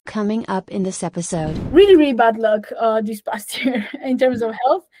coming up in this episode. Really, really bad luck this past year in terms of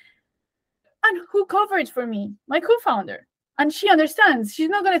health. And who covered for me? My co-founder. And she understands. She's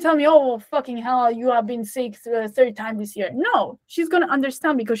not going to tell me, oh, fucking hell, you have been sick the third time this year. No, she's going to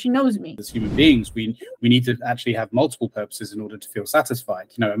understand because she knows me. As human beings, we need to actually have multiple purposes in order to feel satisfied,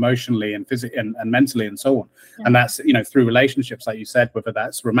 emotionally and physically and mentally and so on. Yeah. And that's, through relationships, like you said, whether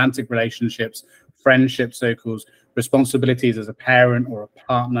that's romantic relationships, friendship circles, responsibilities as a parent or a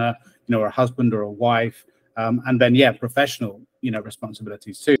partner, or a husband or a wife. And then, professional,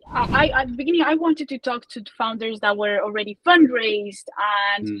 responsibilities too. At the beginning, I wanted to talk to founders that were already fundraised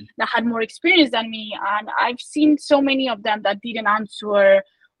and that had more experience than me. And I've seen so many of them that didn't answer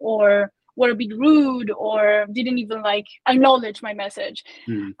or were a bit rude or didn't even acknowledge my message.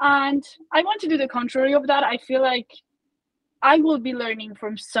 And I want to do the contrary of that. I feel like I will be learning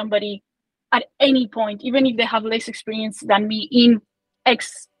from somebody at any point, even if they have less experience than me in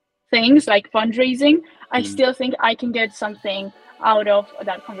X things like fundraising. I still think I can get something out of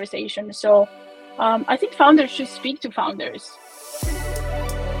that conversation. So I think founders should speak to founders.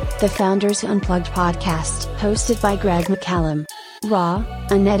 The Founders Unplugged podcast, hosted by Greg McCallum. Raw,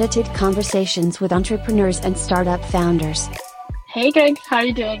 unedited conversations with entrepreneurs and startup founders. Hey Greg, how are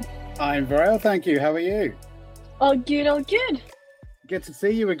you doing? I'm very well, thank you. How are you? All good, all good. Good to see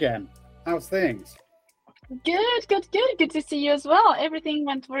you again. How's things? Good to see you as well. Everything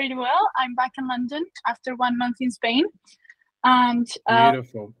went really well. I'm back in London after 1 month in Spain and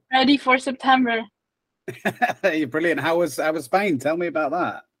beautiful. Ready for September. You're brilliant. How was Spain? Tell me about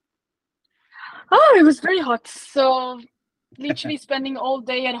that. Oh, it was very hot. So literally spending all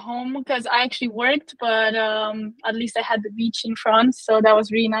day at home because I actually worked, but at least I had the beach in front, so that was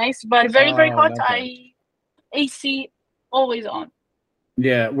really nice. But very hot. AC always on.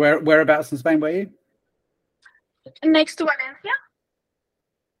 Yeah. Whereabouts in Spain were you? Next to Valencia.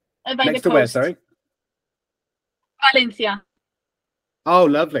 Next to where, sorry? Valencia. Oh,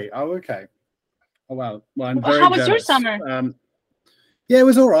 lovely. Oh, okay. Oh, wow. Well, I'm very How was jealous. your summer? Yeah, it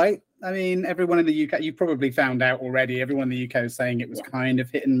was all right. I mean, everyone in the UK, you probably found out already, everyone in the UK is saying it was kind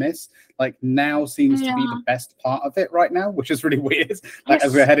of hit and miss. Now seems to be the best part of it right now, which is really weird.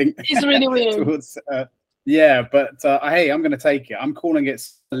 As we're heading it's really weird. towards... but hey, I'm going to take it. I'm calling it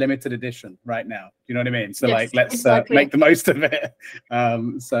limited edition right now. You know what I mean? So let's make the most of it.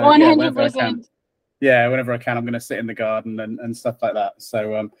 100%. Whenever I can, I'm going to sit in the garden and stuff like that.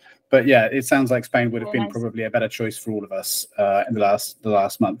 So, but yeah, it sounds like Spain would have been probably a better choice for all of us in the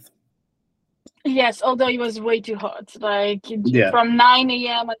last month. Yes, although it was way too hot. From 9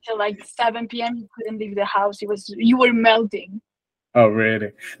 a.m. until 7 p.m. you couldn't leave the house. You were melting. Oh,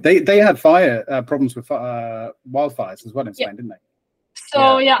 really? They had fire problems with wildfires as well in Spain, didn't they?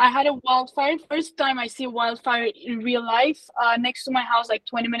 So I had a wildfire. First time I see a wildfire in real life next to my house,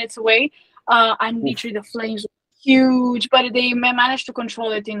 20 minutes away. And literally the flames were huge, but they managed to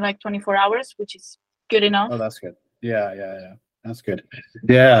control it in 24 hours, which is good enough. Oh, that's good. Yeah. That's good.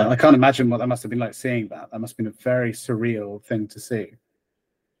 Yeah, I can't imagine what that must have been like seeing that. That must have been a very surreal thing to see.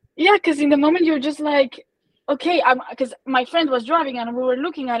 Yeah, because in the moment you're just okay, because my friend was driving and we were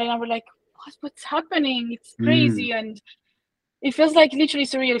looking at it and we're like, what's happening? It's crazy. And it feels literally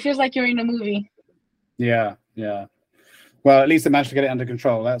surreal. It feels like you're in a movie. Yeah. Well, at least they managed to get it under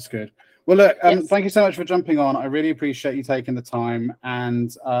control. That's good. Well, look, thank you so much for jumping on. I really appreciate you taking the time.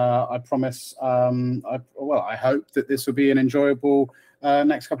 And I promise, I hope that this will be an enjoyable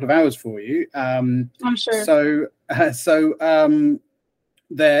next couple of hours for you. I'm sure. So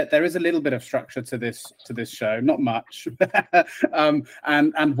there is a little bit of structure to this show, not much.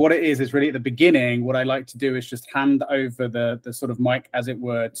 And what it is really at the beginning, what I like to do is just hand over the sort of mic, as it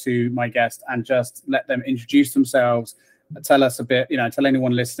were, to my guest and just let them introduce themselves, tell us a bit, tell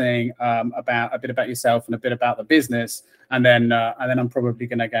anyone listening about a bit about yourself and a bit about the business. And then I'm probably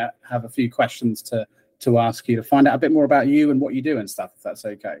going to have a few questions to ask you to find out a bit more about you and what you do and stuff, if that's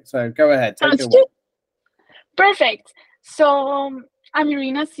okay. So go ahead. Take it away. Perfect. So I'm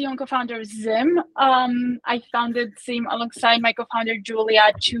Irina, CEO and co-founder of ZIM. I founded ZIM alongside my co-founder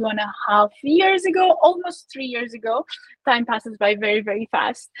Julia 2.5 years ago, almost 3 years ago. Time passes by very, very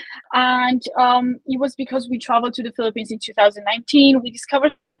fast. And it was because we traveled to the Philippines in 2019. We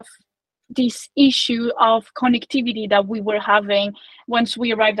discovered this issue of connectivity that we were having. Once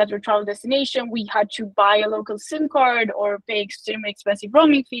we arrived at our travel destination, we had to buy a local SIM card or pay extremely expensive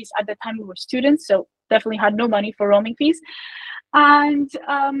roaming fees. At the time we were students, so definitely had no money for roaming fees. And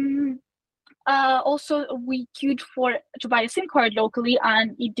also we queued to buy a SIM card locally,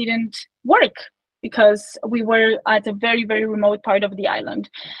 and it didn't work because we were at a very, very remote part of the island.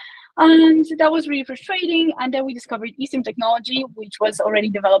 And that was really frustrating. And then we discovered eSIM technology, which was already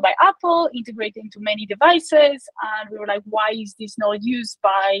developed by Apple, integrated into many devices. And we were like, why is this not used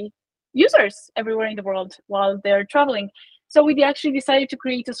by users everywhere in the world while they're traveling? So we actually decided to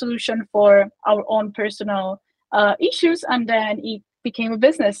create a solution for our own personal issues, and then it became a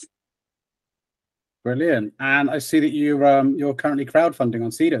business. Brilliant. And I see that you're currently crowdfunding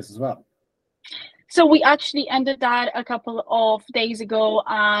on Seedrs as well. So we actually ended that a couple of days ago,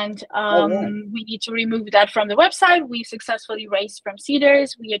 and right. we need to remove that from the website. We successfully raised from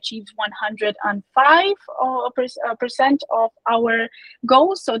Seedrs. We achieved 105% of our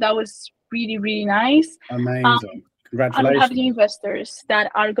goals. So that was really, really nice. Amazing. Congratulations. And we have new investors that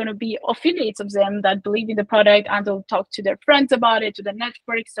are going to be affiliates of ZIM that believe in the product, and they'll talk to their friends about it, to the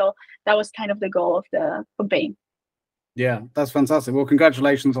network. So that was kind of the goal of the campaign. Yeah, that's fantastic. Well,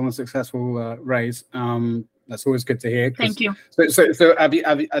 congratulations on the successful raise. That's always good to hear. Thank you. So have you,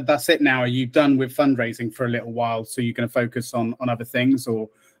 that's it now? Are you done with fundraising for a little while? So you're going to focus on other things, or are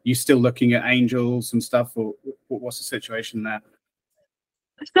you still looking at angels and stuff, or what's the situation there?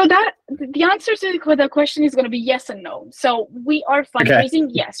 So that the answer to the question is going to be yes and no. So we are fundraising.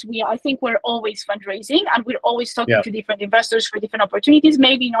 Okay. Yes, I think we're always fundraising, and we're always talking to different investors for different opportunities.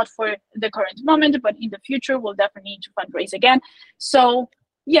 Maybe not for the current moment, but in the future, we'll definitely need to fundraise again. So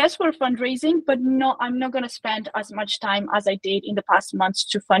yes, we're fundraising, but no, I'm not going to spend as much time as I did in the past months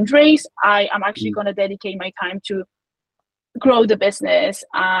to fundraise. I am actually going to dedicate my time to grow the business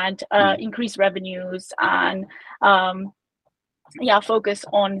and increase revenues and focus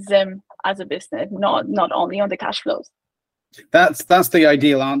on ZIM as a business, not only on the cash flows. That's the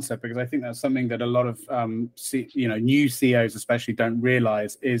ideal answer, because I think that's something that a lot of new CEOs especially don't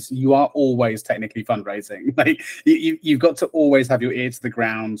realize, is you are always technically fundraising. Like you've got to always have your ear to the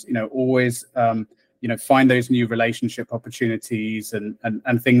ground, always find those new relationship opportunities and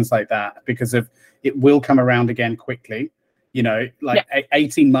things like that, because it will come around again quickly.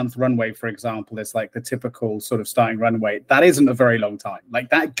 18-month runway, for example, is like the typical sort of starting runway. That isn't a very long time. Like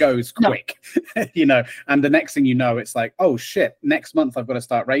that goes quick, and the next thing you know, it's like, oh shit, next month I've got to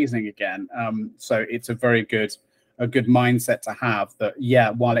start raising again. So it's a very good mindset to have, that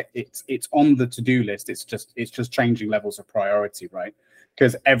while it's on the to-do list, it's just changing levels of priority, right?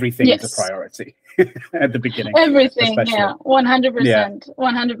 Because everything is a priority at the beginning. Everything, 100%,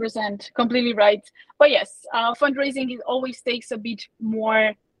 100%, completely right. But yes, fundraising always takes a bit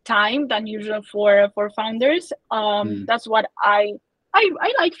more time than usual for founders. That's what I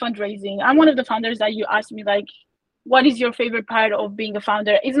like fundraising. I'm one of the founders that you asked me, like, what is your favorite part of being a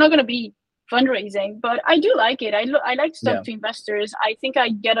founder? It's not going to be fundraising, but I do like it. I like to talk to investors. I think I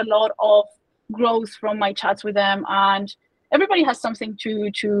get a lot of growth from my chats with them, and everybody has something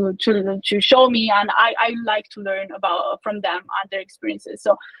to show me, and I like to learn from them and their experiences.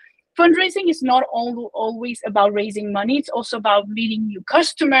 So fundraising is not always about raising money. It's also about meeting new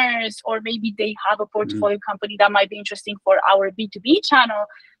customers, or maybe they have a portfolio company that might be interesting for our B2B channel.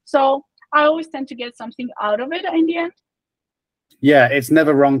 So I always tend to get something out of it in the end. Yeah, it's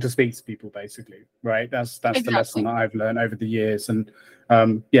never wrong to speak to people, basically, right? That's exactly the lesson that I've learned over the years. And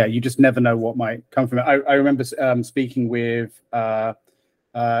you just never know what might come from it. I remember speaking with Ewan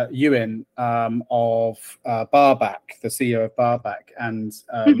of Barback, the CEO of Barback, and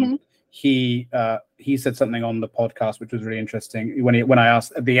he said something on the podcast which was really interesting. When I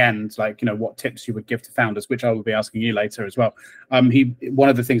asked at the end, like, what tips you would give to founders, which I will be asking you later as well. One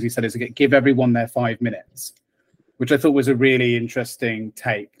of the things he said is to give everyone their 5 minutes, which I thought was a really interesting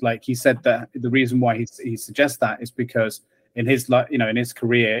take. Like, he said that the reason why he suggests that is because in his in his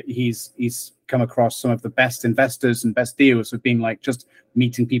career, he's come across some of the best investors and best deals have been like just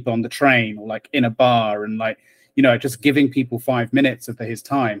meeting people on the train or like in a bar, and like, just giving people 5 minutes of his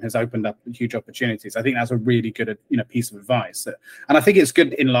time has opened up huge opportunities. I think that's a really good piece of advice, and I think it's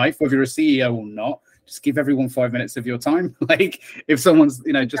good in life, whether you're a CEO or not. Just give everyone 5 minutes of your time. Like, if someone's,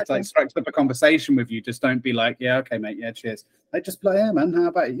 just like strikes up a conversation with you, just don't be like, yeah, okay, mate, yeah, cheers. Like, just play, yeah, man, how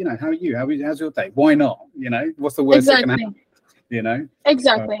about you? How are you? How's your day? Why not? What's the worst that can happen?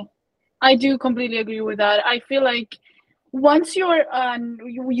 Exactly. I do completely agree with that. I feel like once you're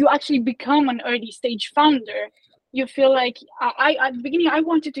you actually become an early stage founder, you feel like at the beginning, I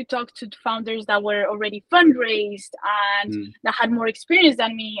wanted to talk to founders that were already fundraised and that had more experience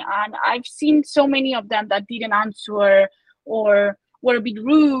than me. And I've seen so many of them that didn't answer, or were a bit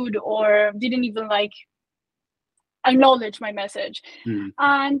rude, or didn't even acknowledge my message.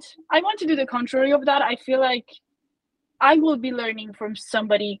 And I want to do the contrary of that. I feel like I will be learning from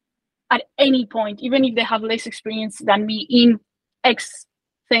somebody at any point, even if they have less experience than me in X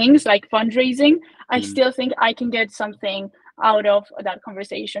things like fundraising. I still think I can get something out of that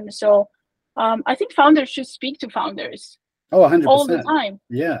conversation. So I think founders should speak to founders. Oh, 100%. All the time.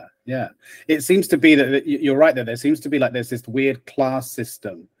 Yeah. It seems to be that you're right there. There seems to be like there's this weird class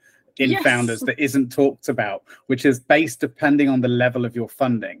system in founders that isn't talked about, which is based depending on the level of your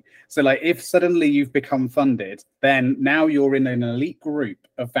funding. So like if suddenly you've become funded, then now you're in an elite group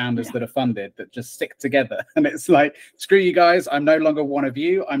of founders that are funded that just stick together. And it's like, screw you guys, I'm no longer one of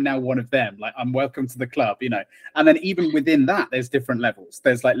you, I'm now one of them. Like, I'm welcome to the club, you know. And then even within that, there's different levels.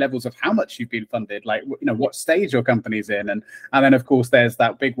 There's like levels of how much you've been funded, like, you know, what stage your company's in. And then of course there's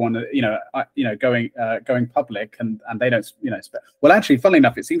that big one, going public, and they don't, well, actually, funnily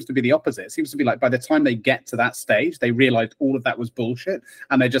enough, it seems to be the opposite. It seems to be like by the time they get to that stage, they realized all of that was bullshit,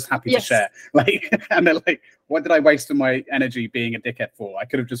 and they're just happy to share. Like, and they're like, what did I waste my energy being a dickhead for? I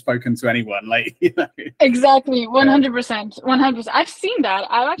could have just spoken to anyone. Like, you know. Exactly, 100%, 100%. I've seen that.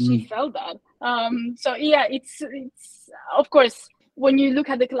 I've actually felt that. So yeah, it's of course, when you look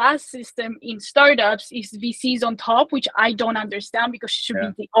at the class system in startups, is VCs on top, which I don't understand, because it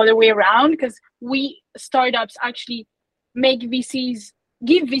should be the other way around. Because we startups actually make VCs,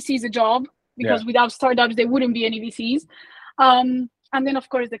 give VCs a job, because without startups there wouldn't be any VCs. And then of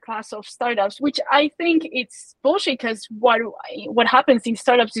course the class of startups, which I think it's bullshit, because what happens in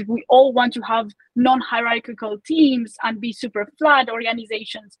startups is we all want to have non-hierarchical teams and be super flat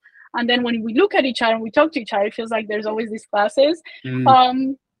organizations. And then when we look at each other and we talk to each other, it feels like there's always these classes.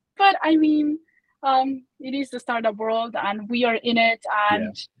 But I mean, it is the startup world and we are in it,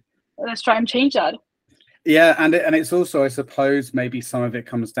 and let's try and change that. Yeah, and it's also, I suppose, maybe some of it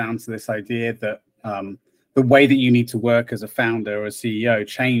comes down to this idea that the way that you need to work as a founder or a CEO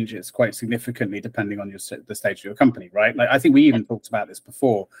changes quite significantly depending on the stage of your company, right? Like, I think we even talked about this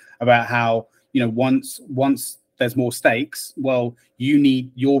before, about how, once there's more stakes, well,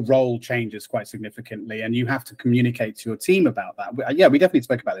 your role changes quite significantly, and you have to communicate to your team about that. Yeah, we definitely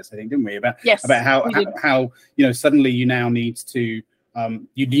spoke about this, I think, didn't we? About how suddenly you now need to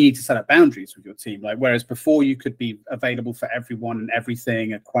set up boundaries with your team. Like, whereas before you could be available for everyone and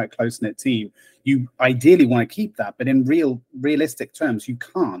everything, a quite close-knit team, you ideally want to keep that, but in realistic terms, you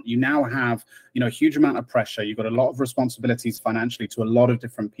can't. You now have, a huge amount of pressure. You've got a lot of responsibilities financially to a lot of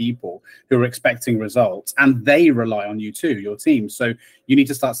different people who are expecting results, and they rely on you too, your team. So you need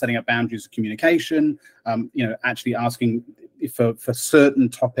to start setting up boundaries of communication, actually asking for certain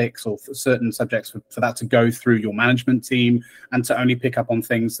topics or for certain subjects for that to go through your management team, and to only pick up on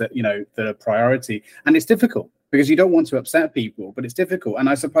things that that are priority. And it's difficult because you don't want to upset people, but it's difficult. And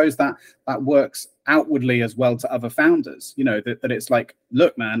I suppose that works outwardly as well to other founders, that it's like,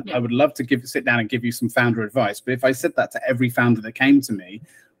 look, man, I would love to sit down and give you some founder advice, but if I said that to every founder that came to me,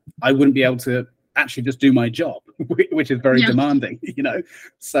 I wouldn't be able to actually just do my job, which is very demanding,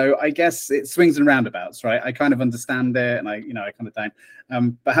 So I guess it swings and roundabouts, right? I kind of understand it, and I kind of don't.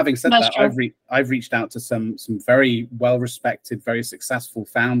 But having said that, I've reached out to some very well-respected, very successful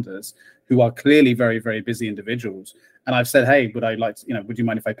founders who are clearly very, very busy individuals. And I've said, hey, would I like to, would you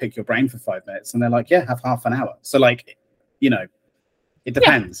mind if I pick your brain for 5 minutes? And they're like, yeah, have half an hour. So like, it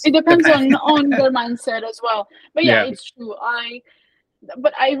depends. Yeah, it depends on their mindset as well. But it's true.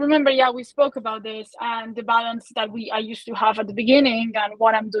 But I remember, we spoke about this, and the balance that I used to have at the beginning and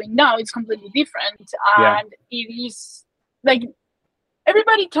what I'm doing now is completely different. And it is like,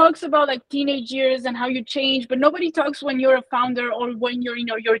 everybody talks about like teenage years and how you change, but nobody talks when you're a founder or when you're in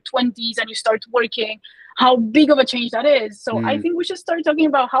your 20s and you start working, how big of a change that is. So I think we should start talking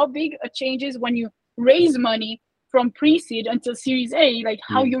about how big a change is when you raise money from pre-seed until Series A, like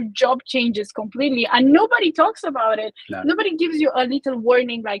how your job changes completely, and nobody talks about it. Nobody gives you a little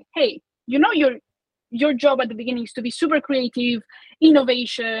warning, like, hey, your job at the beginning is to be super creative,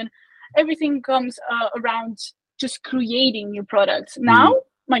 innovation, everything comes around just creating new products. Now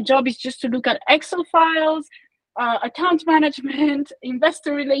my job is just to look at Excel files, account management,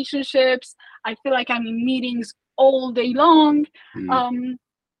 investor relationships. I feel like I'm in meetings all day long.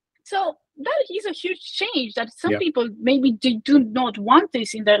 So that is a huge change that some people, maybe they do not want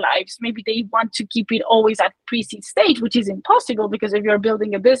this in their lives. Maybe they want to keep it always at pre-seed stage, which is impossible, because if you're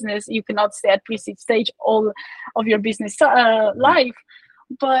building a business, you cannot stay at pre-seed stage all of your business life.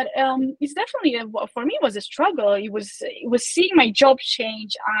 But it's definitely, for me, it was a struggle. It was seeing my job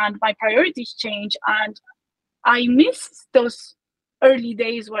change and my priorities change. And I missed those early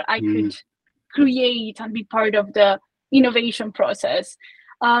days where I could create and be part of the innovation process.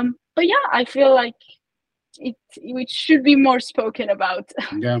 But I feel like which should be more spoken about.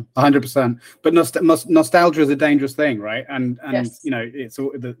 Yeah, 100%. But nostalgia is a dangerous thing, right? And Yes. you know, it's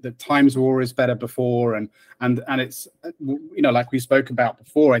all the times were always better before, and it's, you know, like we spoke about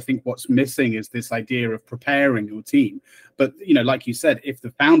before, I think what's missing is this idea of preparing your team. But you know, like you said, if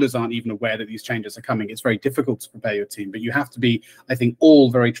the founders aren't even aware that these changes are coming, it's very difficult to prepare your team. But you have to be, I think,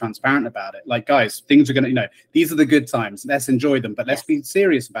 all very transparent about it. Like, guys, things are going to, you know, these are the good times. Let's enjoy them, but let's be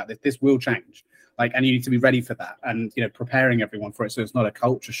serious about this. This will change. Like, and you need to be ready for that, and you know, preparing everyone for it so it's not a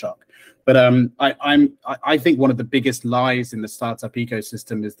culture shock. But I think one of the biggest lies in the startup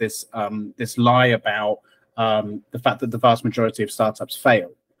ecosystem is this this lie about the fact that the vast majority of startups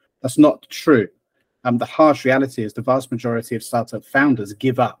fail. That's not true. The harsh reality is the vast majority of startup founders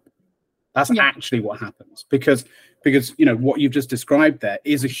give up. That's actually what happens, because you know what you've just described there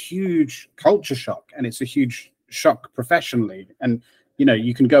is a huge culture shock, and it's a huge shock professionally. And you know,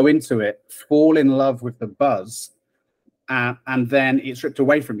 you can go into it, fall in love with the buzz, and then it's ripped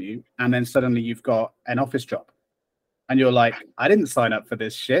away from you, and then suddenly you've got an office job, and you're like, I didn't sign up for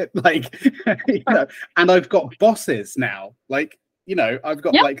this shit. Like, you know, and I've got bosses now. Like, you know, I've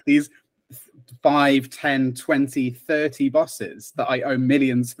got like these 5, 10, 20, 30 bosses that I owe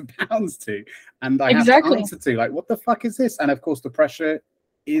millions of pounds to, and I have to answer to. Like, what the fuck is this? And of course, the pressure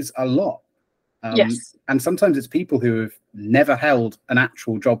is a lot. Yes. And sometimes it's people who have never held an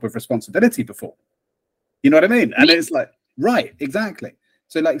actual job with responsibility before. You know what I mean? And it's like, right, exactly.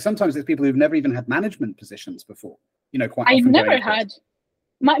 So like sometimes it's people who've never even had management positions before. You know, quite often. I've never had.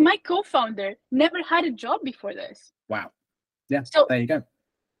 My co-founder never had a job before this. Wow. Yeah, so there you go.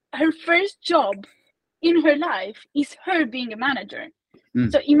 Her first job in her life is her being a manager.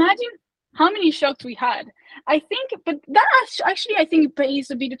 So imagine how many shocks we had. I think, but that actually I think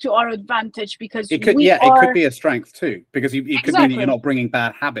plays a bit to our advantage, because it could, it could be a strength too, because it could mean that you're not bringing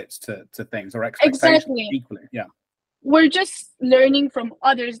bad habits to things or expectations equally. Yeah, we're just learning from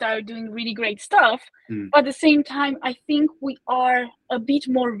others that are doing really great stuff, but at the same time I think we are a bit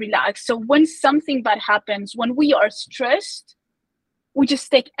more relaxed. So when something bad happens, when we are stressed, we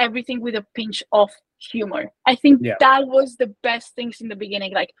just take everything with a pinch of humor. I think that was the best things in the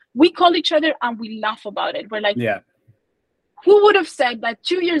beginning. Like, we call each other and we laugh about it. We're like, who would have said that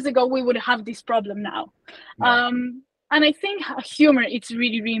 2 years ago we would have this problem now? And I think humor, it's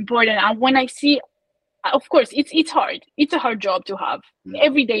really, really important. And when I see, of course, it's hard. It's a hard job to have.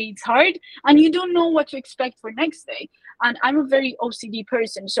 Every day it's hard, and you don't know what to expect for next day. And I'm a very OCD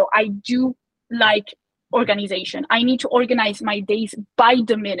person, so I do like organization. I need to organize my days by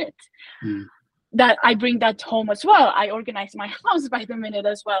the minute. That I bring that home as well. I organize my house by the minute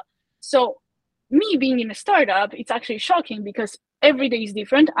as well. So me being in a startup, it's actually shocking, because every day is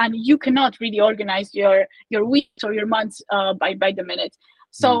different, and you cannot really organize your weeks or your months by the minute.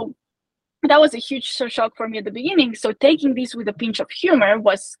 So that was a huge shock for me at the beginning. So taking this with a pinch of humor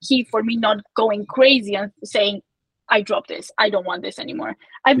was key for me, not going crazy and saying, I dropped this, I don't want this anymore.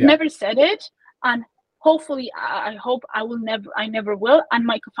 I've never said it, and hopefully I hope I never will. And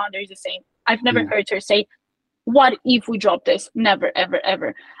my co-founder is the same. I've never heard her say, what if we drop this? Never, ever,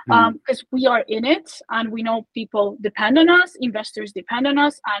 ever. Because we are in it, and we know people depend on us, investors depend on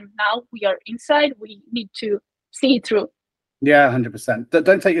us, and now we are inside. We need to see it through. Yeah, 100%.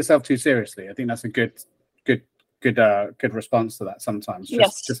 Don't take yourself too seriously. I think that's a good response to that. Sometimes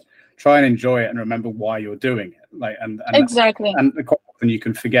just try and enjoy it and remember why you're doing it. Like, and exactly. And quite often you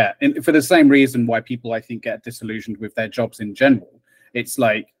can forget. And for the same reason why people, I think, get disillusioned with their jobs in general. It's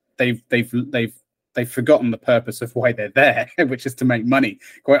like they've forgotten the purpose of why they're there, which is to make money.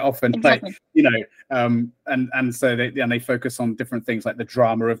 Quite often, like, you know, and so they focus on different things like the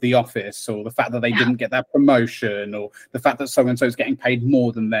drama of the office, or the fact that they didn't get that promotion, or the fact that so and so is getting paid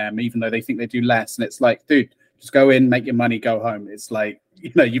more than them, even though they think they do less. And it's like, dude, just go in, make your money, go home. It's like,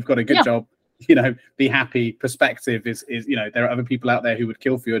 you know, you've got a good job, you know, be happy. Perspective is, you know, there are other people out there who would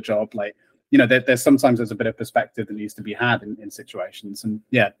kill for your job. Like, you know, there's sometimes a bit of perspective that needs to be had in situations. And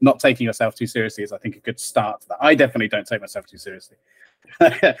not taking yourself too seriously is, I think, a good start to that. I definitely don't take myself too seriously.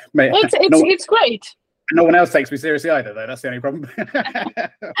 It's great. No one else takes me seriously either, though. That's the only problem. But,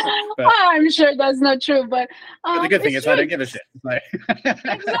 I'm sure that's not true, but the good thing is true. I don't give a shit. Like.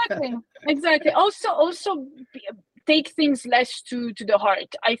 Exactly. Also take things less to the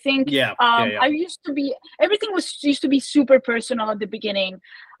heart. I think I used to be, everything used to be super personal at the beginning.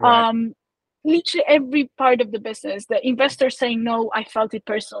 Right. Literally every part of the business, the investor saying no, I felt it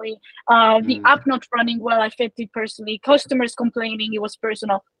personally. The app not running well, I felt it personally. Customers complaining, it was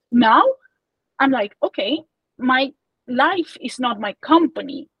personal. Now I'm like, okay, my life is not my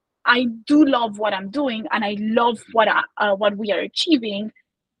company. I do love what I'm doing, and I love what we are achieving,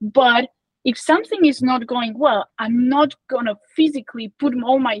 but if something is not going well, I'm not gonna physically put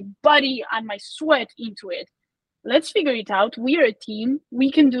all my body and my sweat into it. Let's figure it out. We're a team.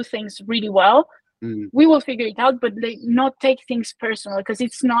 We can do things really well. We will figure it out, but not take things personal, because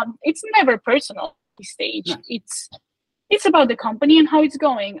it's never personal at this stage. No. It's about the company and how it's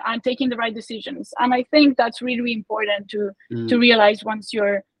going and taking the right decisions. And I think that's really, really important to realize once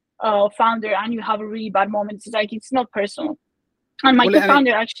you're a founder and you have a really bad moment. It's like, it's not personal. And my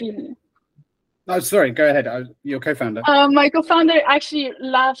co-founder actually... Oh, sorry, go ahead. Your co-founder. My co-founder actually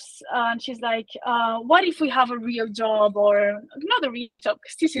laughs, and she's like, what if we have a real job, or not a real job,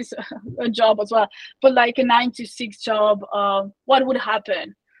 because this is a job as well, but like a 9-to-6 job, what would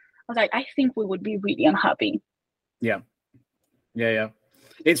happen? I was like, I think we would be really unhappy. Yeah.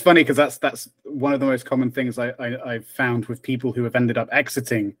 It's funny because that's one of the most common things I've found with people who have ended up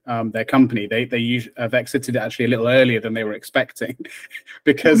exiting their company. They usually have exited actually a little earlier than they were expecting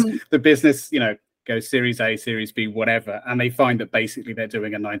because the business, goes Series A, Series B, whatever, and they find that basically they're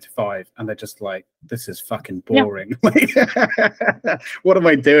doing a 9-to-5, and they're just like, this is fucking boring. Yeah. What am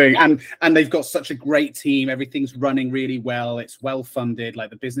I doing? Yeah. And they've got such a great team. Everything's running really well. It's well funded. Like,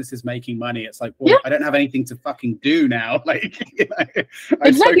 the business is making money. It's like, well, I don't have anything to fucking do now. Like,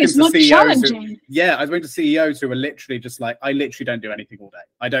 exactly. It's not challenging. I've spoken to CEOs who are literally just like, I literally don't do anything all day.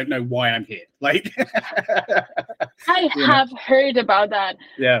 I don't know why I'm here. Like, I have heard about that.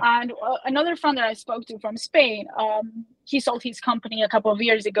 Yeah. And another founder I spoke to from Spain, he sold his company a couple of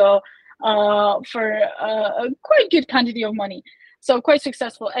years ago for a quite good quantity of money. So quite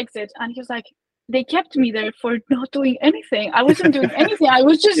successful exit. And he was like, they kept me there for not doing anything. I wasn't doing anything. I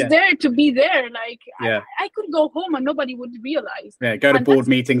was just there to be there. Like, I could go home and nobody would realize. Yeah, go to board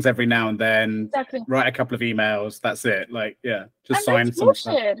meetings every now and then. Exactly. Write a couple of emails. That's it. Like, just sign some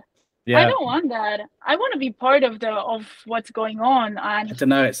stuff. Yeah. I don't want that. I want to be part of what's going on. And I don't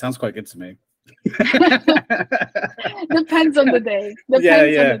know. It sounds quite good to me. Depends on the day.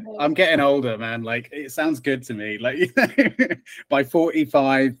 I'm getting older, man. Like, it sounds good to me. Like, by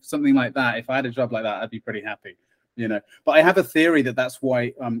 45, something like that, if I had a job like that, I'd be pretty happy. But I have a theory that's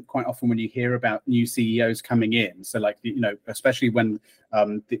why quite often when you hear about new CEOs coming in, so like, especially when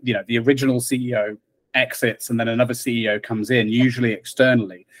the original CEO exits and then another CEO comes in, usually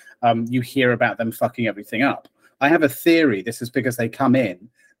externally, you hear about them fucking everything up. I have a theory. This is because they come in,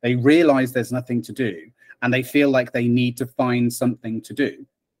 they realize there's nothing to do, and they feel like they need to find something to do.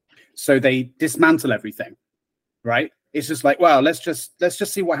 So they dismantle everything, right? It's just like, well, let's just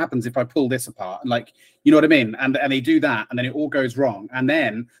see what happens if I pull this apart. Like, you know what I mean? And they do that, and then it all goes wrong. And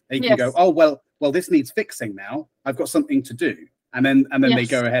then they can go, oh, well, this needs fixing now. I've got something to do. And then they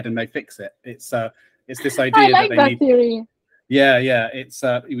go ahead and they fix it. It's this idea I like that they that need. Theory. Yeah. It's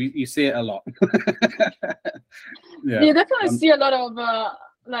you see it a lot. You definitely see a lot of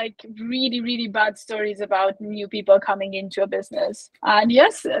like really, really bad stories about new people coming into a business. And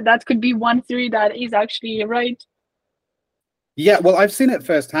yes, that could be one theory that is actually right. Yeah, well, I've seen it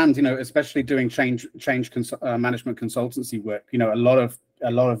firsthand, especially doing change management consultancy work. A lot of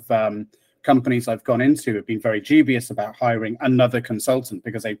companies I've gone into have been very dubious about hiring another consultant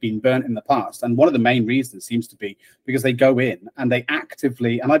because they've been burnt in the past. And one of the main reasons seems to be because they go in and they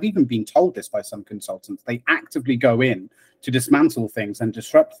actively, and I've even been told this by some consultants, they actively go in to dismantle things and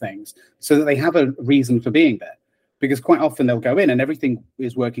disrupt things so that they have a reason for being there. Because quite often they'll go in and everything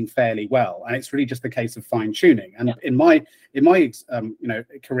is working fairly well, and it's really just a case of fine tuning. And in my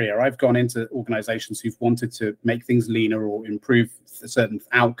career, I've gone into organizations who've wanted to make things leaner or improve certain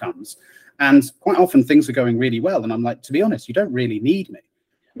outcomes, and quite often things are going really well. And I'm like, to be honest, you don't really need me.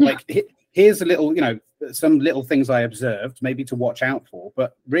 Like, here's a little, some little things I observed, maybe to watch out for,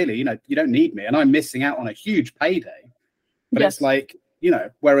 but really, you don't need me, and I'm missing out on a huge payday. But it's like,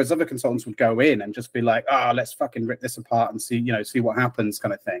 whereas other consultants would go in and just be like, let's fucking rip this apart and see what happens,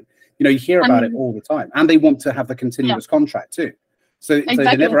 kind of thing. You hear about it all the time, and they want to have the continuous contract too. So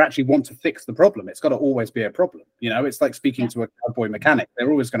they never actually want to fix the problem. It's got to always be a problem. It's like speaking to a cowboy mechanic. They're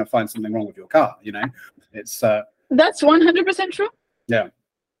always going to find something wrong with your car. It's that's 100% true. Yeah.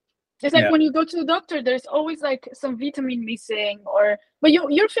 It's like when you go to the doctor, there's always like some vitamin missing, but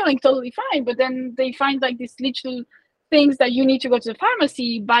you're feeling totally fine. But then they find like these little things that you need to go to the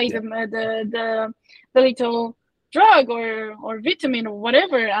pharmacy, buy the little drug or vitamin or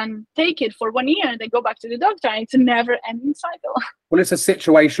whatever, and take it for 1 year, and then go back to the doctor. And it's a never-ending cycle. Well, it's a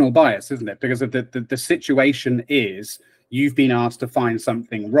situational bias, isn't it? Because of the situation is you've been asked to find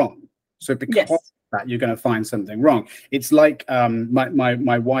something wrong. So because of that, you're going to find something wrong. It's like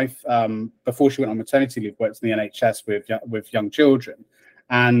my wife, before she went on maternity leave, works in the NHS with young children.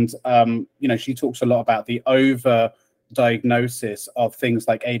 And, she talks a lot about the diagnosis of things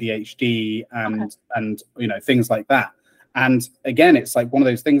like ADHD and things like that. And again, it's like one of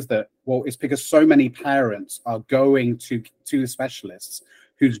those things that, well, it's because so many parents are going to specialists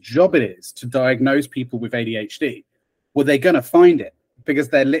whose job it is to diagnose people with ADHD. Well, they're going to find it because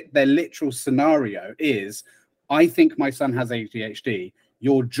their literal scenario is, I think my son has ADHD.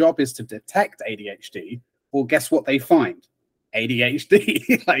 Your job is to detect ADHD. Well, guess what they find?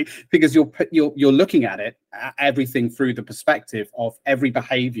 ADHD. Like, because you're looking at it, everything through the perspective of every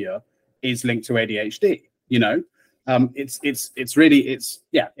behavior is linked to ADHD. It's a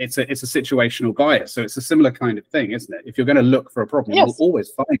situational bias. So it's a similar kind of thing, isn't it? If you're going to look for a problem, you'll always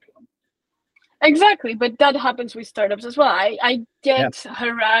find one. Exactly, but that happens with startups as well. I get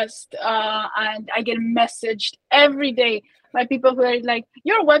harassed and I get messaged every day by people who are like,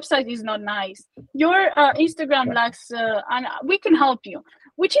 your website is not nice, your Instagram lacks, and we can help you,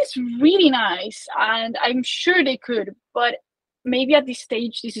 which is really nice, and I'm sure they could, but maybe at this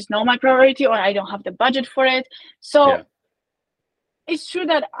stage this is not my priority, or I don't have the budget for it. So it's true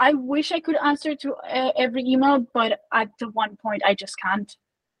that I wish I could answer to every email, but at the one point I just can't.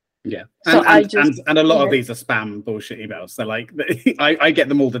 Yeah, so and a lot of these are spam bullshit emails. So like, I get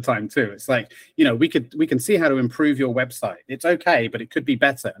them all the time too. It's like, we can see how to improve your website. It's okay, but it could be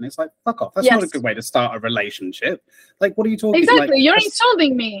better. And it's like, fuck off. That's not a good way to start a relationship. Like, what are you talking? Exactly, like, you're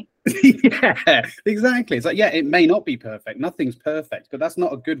insulting me. Yeah, exactly. It's like, yeah, it may not be perfect. Nothing's perfect, but that's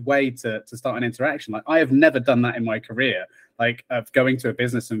not a good way to start an interaction. Like, I have never done that in my career. Like, of going to a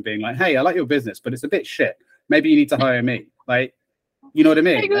business and being like, hey, I like your business, but it's a bit shit. Maybe you need to hire me. Like, you know what I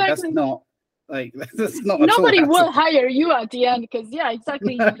mean? Exactly. Like, that's not. Nobody will hire you at the end because,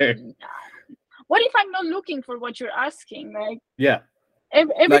 exactly. No. What if I'm not looking for what you're asking? Like,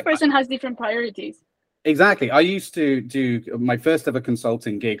 every person has different priorities. Exactly. I used to do my first ever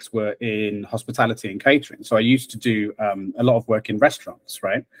consulting gigs were in hospitality and catering. So I used to do a lot of work in restaurants,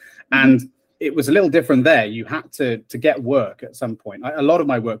 right? And it was a little different there. You had to get work at some point. A lot of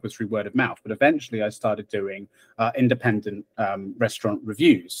my work was through word of mouth, but eventually I started doing independent restaurant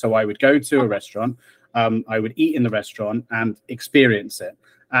reviews. So I would go to a restaurant, I would eat in the restaurant and experience it.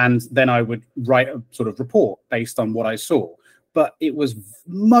 And then I would write a sort of report based on what I saw. But it was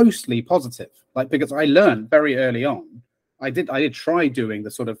mostly positive, like, because I learned very early on. I did try doing the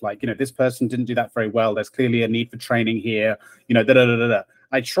sort of like, this person didn't do that very well. There's clearly a need for training here,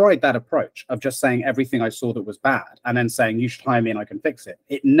 I tried that approach of just saying everything I saw that was bad and then saying, you should hire me and I can fix it.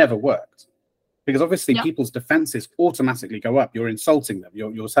 It never worked, because obviously people's defenses automatically go up. You're insulting them.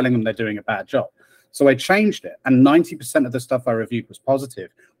 You're telling them they're doing a bad job. So I changed it, and 90% of the stuff I reviewed was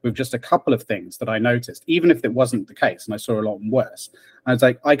positive, with just a couple of things that I noticed, even if it wasn't the case, and I saw a lot worse. And I was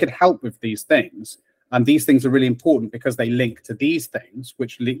like, I could help with these things, and these things are really important because they link to these things,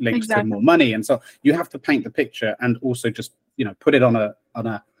 which links to more money. And so you have to paint the picture and also just put it on a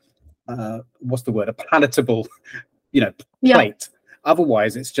what's the word, a palatable plate.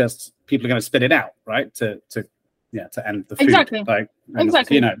 Otherwise, it's just people are going to spit it out, right? To end the food. Exactly. Like,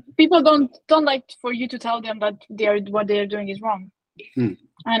 exactly. People don't like for you to tell them that what they're doing is wrong. And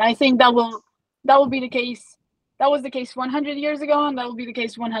I think that will be the case. That was the case 100 years ago, and that will be the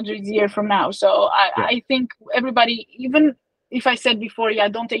case 100 years from now. So I think everybody, even if I said before,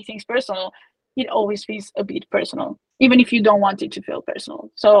 don't take things personal, it always feels a bit personal, even if you don't want it to feel personal.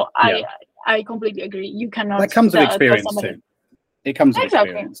 So I completely agree. You cannot. That comes with experience too. It comes with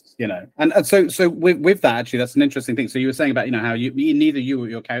experience, And so with that, actually, that's an interesting thing. So you were saying about how neither you or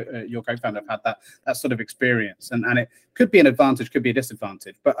your co-founder have had that sort of experience, and it could be an advantage, could be a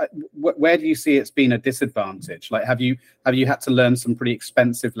disadvantage. But where do you see it's been a disadvantage? Like, have you had to learn some pretty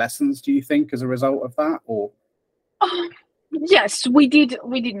expensive lessons, do you think, as a result of that, or? Yes, we did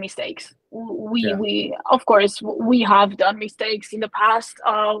mistakes. We of course we have done mistakes in the past,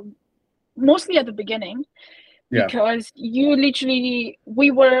 mostly at the beginning. Because we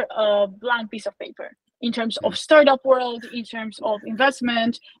were a blank piece of paper in terms of startup world, in terms of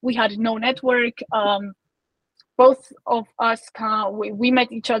investment. We had no network. Both of us, we met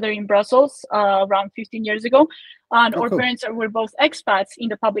each other in Brussels around 15 years ago, and our parents were both expats in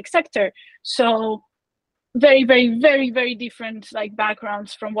the public sector. So very, very, very, very different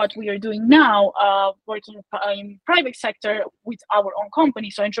backgrounds from what we are doing now, working in private sector with our own company.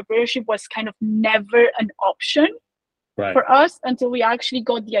 So entrepreneurship was kind of never an option for us until we actually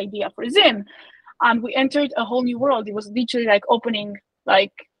got the idea for ZIM, and we entered a whole new world. It was literally opening a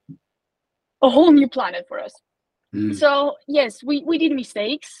whole new planet for us. So yes, we did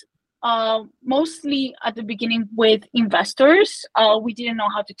mistakes. Mostly at the beginning with investors. We didn't know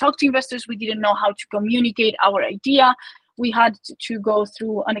how to talk to investors. We didn't know how to communicate our idea. we had to go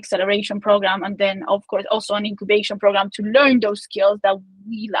through an acceleration program, and then of course also an incubation program to learn those skills that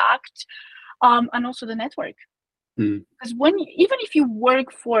we lacked, and also the network. Because even if you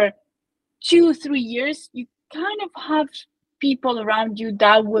work for 2-3 years, you kind of have people around you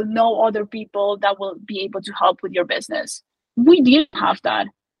that will know other people that will be able to help with your business. We didn't have that.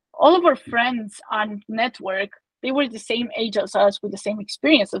 All of our friends and network, they were the same age as us, with the same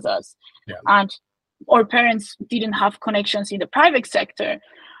experience as us. And our parents didn't have connections in the private sector.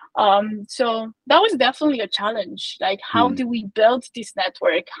 So that was definitely a challenge. Like, how do we build this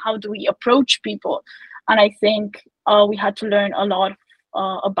network? How do we approach people? And I think we had to learn a lot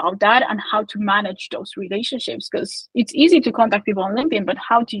about that and how to manage those relationships, because it's easy to contact people on LinkedIn, but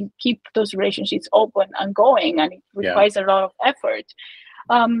how do you keep those relationships open and going? And it requires a lot of effort.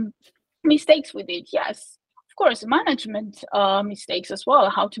 Mistakes we did, yes. Of course, management mistakes as well,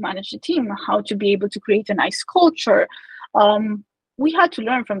 how to manage the team, how to be able to create a nice culture. We had to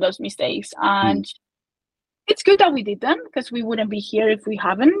learn from those mistakes, and it's good that we did them, because we wouldn't be here if we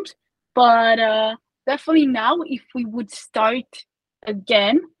haven't. But definitely now, if we would start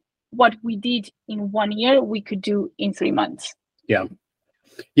again, what we did in 1 year, we could do in 3 months. Yeah.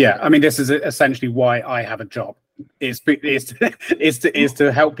 I mean, this is essentially why I have a job. Is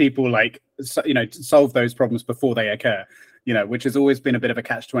to help people, like, solve those problems before they occur. Which has always been a bit of a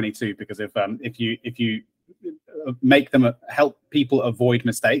catch-22, because if you make them help people avoid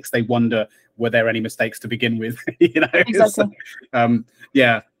mistakes, they wonder, were there any mistakes to begin with? Exactly. So,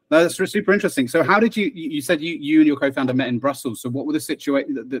 no, that's super interesting. So how did you said you and your co-founder met in Brussels. So what were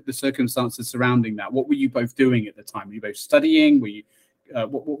the circumstances surrounding that? What were you both doing at the time? Were you both studying? Were you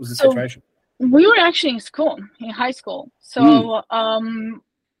what was the situation? We were actually in high school. So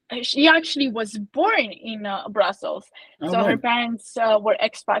she actually was born in Brussels. Her parents were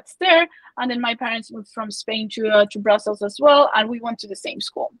expats there, and then my parents moved from Spain to Brussels as well, and we went to the same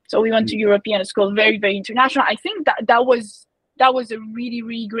school. So we went to European school, very, very international. I think that was a really,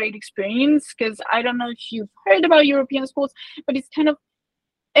 really great experience, because I don't know if you've heard about European schools, but it's kind of,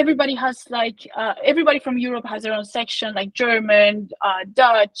 everybody has everybody from Europe has their own section, like German,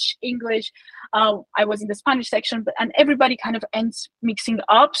 Dutch, English. I was in the Spanish section, and everybody kind of ends mixing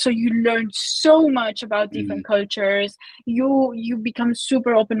up. So you learn so much about different cultures. You become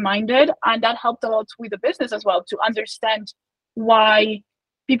super open-minded, and that helped a lot with the business as well, to understand why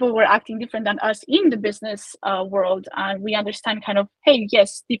people were acting different than us in the business world. And we understand kind of, hey,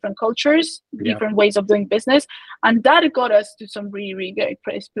 yes, different cultures, different ways of doing business. And that got us to some really, really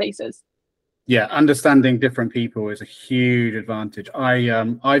great places. Yeah, understanding different people is a huge advantage.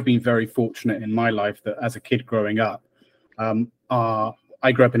 I've been very fortunate in my life that as a kid growing up,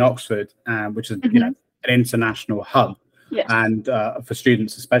 I grew up in Oxford, which is an international hub, and for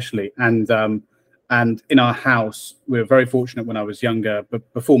students especially. And in our house, we were very fortunate when I was younger,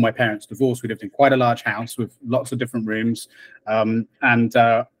 but before my parents' divorce, we lived in quite a large house with lots of different rooms. And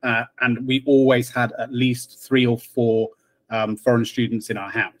we always had at least 3 or 4 foreign students in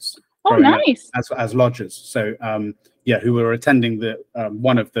our house. Oh, nice. As lodgers. So, who were attending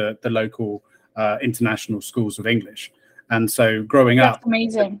one of the local international schools of English. And so growing up,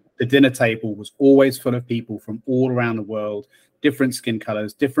 amazing. The dinner table was always full of people from all around the world, different skin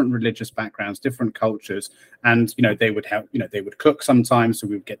colors, different religious backgrounds, different cultures. And, they would help, they would cook sometimes. So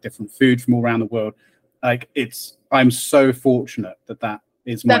we would get different food from all around the world. I'm so fortunate that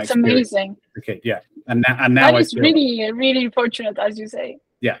is my experience. That's amazing. Okay. Yeah. And now that is really, really fortunate, as you say.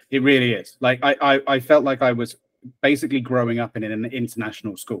 Yeah, it really is. Like I felt like I was basically growing up in an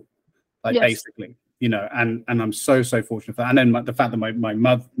international school, basically, and I'm so fortunate for that. And then the fact that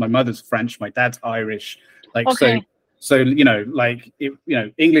my mother's French, my dad's Irish, so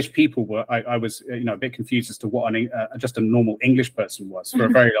English people were. I was a bit confused as to what just a normal English person was for a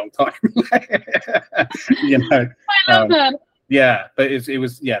very long time. I love that. Yeah, but it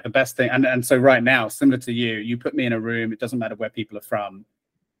was the best thing. And so right now, similar to you put me in a room. It doesn't matter where people are from.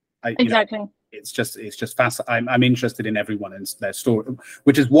 Exactly. It's just fascinating. I'm interested in everyone and their story,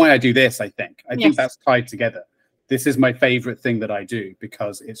 which is why I do this. I think that's tied together. This is my favorite thing that I do,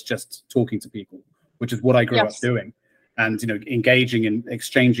 because it's just talking to people, which is what I grew up doing, and engaging and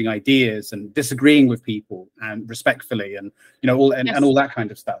exchanging ideas and disagreeing with people and respectfully and all that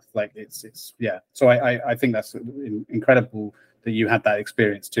kind of stuff. Like it's So I think that's incredible that you had that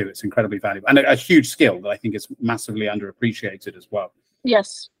experience too. It's incredibly valuable and a huge skill that I think is massively underappreciated as well.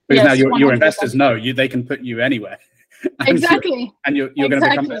 Yes. Because now your investors know they can put you anywhere. Exactly. You're going to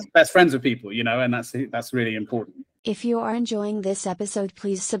become best friends with people, and that's really important. If you are enjoying this episode,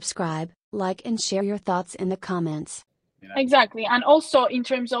 please subscribe, like, and share your thoughts in the comments. Exactly. And also in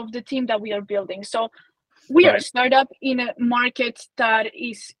terms of the team that we are building. So We are a startup in a market that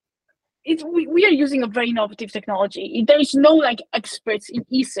is, we are using a very innovative technology. There is no like experts in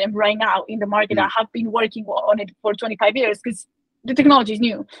eSIM right now in the market that have been working on it for 25 years because the technology is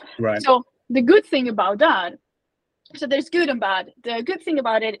new. Right. So the good thing about that, so there's good and bad. The good thing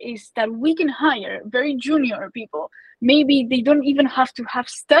about it is that we can hire very junior people. Maybe they don't even have to have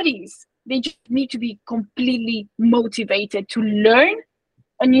studies. They just need to be completely motivated to learn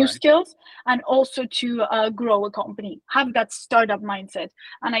a new skills and also to grow a company, have that startup mindset.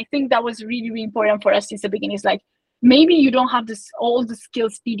 And I think that was really, really important for us since the beginning. It's like, maybe you don't have all the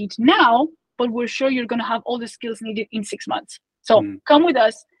skills needed now, but we're sure you're going to have all the skills needed in 6 months. So come with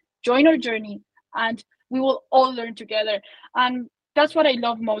us, join our journey, and we will all learn together. And that's what I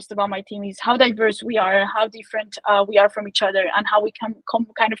love most about my team is how diverse we are, how different we are from each other, and how we can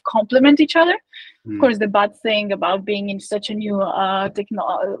kind of complement each other. Of course, the bad thing about being in such a new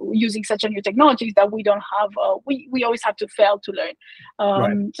using such a new technology is that we don't have we always have to fail to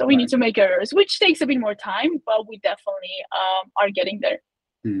learn. So we need to make errors, which takes a bit more time, but we definitely are getting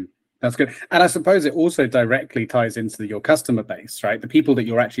there. That's good. And I suppose it also directly ties into your customer base, right? The people that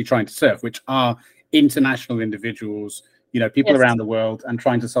you're actually trying to serve, which are international individuals, people around the world, and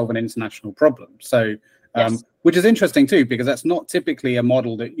trying to solve an international problem. So, which is interesting too, because that's not typically a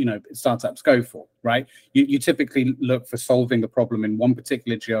model that, startups go for, right? You typically look for solving the problem in one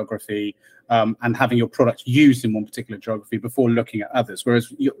particular geography and having your product used in one particular geography before looking at others.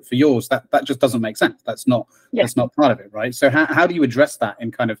 Whereas for yours, that just doesn't make sense. That's not part of it, right? So how do you address that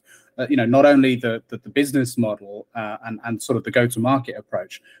in kind of, not only the business model and sort of the go-to-market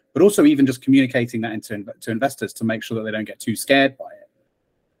approach, but also even just communicating that to investors to make sure that they don't get too scared by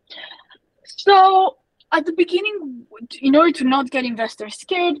it? So at the beginning, in order to not get investors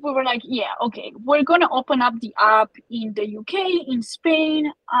scared, we were like, we're going to open up the app in the UK, in Spain,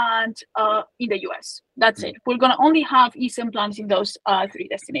 and in the US. That's it. We're going to only have eSIM plans in those 3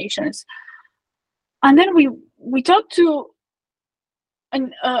 destinations. And then we talked to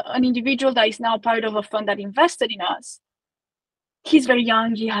an individual that is now part of a fund that invested in us. He's very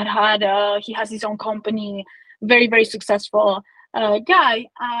young. He has his own company, very, very successful guy.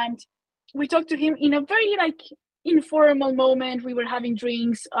 And we talked to him in a very informal moment. We were having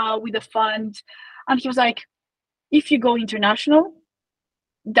drinks with the fund, and he was like, if you go international,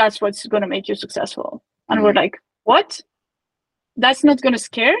 that's what's going to make you successful. And we're like, what? That's not going to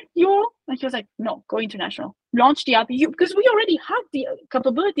scare you all? And he was like, no, go international. Launch the app. Because we already have the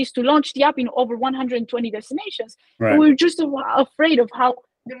capabilities to launch the app in over 120 destinations. Right. We were just afraid of how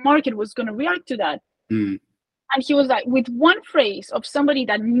the market was going to react to that. And he was like, with one phrase of somebody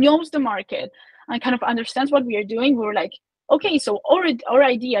that knows the market and kind of understands what we are doing, we were like, okay, so our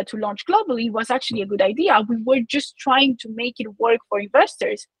idea to launch globally was actually a good idea. We were just trying to make it work for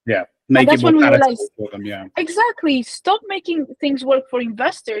investors. Yeah, make it more palatable for them, yeah. Exactly. Stop making things work for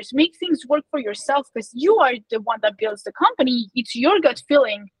investors. Make things work for yourself, because you are the one that builds the company. It's your gut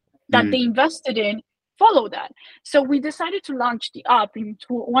feeling that they invested in. Follow that. So we decided to launch the app into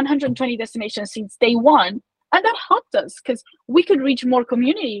 120 destinations since day one. And that helped us because we could reach more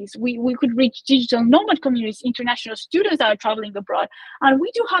communities. We could reach digital nomad communities, international students that are traveling abroad. And we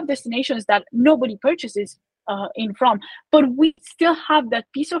do have destinations that nobody purchases in from. But we still have that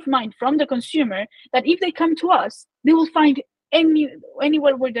peace of mind from the consumer that if they come to us, they will find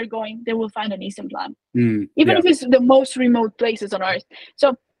anywhere where they're going, they will find an eSIM plan. Even if it's the most remote places on earth.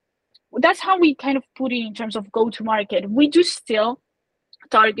 So that's how we kind of put it in terms of go-to-market. We do still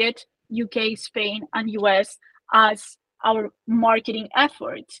target UK, Spain, and US as our marketing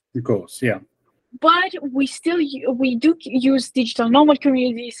efforts. Of course, yeah. But we do use digital nomad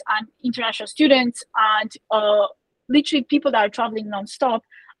communities and international students and literally people that are traveling nonstop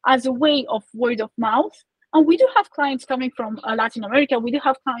as a way of word of mouth. And we do have clients coming from Latin America. We do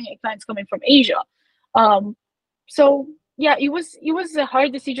have clients coming from Asia. So yeah, it was a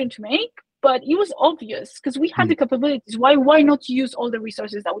hard decision to make, but it was obvious because we had the capabilities. Why not use all the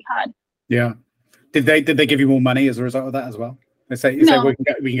resources that we had? Yeah. Did they give you more money as a result of that as well? They say we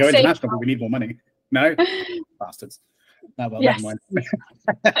can go international, but we need more money. No, bastards. Oh, well, yes. Never mind.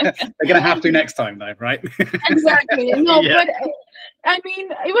 They're gonna have to next time, though, right? Exactly. No, but I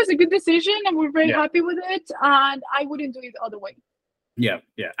mean, it was a good decision, and we're very happy with it. And I wouldn't do it the other way. Yeah,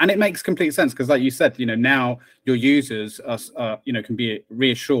 and it makes complete sense because, like you said, now your users are can be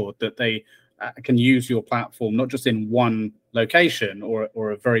reassured that they can use your platform not just in one location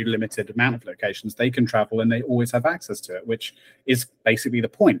or a very limited amount of locations. They can travel and they always have access to it, which is basically the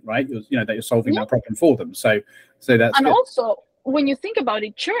point, right? That you're solving that problem for them. So that's and good. Also, when you think about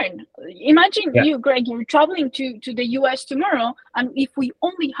it, churn. Imagine you, Greg, you're traveling to the US tomorrow, and if we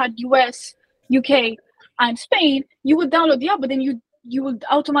only had US, UK, and Spain, you would download the app, but then you would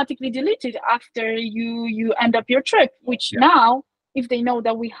automatically delete it after you end up your trip, which now, if they know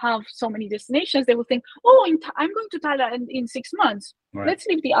that we have so many destinations, they will think, oh, I'm going to Thailand in 6 months. Right. Let's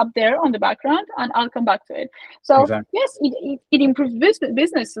leave the app there on the background and I'll come back to it. So yes, it improves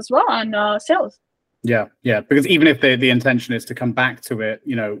business as well and sales. Yeah, because even if the intention is to come back to it,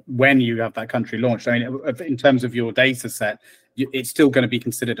 when you have that country launched, I mean, in terms of your data set, it's still going to be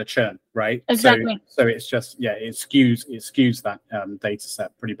considered a churn, right? Exactly. So it's just, it skews that data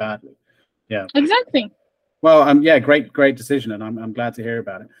set pretty badly. Yeah. Exactly. Well, great decision, and I'm glad to hear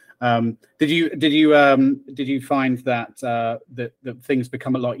about it. Did you find that that things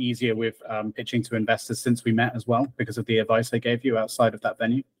become a lot easier with pitching to investors since we met as well, because of the advice I gave you outside of that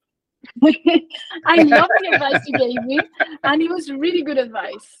venue? I love the advice you gave me, and it was really good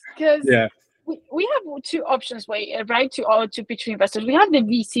advice, because we have two options, right, to pitch to investors. We have the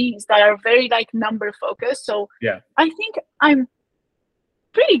VCs that are very number focused, so I think I'm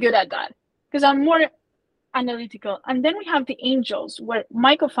pretty good at that because I'm more analytical. And then we have the angels, where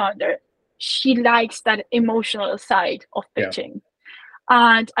my co-founder, she likes that emotional side of pitching,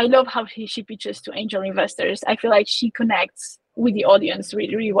 and I love how she pitches to angel investors. I feel like she connects with the audience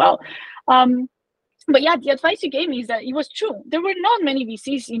really, really well. But the advice you gave me is that it was true. There were not many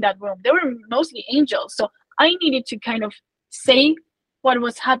VCs in that room. There were mostly angels. So I needed to kind of say what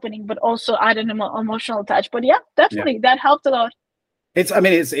was happening, but also add an emotional touch. But definitely that helped a lot.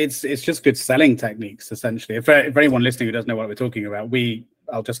 It's just good selling techniques, essentially. If anyone listening who doesn't know what we're talking about,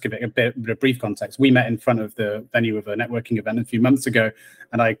 I'll just give it a bit of brief context. We met in front of the venue of a networking event a few months ago,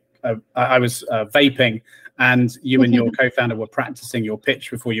 and I was vaping, and you and your co-founder were practicing your pitch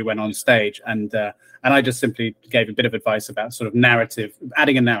before you went on stage, and I just simply gave a bit of advice about sort of narrative,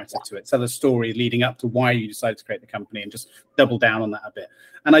 adding a narrative to it, tell a story leading up to why you decided to create the company, and just double down on that a bit.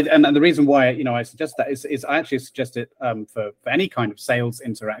 And the reason why I suggest that is I actually suggest it for any kind of sales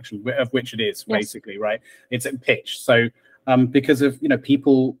interaction, of which it is basically, right? It's a pitch. So because of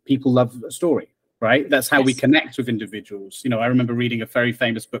people love a story. Right, that's how we connect with individuals. I remember reading a very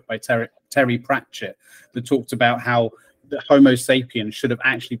famous book by Terry Pratchett that talked about how the Homo sapiens should have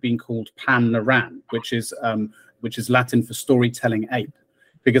actually been called Pan Naran, which is Latin for storytelling ape,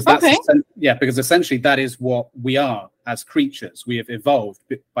 because because essentially that is what we are as creatures. We have evolved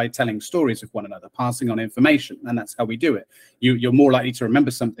by telling stories with one another, passing on information, and that's how we do it. You're more likely to remember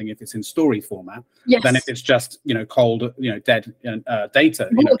something if it's in story format than if it's just cold, dead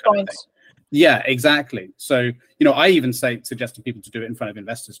data. Yeah, exactly. So, I even suggest to people to do it in front of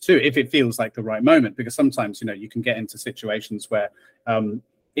investors too, if it feels like the right moment, because sometimes, you can get into situations where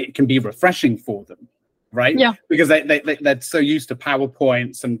it can be refreshing for them, right? Yeah. Because they're so used to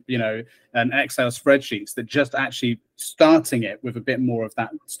PowerPoints and, and Excel spreadsheets that just actually starting it with a bit more of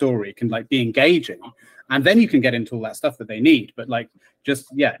that story can be engaging. And then you can get into all that stuff that they need. But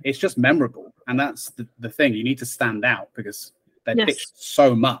it's just memorable. And that's the thing. You need to stand out because they pitch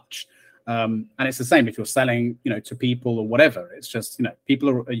so much. And it's the same if you're selling, to people or whatever. It's just, people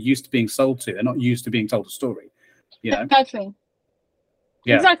are used to being sold to. They're not used to being told a story. Exactly.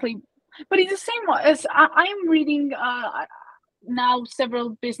 Yeah. Exactly. But it's the same as I'm reading now several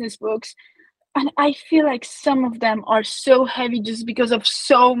business books, and I feel like some of them are so heavy just because of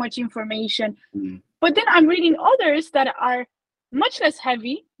so much information. But then I'm reading others that are much less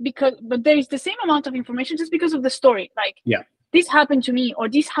heavy but there is the same amount of information just because of the story. This happened to me, or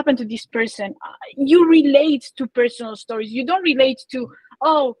this happened to this person. You relate to personal stories. You don't relate to,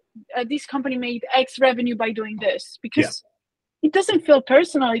 this company made X revenue by doing this, because it doesn't feel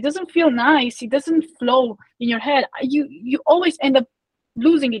personal. It doesn't feel nice. It doesn't flow in your head. You always end up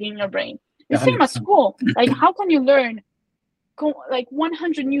losing it in your brain. The same as school. How can you learn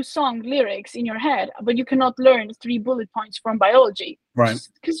 100 new song lyrics in your head, but you cannot learn 3 bullet points from biology? Right.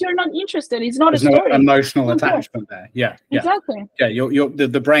 Because you're not interested. It's not a story. No emotional attachment there. Yeah. Exactly. Yeah.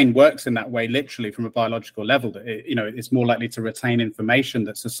 The brain works in that way, literally from a biological level. That it's more likely to retain information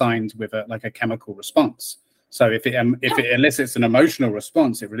that's assigned with a chemical response. So if it elicits an emotional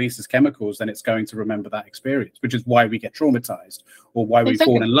response, it releases chemicals, then it's going to remember that experience, which is why we get traumatized, or why we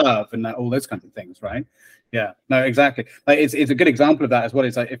fall in love, and all those kinds of things, right? Yeah, no, exactly. It's a good example of that as well.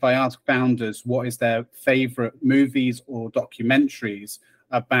 It's if I ask founders what is their favorite movies or documentaries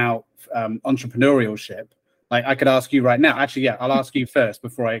about entrepreneurship, I could ask you right now. Actually, I'll ask you first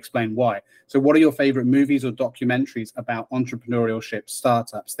before I explain why. So what are your favorite movies or documentaries about entrepreneurship,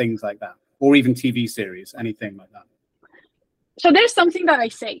 startups, things like that? Or even TV series, anything like that? So there's something that I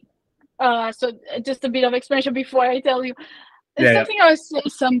say. So just a bit of explanation before I tell you. There's something I say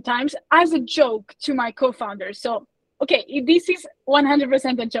sometimes as a joke to my co-founders. So, okay, if this is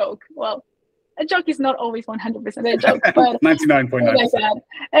 100% a joke, well, a joke is not always 100% a joke, but 99.9%. like that.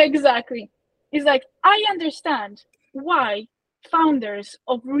 Exactly. It's like, I understand why founders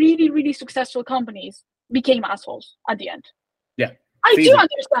of really, really successful companies became assholes at the end. Yeah. I do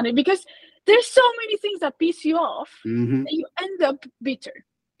understand it, because there's so many things that piss you off that you end up bitter.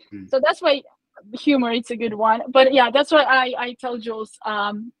 So that's why humor, it's a good one. But yeah, that's why I tell Jules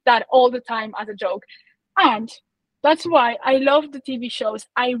that all the time as a joke. And that's why I love the TV shows.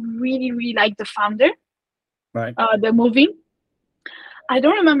 I really, really like The Founder, right? The movie. I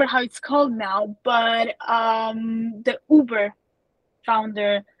don't remember how it's called now, but the Uber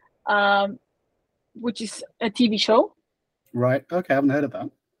founder, which is a TV show. Right. Okay, I haven't heard of that.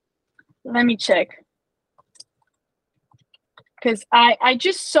 Let me check. Because I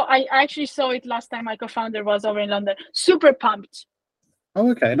actually saw it last time my co-founder was over in London. Super Pumped.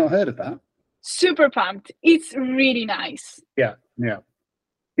 Oh, okay. Not heard of that. Super Pumped. It's really nice. Yeah.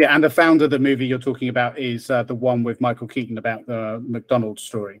 And the founder of the movie you're talking about is the one with Michael Keaton about the McDonald's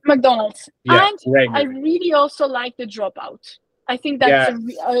story. McDonald's. Yeah, and I really also like The Dropout. I think that's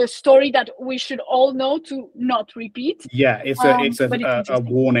a story that we should all know to not repeat. Yeah, it's a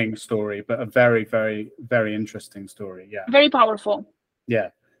warning story, but a very, very, very interesting story. Yeah. Very powerful. Yeah.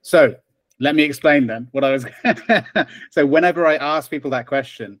 So let me explain then what I was. So whenever I ask people that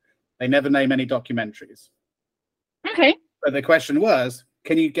question, they never name any documentaries. Okay. But the question was,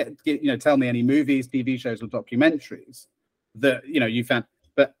 can you tell me any movies, TV shows, or documentaries that you found?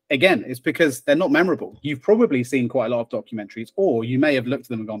 But again, it's because they're not memorable. You've probably seen quite a lot of documentaries, or you may have looked at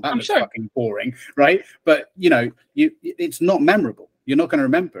them and gone, "That looks fucking boring," right? But it's not memorable. You're not going to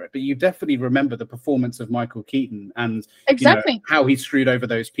remember it, but you definitely remember the performance of Michael Keaton and how he screwed over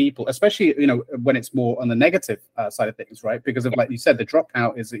those people, especially when it's more on the negative side of things, right? Because of, like you said, The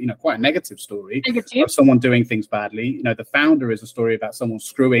Dropout is quite a negative story of someone doing things badly. The Founder is a story about someone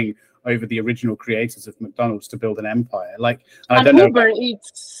screwing over the original creators of McDonald's to build an empire. I don't know. Uber,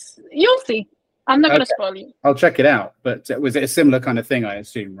 you'll see. I'm not going to spoil you. I'll check it out. But was it a similar kind of thing, I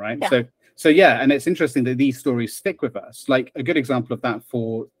assume, right? Yeah. So yeah, and it's interesting that these stories stick with us. Like a good example of that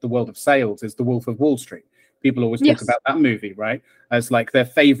for the world of sales is The Wolf of Wall Street. People always talk about that movie, right, as like their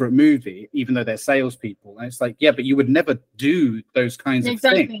favorite movie, even though they're salespeople. And it's like, yeah, but you would never do those kinds of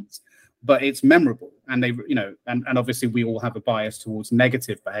things. But it's memorable, and they, and obviously we all have a bias towards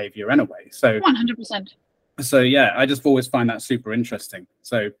negative behavior anyway. So 100%. So yeah, I just always find that super interesting.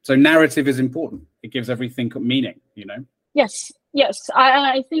 So narrative is important. It gives everything meaning, Yes.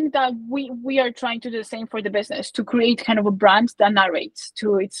 I think that we are trying to do the same for the business, to create kind of a brand that narrates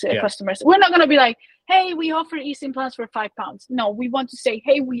to its customers. We're not going to be like, hey, we offer eSIM plans for £5. No, we want to say,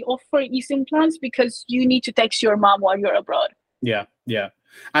 hey, we offer eSIM plans because you need to text your mom while you're abroad. Yeah.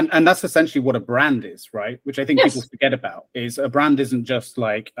 And that's essentially what a brand is, right? Which I think people forget about, is a brand isn't just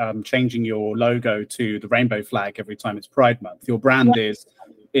like changing your logo to the rainbow flag every time it's Pride Month. Your brand is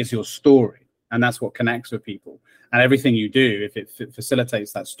your story, and that's what connects with people. And everything you do, if it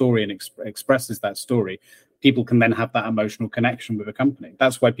facilitates that story and expresses that story, people can then have that emotional connection with a company.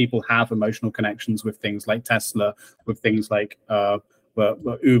 That's why people have emotional connections with things like Tesla, with things like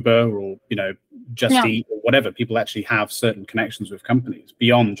Uber, or Just Eat, or whatever. People actually have certain connections with companies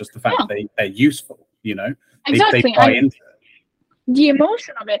beyond just the fact that they're useful. Exactly. They buy into it. The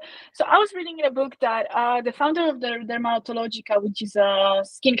emotion of it. So I was reading in a book that the founder of the Dermatologica, which is a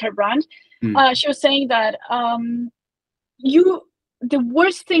skincare brand, she was saying that the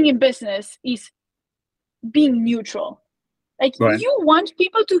worst thing in business is being neutral. Like you want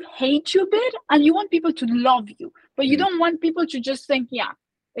people to hate you a bit, and you want people to love you, but you don't want people to just think, yeah,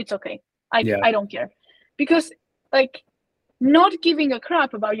 it's okay. I don't care. Because like not giving a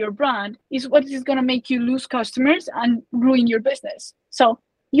crap about your brand is what is going to make you lose customers and ruin your business. So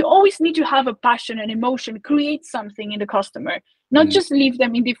you always need to have a passion and emotion, create something in the customer, not just leave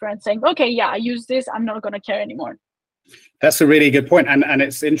them indifferent saying, okay, yeah, I use this, I'm not going to care anymore. That's a really good point. And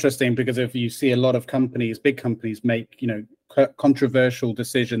it's interesting because if you see a lot of companies, big companies make, controversial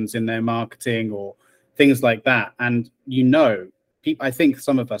decisions in their marketing or things like that. And, I think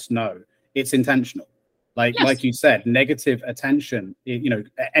some of us know it's intentional. Like you said, negative attention,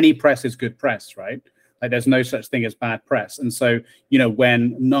 any press is good press, right? Like there's no such thing as bad press. And so,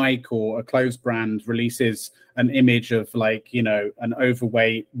 when Nike or a clothes brand releases an image of an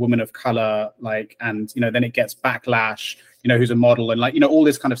overweight woman of color, and, then it gets backlash, who's a model, and all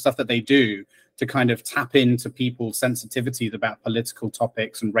this kind of stuff that they do to kind of tap into people's sensitivities about political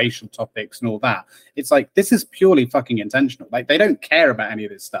topics and racial topics and all that. It's like, this is purely fucking intentional. Like they don't care about any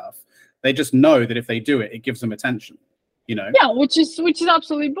of this stuff. They just know that if they do it, it gives them attention. Yeah, which is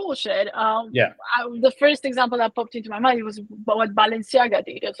absolutely bullshit. The first example that popped into my mind was what Balenciaga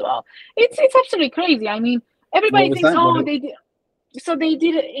did as well. It's absolutely crazy. I mean, everybody thinks, they did. So they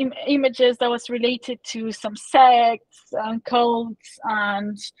did images that was related to some sects and cults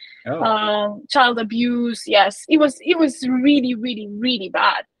and child abuse. Yes, it was really, really, really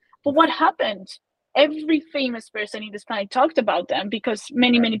bad. But what happened? Every famous person in this planet talked about them because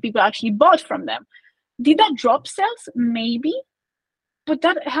many people actually bought from them. Did that drop sales? Maybe, but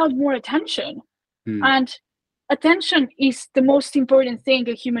that held more attention. And attention is the most important thing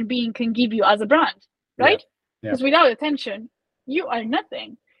a human being can give you as a brand, right? Because without attention, you are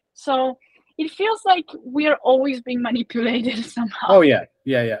nothing. So it feels like we are always being manipulated somehow. Oh yeah.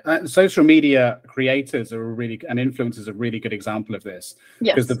 Social media creators and influencers are a really good example of this,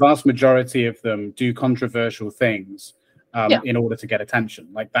 because the vast majority of them do controversial things in order to get attention.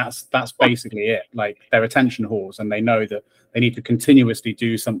 Like that's basically it. Like they're attention whores, and they know that they need to continuously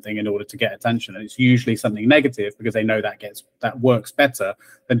do something in order to get attention, and it's usually something negative because they know that works better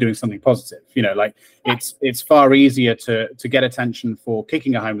than doing something positive. It's far easier to get attention for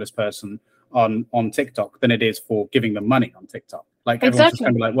kicking a homeless person on TikTok than it is for giving them money on TikTok. Like everyone's just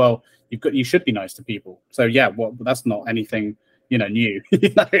going to be like, well, you should be nice to people. So that's not anything new.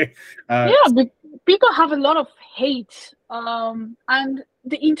 But people have a lot of hate, and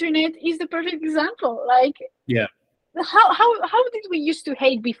the internet is the perfect example. Like, how did we used to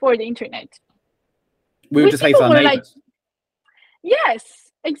hate before the internet? We would just hate our neighbors.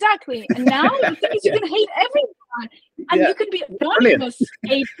 Yes, exactly. And now the thing is, you can hate everyone, and you can be anonymous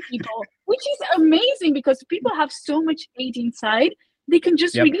hate people, which is amazing because people have so much hate inside. They can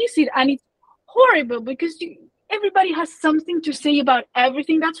just release it, and it's horrible because everybody has something to say about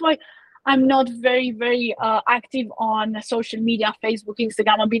everything. That's why I'm not very, very active on social media, Facebook,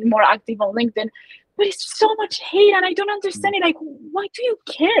 Instagram. I'm a bit more active on LinkedIn. But it's so much hate, and I don't understand it. Like, why do you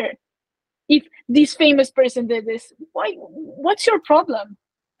care if this famous person did this? Why? What's your problem?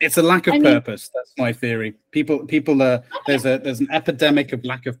 It's a lack of purpose. That's my theory. People there's an epidemic of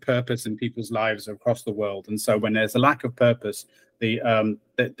lack of purpose in people's lives across the world, and so when there's a lack of purpose,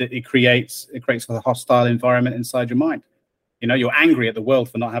 it creates a hostile environment inside your mind. You're angry at the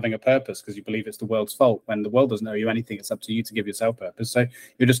world for not having a purpose because you believe it's the world's fault. When the world doesn't owe you anything, it's up to you to give yourself purpose. So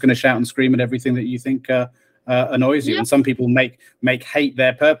you're just going to shout and scream at everything that you think annoys you. And some people make hate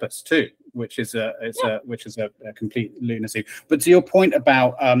their purpose too, which is a complete lunacy. But to your point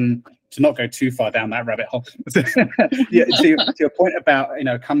about to not go too far down that rabbit hole, to your point about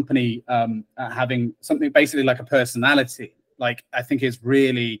a company having something basically like a personality, like I think is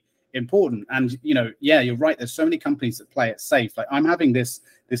really important. And you're right, there's so many companies that play it safe. Like I'm having this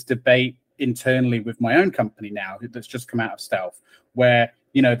debate internally with my own company now that's just come out of stealth, where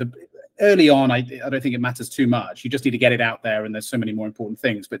early on I don't think it matters too much. You just need to get it out there, and there's so many more important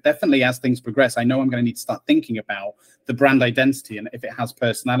things. But definitely as things progress, I know I'm going to need to start thinking about the brand identity and if it has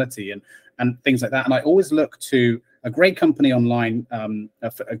personality and things like that. And I always look to a great company online,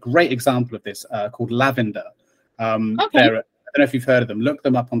 a great example of this called Lavender. I don't know if you've heard of them. Look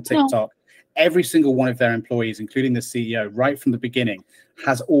them up on TikTok. No. Every single one of their employees, including the CEO, right from the beginning,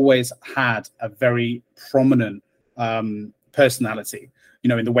 has always had a very prominent personality,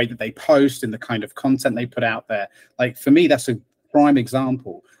 in the way that they post, in the kind of content they put out there. Like for me, that's a prime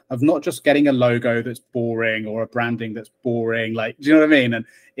example of not just getting a logo that's boring or a branding that's boring. Like, do you know what I mean? And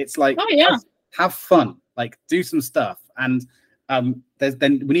it's like, have fun, like do some stuff. And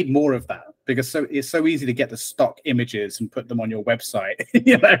then we need more of that, because it's so easy to get the stock images and put them on your website,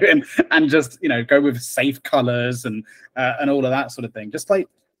 and just go with safe colors and all of that sort of thing. Just like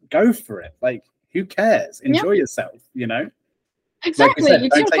go for it. Like who cares? Enjoy yourself. Exactly. Like I said,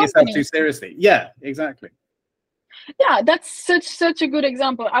 don't take yourself too seriously. Yeah, exactly. Yeah, that's such a good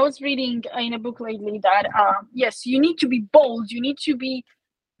example. I was reading in a book lately that yes, you need to be bold. You need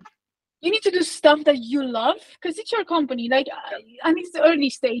to do stuff that you love because it's your company, and it's the early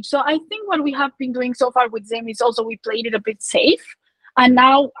stage. So I think what we have been doing so far with ZIM is also we played it a bit safe. And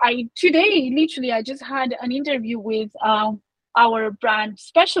now today, literally, I just had an interview with our brand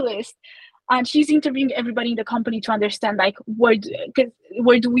specialist, and she's interviewing everybody in the company to understand where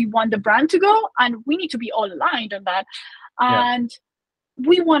do we want the brand to go, and we need to be all aligned on that. And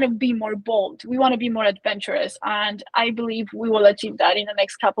we want to be more bold. We want to be more adventurous. And I believe we will achieve that in the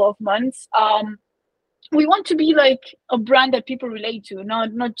next couple of months. We want to be like a brand that people relate to,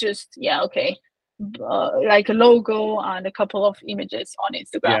 not just, like a logo and a couple of images on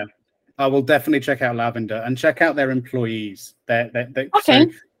Instagram. Yeah, I will definitely check out Lavender and check out their employees. Okay. So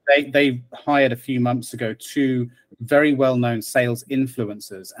they hired a few months ago 2 very well-known sales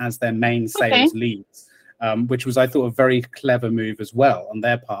influencers as their main sales leads. which was, I thought, a very clever move as well on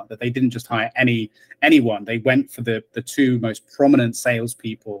their part, that they didn't just hire anyone. They went for the two most prominent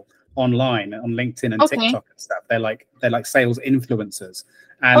salespeople online on LinkedIn and TikTok and stuff. They're like sales influencers,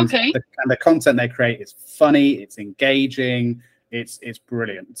 and the content they create is funny, it's engaging, it's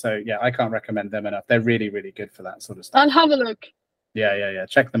brilliant. So yeah, I can't recommend them enough. They're really, really good for that sort of stuff. I'll have a look. Yeah.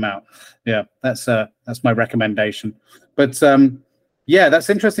 Check them out. Yeah, that's my recommendation. But yeah, that's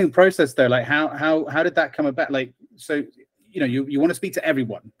interesting process though. Like how did that come about? Like, so you want to speak to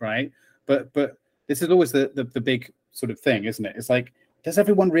everyone, right? But this is always the big sort of thing, isn't it? It's like, does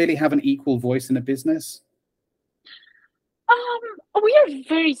everyone really have an equal voice in a business? We are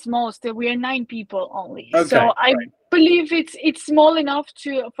very small still. We are 9 people only. Okay, so I believe it's small enough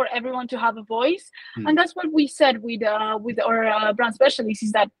for everyone to have a voice. And that's what we said with our brand specialists,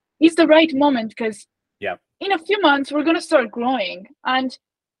 is that it's the right moment, because in a few months we're going to start growing. And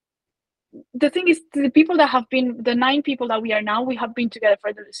the thing is, the people that have been, the 9 people that we are now, we have been together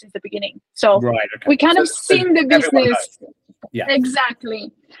since the beginning. So we kind of seen the business. Yeah,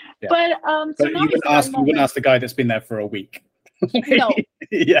 exactly. Yeah. But you wouldn't ask the guy that's been there for a week. No,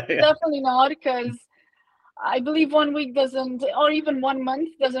 yeah, definitely not, because I believe 1 week doesn't, or even 1 month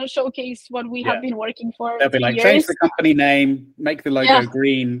doesn't showcase what we have been working for. They'll be like, years. Change the company name, make the logo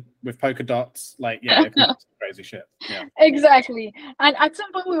green with polka dots. Like, crazy shit. Yeah, exactly. And at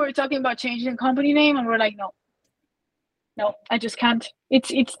some point we were talking about changing the company name, and we're like, no, I just can't.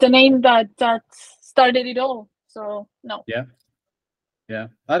 It's the name that started it all. So no. Yeah.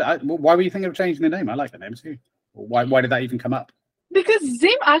 Why were you thinking of changing the name? I like the name too. Why did that even come up? Because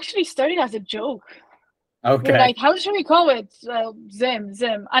ZIM actually started as a joke. Okay. We're like, how should we call it?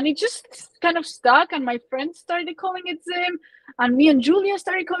 ZIM. And it just kind of stuck, and my friends started calling it ZIM, and me and Julia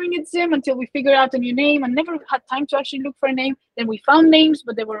started calling it ZIM until we figured out a new name, and never had time to actually look for a name. Then we found names,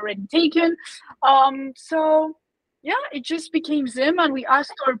 but they were already taken. So yeah, it just became ZIM, and we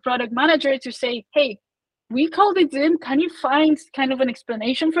asked our product manager to say, hey, we called it ZIM. Can you find kind of an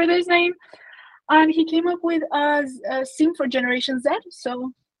explanation for this name? And he came up with a ZIM for Generation Z.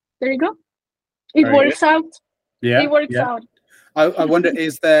 So there you go. It works out. Yeah, it works out. I wonder,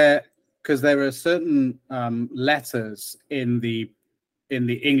 is there, because there are certain letters in the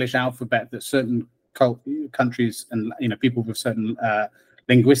English alphabet that certain countries and people with certain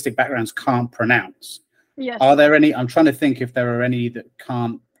linguistic backgrounds can't pronounce. Yes. Are there any? I'm trying to think if there are any that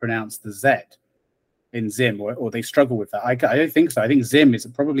can't pronounce the Z in ZIM, or they struggle with that. I don't think so. I think ZIM is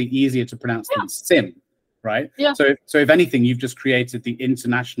probably easier to pronounce than SIM, right? Yeah. So if anything, you've just created the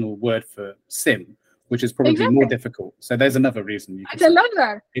international word for SIM, which is probably more difficult. So there's another reason. I love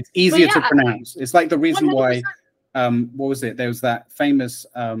that. It's easier to pronounce. It's like the reason 100%. Why, what was it? There was that famous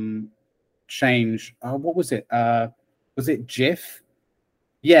change. What was it? Was it Jif?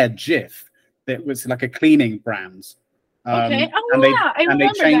 Yeah, Jif. That was like a cleaning brand. Okay. And they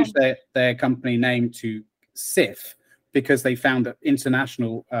changed their company name to SIF because they found that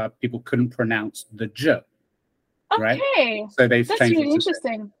international people couldn't pronounce the J. Right? Okay. So they've That's changed really it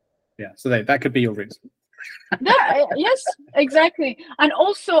interesting. Yeah. So that could be your reason. Yes, exactly. And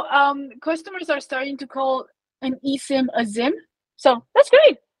also, customers are starting to call an eSIM a ZIM. So that's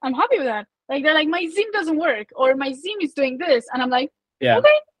great. I'm happy with that. Like, they're like, my ZIM doesn't work, or my ZIM is doing this, and I'm like, okay,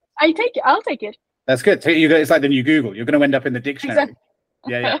 I'll take it. That's good. It's like the new Google. You're going to end up in the dictionary. Exactly.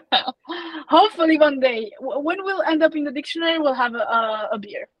 Yeah. Hopefully one day. When we'll end up in the dictionary, we'll have a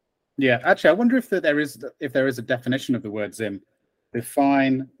beer. Yeah. Actually, I wonder if there is a definition of the word ZIM.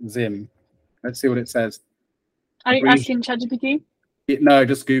 Define ZIM. Let's see what it says. Are you asking ChatGPT? No,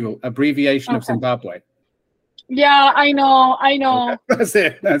 just Google. Abbreviation of Zimbabwe. Yeah, I know. Okay. That's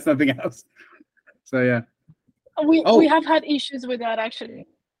it. That's nothing else. So yeah. We have had issues with that, actually.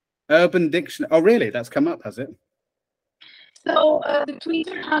 Urban Dictionary. Oh, really? That's come up, has it? So the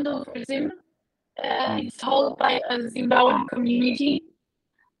Twitter handle for ZIM is held by a Zimbabwean community,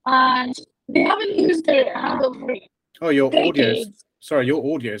 and they haven't used their handle for your decades. Your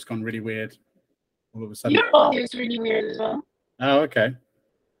audio's gone really weird all of a sudden. Your audio is really weird as well. Oh, okay.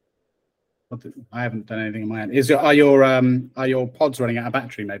 I haven't done anything on my end. Are your pods running out of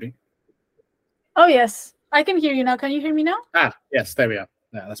battery? Maybe. Oh yes, I can hear you now. Can you hear me now? Yes, there we are.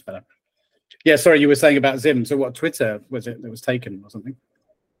 Yeah, that's better. Yeah, sorry, you were saying about ZIM. So what Twitter was it that was taken or something?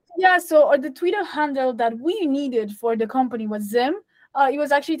 Yeah, so the Twitter handle that we needed for the company was ZIM. It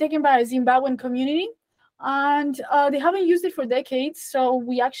was actually taken by a Zimbabwean community, and they haven't used it for decades. So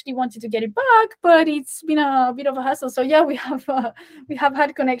we actually wanted to get it back, but it's been a bit of a hassle. So yeah, we have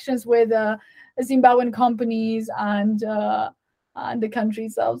had connections with Zimbabwean companies and the country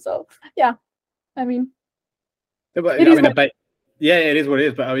itself. So yeah, I mean, Yeah, it is what it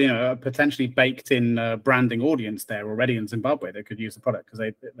is. But a potentially baked in branding audience there already in Zimbabwe that could use the product because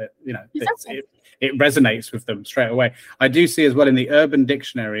Exactly. it resonates with them straight away. I do see as well in the Urban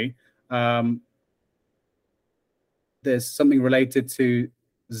Dictionary, there's something related to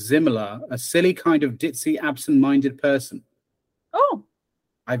Zimala, a silly kind of ditzy, absent-minded person. Oh,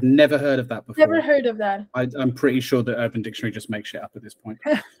 I've never heard of that before. never heard of that. I'm pretty sure that Urban Dictionary just makes shit up at this point.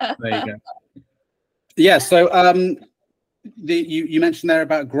 There you go. Yeah, so you mentioned there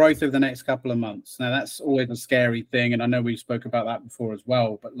about growth over the next couple of months. Now, that's always a scary thing, and I know we spoke about that before as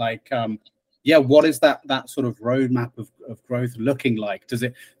well. But what is that sort of roadmap of growth looking like? Does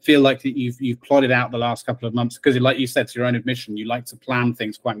it feel like that you've plotted out the last couple of months? Because, like you said, to your own admission, you like to plan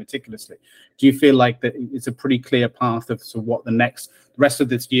things quite meticulously. Do you feel like that it's a pretty clear path of what the rest of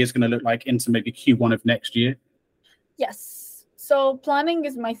this year is going to look like into maybe Q1 of next year? Yes. So planning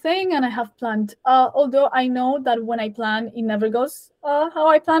is my thing, and I have planned. Although I know that when I plan, it never goes how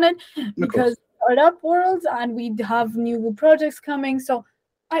I plan it, because startup world and we have new projects coming. So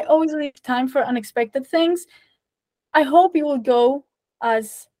I always leave time for unexpected things. I hope it will go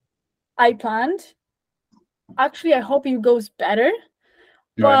as I planned. Actually, I hope it goes better.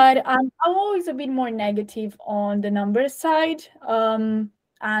 Right. But I'm always a bit more negative on the numbers side and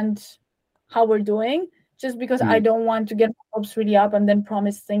how we're doing, just because I don't want to get my hopes really up and then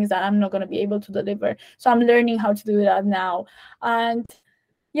promise things that I'm not going to be able to deliver. So I'm learning how to do that now. And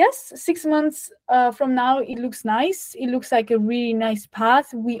yes, 6 months from now, it looks nice. It looks like a really nice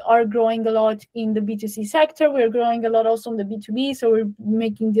path. We are growing a lot in the B2C sector. We're growing a lot also on the B2B. So we're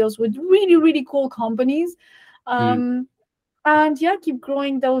making deals with really, really cool companies. And yeah, keep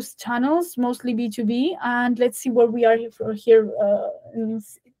growing those channels, mostly B2B. And let's see where we are here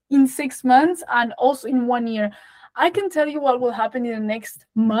in 6 months and also in 1 year. I can tell you what will happen in the next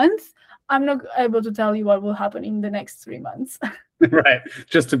month. I'm not able to tell you what will happen in the next 3 months. Right,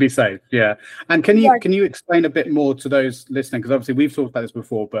 just to be safe. Yeah. And can you explain a bit more to those listening, because obviously we've talked about this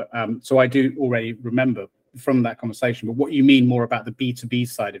before, but so I do already remember from that conversation, but what you mean more about the B2B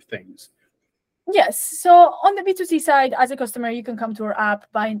side of things? Yes. So on the B2C side, as a customer, you can come to our app,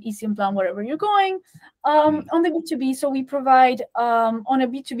 buy an eSIM plan wherever you're going. On the B2B, so we provide on a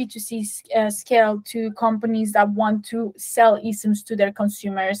B2B2C scale to companies that want to sell eSIMs to their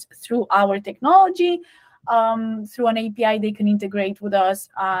consumers through our technology. Through an API, they can integrate with us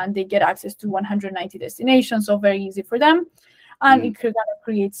and they get access to 190 destinations, so very easy for them. And it kind of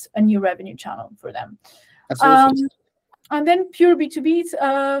creates a new revenue channel for them. That's awesome. And then pure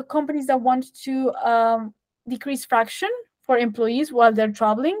B2B, companies that want to decrease fraction for employees while they're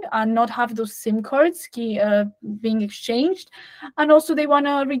traveling and not have those SIM cards being exchanged. And also they want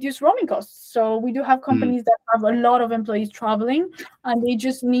to reduce roaming costs. So we do have companies that have a lot of employees traveling and they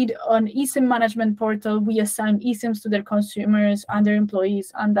just need an eSIM management portal. We assign eSIMs to their consumers and their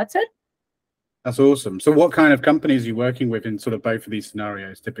employees, and that's it. That's awesome. So what kind of companies are you working with in sort of both of these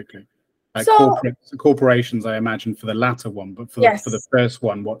scenarios typically? Like corporations, I imagine, for the latter one, but for the first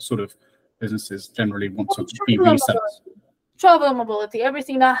one, what sort of businesses generally want to be resellers? Travel and mobility,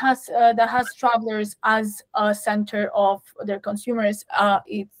 everything that has travelers as a center of their consumers,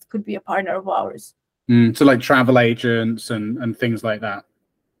 it could be a partner of ours. So like travel agents and things like that.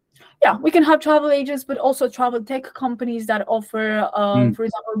 Yeah, we can have travel agents, but also travel tech companies that offer, for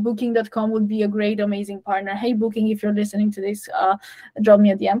example, Booking.com would be a great, amazing partner. Hey, Booking, if you're listening to this, drop me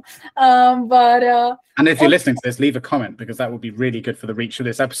a DM. And if you're listening to this, leave a comment because that would be really good for the reach of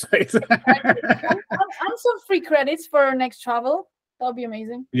this episode. and some free credits for our next travel. That would be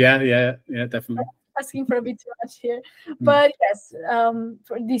amazing. Yeah, definitely. Asking for a bit too much here, but yes,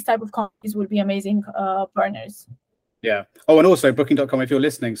 for these type of companies would be amazing partners. Yeah. Oh, and also Booking.com, if you're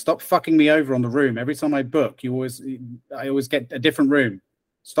listening, stop fucking me over on the room. Every time I book, I always get a different room.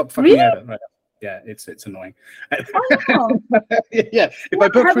 Stop fucking me over. Right. Yeah, it's annoying. Oh. Yeah. If I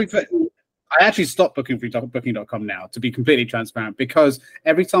book through, I actually stopped booking through Booking.com now, to be completely transparent, because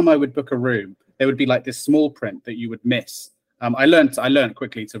every time I would book a room, there would be like this small print that you would miss. I learned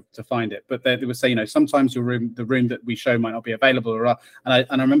quickly to find it, but they would say, sometimes the room that we show might not be available. And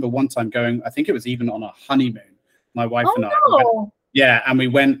I remember one time going, I think it was even on a honeymoon. My wife and I, and we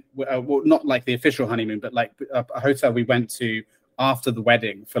went, well, not like the official honeymoon, but like a hotel we went to after the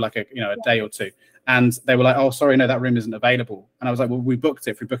wedding for like a day or two. And they were like, oh, sorry, no, that room isn't available. And I was like, well, we booked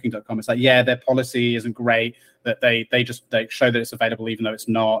it through Booking.com. It's like, yeah, their policy isn't great, that they show that it's available even though it's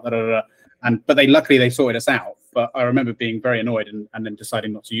not. But luckily they sorted us out. But I remember being very annoyed and then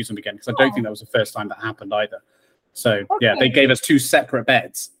deciding not to use them again, because I don't think that was the first time that happened either. So yeah, they gave us 2 separate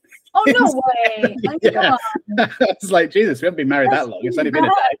beds. Oh, no way. Yeah. It's like, Jesus, we haven't been married that long. It's only been a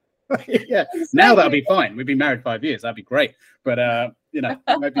day. Yeah, now that'll be fine. We've been married 5 years. That'd be great. But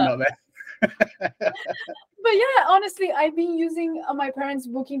maybe not there. But yeah, honestly, I've been using my parents'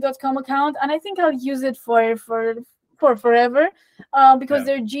 Booking.com account, and I think I'll use it for forever, because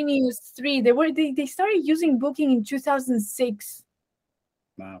their Genius 3, they started using Booking in 2006.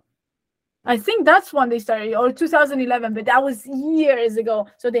 Wow. I think that's when they started, or 2011, but that was years ago.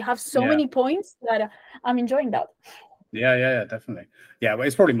 So they have so many points that I'm enjoying that. Yeah, definitely. Yeah, well,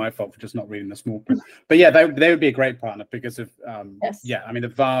 it's probably my fault for just not reading the small print. But yeah, they would be a great partner because of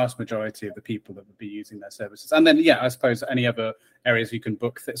the vast majority of the people that would be using their services. And then I suppose any other areas you can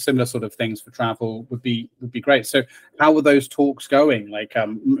book similar sort of things for travel would be great. So how are those talks going? Like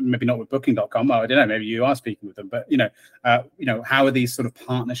maybe not with Booking.com. I don't know. Maybe you are speaking with them, but how are these sort of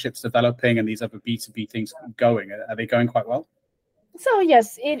partnerships developing and these other B2B things going? Are they going quite well? So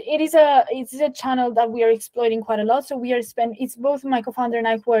yes, it is a channel that we are exploiting quite a lot. So it's both my co-founder and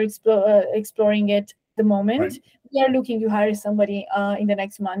I who are exploring it at the moment. Right. We are looking to hire somebody in the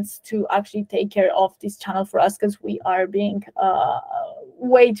next months to actually take care of this channel for us, because we are being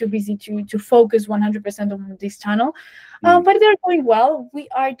way too busy to focus 100% on this channel. But they're going well. We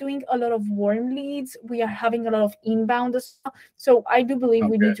are doing a lot of warm leads. We are having a lot of inbound as well. So I do believe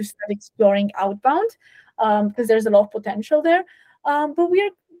we need to start exploring outbound, because there's a lot of potential there. But we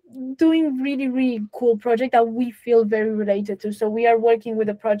are doing really, really cool project that we feel very related to. So we are working with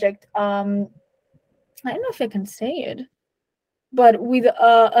a project, I don't know if I can say it, but with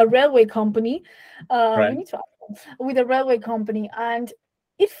a railway company. We need to with a railway company, and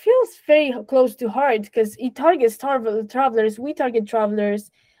it feels very close to heart because it targets travelers. We target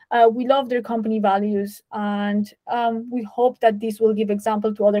travelers. We love their company values, and we hope that this will give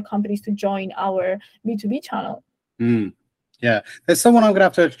example to other companies to join our B2B channel. Yeah, there's someone I'm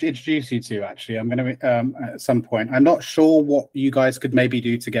going to have to introduce you to, actually. I'm going to, at some point. I'm not sure what you guys could maybe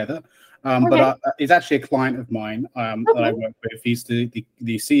do together, but he's actually a client of mine that I work with. He's the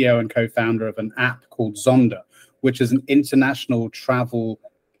CEO and co-founder of an app called Zonda, which is an international travel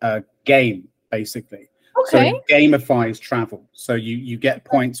game, basically. So it gamifies travel. So you get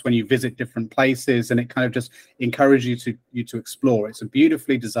points when you visit different places, and it kind of just encourages you to explore. It's a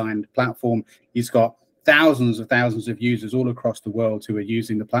beautifully designed platform. He's got thousands of users all across the world who are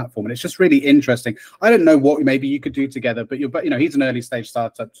using the platform, and it's just really interesting. I don't know what maybe you could do together, but he's an early stage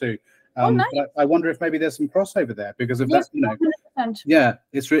startup too. Nice. But I wonder if maybe there's some crossover there because of that. 100%.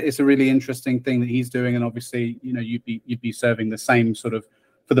 It's a really interesting thing that he's doing, and obviously you'd be serving the same sort of,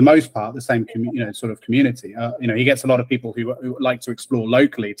 for the most part, the same sort of community. He gets a lot of people who like to explore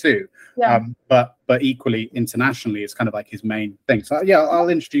locally too, but equally internationally is kind of like his main thing. So I'll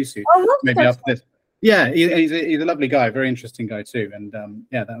introduce you maybe after this. Yeah, he's a lovely guy, very interesting guy too, and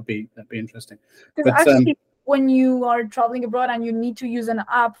that'd be interesting. Because actually, when you are traveling abroad and you need to use an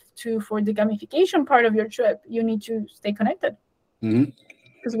app for the gamification part of your trip, you need to stay connected.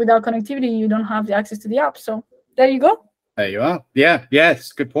 Because without connectivity, you don't have the access to the app. So there you go. There you are.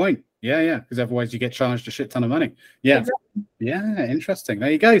 Yes, good point. Yeah, because otherwise you get charged a shit ton of money. Yeah, exactly. Yeah, interesting.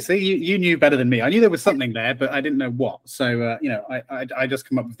 There you go. See, you knew better than me. I knew there was something there, but I didn't know what. So, I just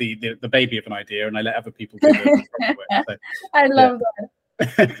come up with the baby of an idea, and I let other people do the work. So, I love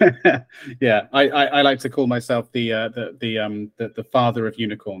that. Yeah, I like to call myself the father of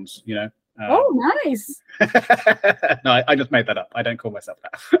unicorns. Oh, nice. No, I just made that up. I don't call myself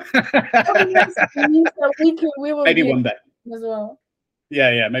that. We will maybe one day as well.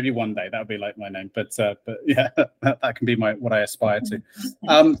 Yeah, maybe one day that'll be like my name, but yeah, that can be what I aspire to.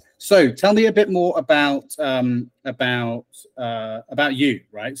 So tell me a bit more about you,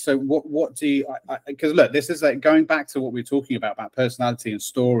 right? So what do you? Because look, this is like going back to what we were talking about personality and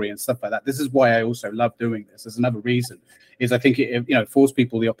story and stuff like that. This is why I also love doing this. There's another reason is I think it affords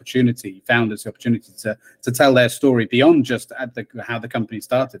people founders the opportunity to tell their story beyond just how the company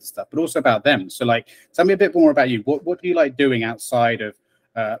started and stuff, but also about them. So like, tell me a bit more about you. What do you like doing outside of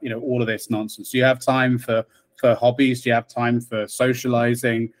all of this nonsense? Do you have time for hobbies? Do you have time for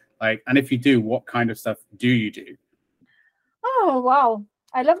socializing? And if you do, what kind of stuff do you do? Oh, wow.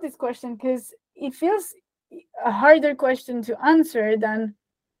 I love this question because it feels a harder question to answer than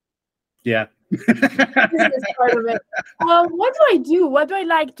this is part of it. What do I do? What do I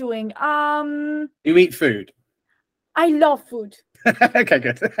like doing? You eat food. I love food. Okay,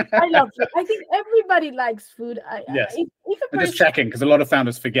 good. I love food. I think everybody likes food. Yes. I'm just checking because a lot of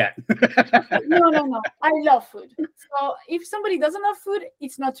founders forget. No. I love food. So if somebody doesn't love food,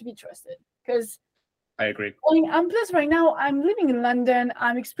 it's not to be trusted. Because I agree. And plus, right now I'm living in London.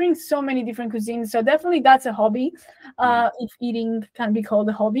 I'm experiencing so many different cuisines. So definitely that's a hobby. If eating can be called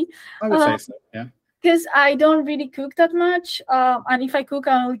a hobby. I would say so. Yeah. because I don't really cook that much, and if I cook,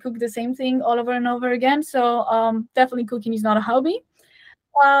 I only cook the same thing all over and over again. So definitely cooking is not a hobby.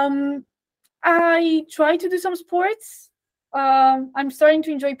 I try to do some sports. I'm starting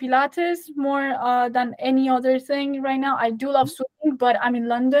to enjoy Pilates more than any other thing right now. I do love swimming, but I'm in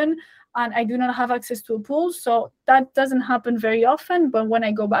London and I do not have access to a pool, so that doesn't happen very often. But when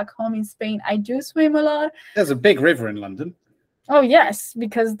I go back home in Spain, I do swim a lot. There's a big river in London. Oh yes,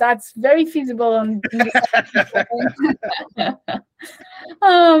 because that's very feasible on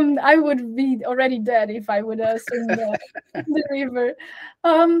I would be already dead if I would swim the river.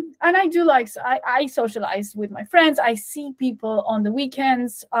 And I do like, I socialize with my friends. I see people on the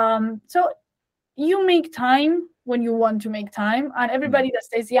weekends. So you make time when you want to make time, and everybody that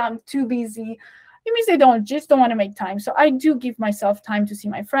says, yeah, I'm too busy, it means they just don't want to make time. So I do give myself time to see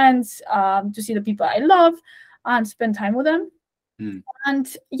my friends, to see the people I love, and spend time with them. And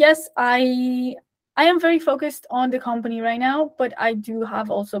yes, I am very focused on the company right now, but I do have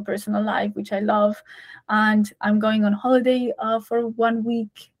also a personal life, which I love. And I'm going on holiday for 1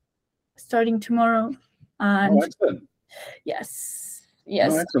 week starting tomorrow. And excellent. Yes.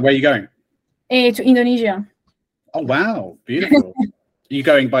 Excellent. Where are you going? To Indonesia. Oh, wow. Beautiful. Are you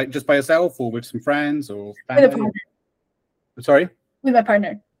going just by yourself or with some friends or family? With a partner. Sorry? With my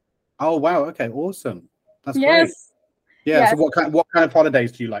partner. Oh, wow. Okay, awesome. That's great. Yes. Yeah. So what kind of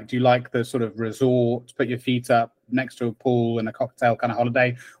holidays do you like? Do you like the sort of resort, put your feet up next to a pool and a cocktail kind of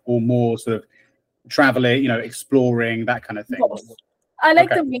holiday, or more sort of traveling, exploring, that kind of thing? Both. I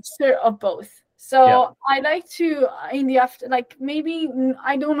like the mixture of both. So I like to in the after, like maybe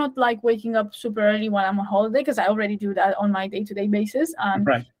I do not like waking up super early when I'm on holiday, because I already do that on my day-to-day basis.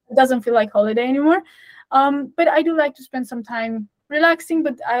 It doesn't feel like holiday anymore. But I do like to spend some time relaxing,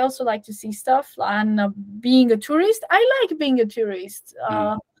 but I also like to see stuff and being a tourist. I like being a tourist.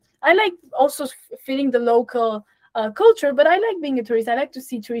 I like also feeling the local culture, but I like being a tourist. I like to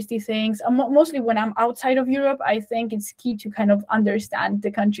see touristy things. Mostly when I'm outside of Europe, I think it's key to kind of understand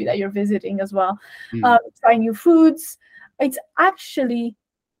the country that you're visiting as well. Try new foods. It's actually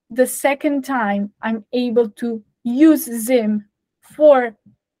the second time I'm able to use ZIM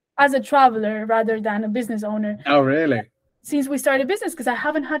as a traveler rather than a business owner. Oh, really? Since we started business, because I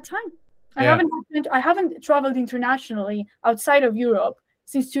haven't had time. I haven't traveled internationally outside of Europe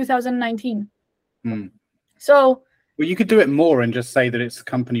since 2019. So you could do it more and just say that it's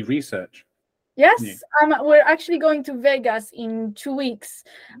company research. Yes, we're actually going to Vegas in 2 weeks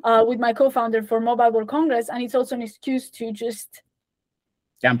with my co-founder for Mobile World Congress, and it's also an excuse to just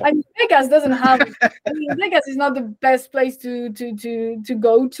gamble. I mean, Vegas doesn't have. Vegas is not the best place to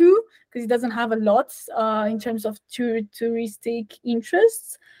go to, because it doesn't have a lot in terms of touristic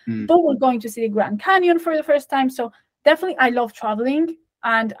interests. But we're going to see the Grand Canyon for the first time, so definitely I love traveling,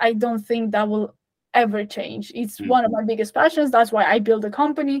 and I don't think that will ever change. It's one of my biggest passions. That's why I built a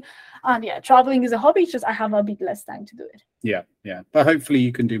company, and traveling is a hobby. It's just I have a bit less time to do it. Yeah, but hopefully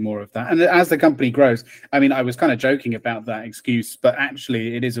you can do more of that. And as the company grows, I mean, I was kind of joking about that excuse, but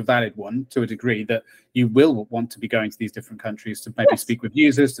actually it is a valid one to a degree, that you will want to be going to these different countries to maybe speak with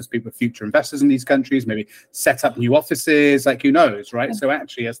users, to speak with future investors in these countries, maybe set up new offices, like who knows, right? So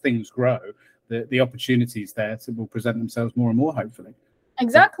actually, as things grow, the opportunities there will present themselves more and more, hopefully.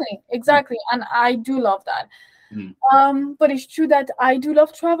 Exactly. And I do love that. But it's true that I do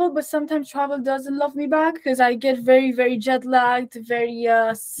love travel, but sometimes travel doesn't love me back, because I get very, very jet lagged, very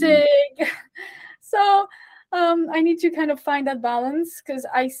sick. So I need to kind of find that balance, because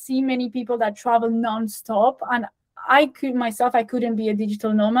I see many people that travel nonstop, and I couldn't be a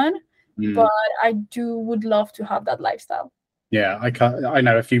digital nomad, but I would love to have that lifestyle. Yeah, I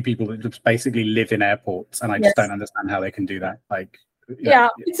know a few people that just basically live in airports, and I just don't understand how they can do that. Like,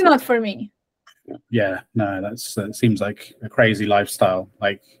 it's not for me. Yeah, no, that seems like a crazy lifestyle.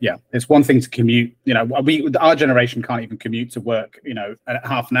 Like, it's one thing to commute. Our generation can't even commute to work, at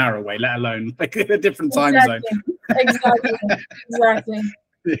half an hour away, let alone like in a different time zone. Exactly.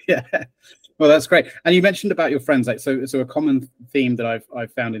 Yeah. Well, that's great. And you mentioned about your friends, like so a common theme that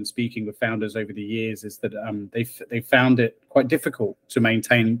I've found in speaking with founders over the years is that they found it quite difficult to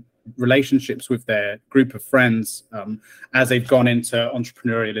maintain relationships with their group of friends as they've gone into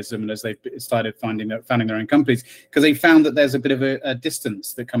entrepreneurialism and as they've started founding their own companies, because they found that there's a bit of a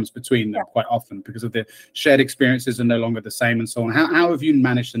distance that comes between them quite often, because of the shared experiences are no longer the same and so on. How have you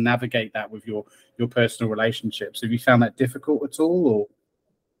managed to navigate that with your personal relationships? Have you found that difficult at all, or?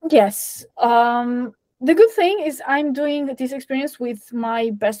 Yes. The good thing is I'm doing this experience with my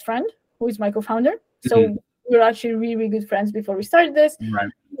best friend, who is my co-founder. So we're actually really, really good friends before we started this. Right.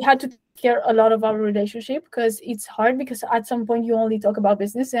 We had to care a lot of our relationship, because it's hard, because at some point you only talk about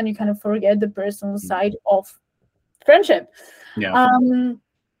business and you kind of forget the personal side of friendship.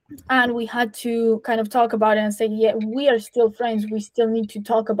 And we had to kind of talk about it and say, yeah, we are still friends. We still need to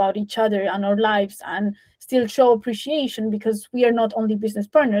talk about each other and our lives and still show appreciation, because we are not only business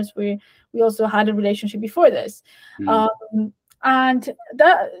partners. We also had a relationship before this. And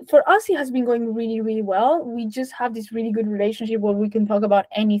that, for us, it has been going really, really well. We just have this really good relationship where we can talk about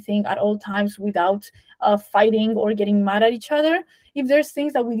anything at all times without fighting or getting mad at each other. If there's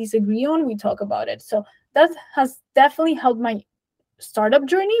things that we disagree on, we talk about it. So that has definitely helped my startup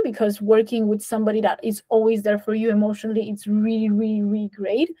journey, because working with somebody that is always there for you emotionally, it's really, really, really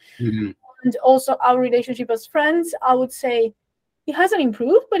great. And also our relationship as friends, I would say it hasn't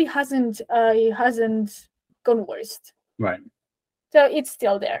improved, but it hasn't gone worse. Right. So it's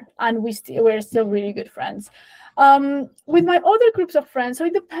still there, and we're still really good friends. With my other groups of friends, so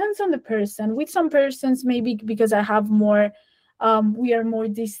it depends on the person. With some persons, maybe because I have more, we are more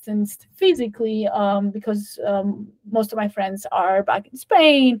distanced physically, because most of my friends are back in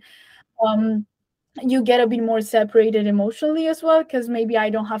Spain. You get a bit more separated emotionally as well, because maybe I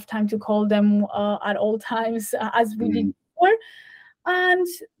don't have time to call them at all times as we did before. And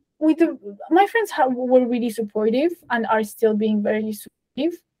my friends were really supportive and are still being very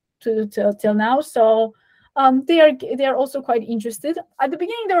supportive till now. So they are also quite interested. At the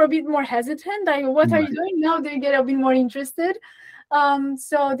beginning, they were a bit more hesitant. Like, what are you doing? Now they get a bit more interested.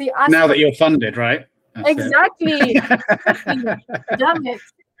 So they ask. Now that you're funded, right? That's exactly. Damn it.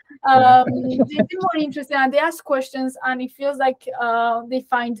 They've been more interested, and they ask questions, and it feels like they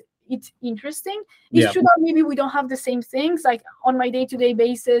find it interesting. It's true that maybe we don't have the same things. Like on my day-to-day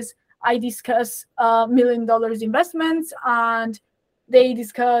basis, I discuss $1 million investments, and they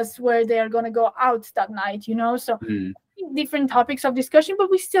discuss where they are going to go out that night, so different topics of discussion,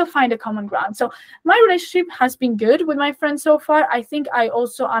 but we still find a common ground. So my relationship has been good with my friends so far. I think I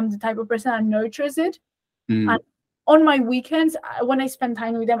also am the type of person that nurtures it. And on my weekends, when I spend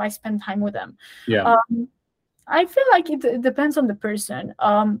time with them, I spend time with them. I feel like it depends on the person.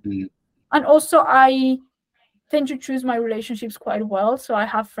 And also I tend to choose my relationships quite well. So I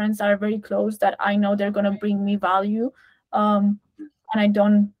have friends that are very close that I know they're going to bring me value. And I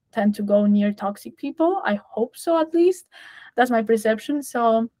don't tend to go near toxic people. I hope so, at least. That's my perception.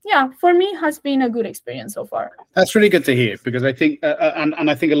 So yeah, for me, has been a good experience so far. That's really good to hear, because I think, and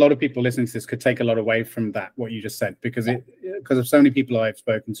I think a lot of people listening to this could take a lot away from that, what you just said, because of so many people I've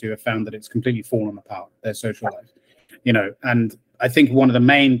spoken to have found that it's completely fallen apart, their social life, and I think one of the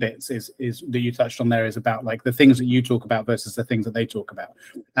main bits is that you touched on there is about like the things that you talk about versus the things that they talk about,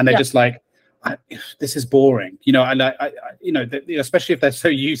 and they're just like, this is boring, especially if they're so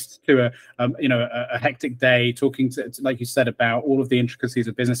used to a hectic day, talking to, like you said, about all of the intricacies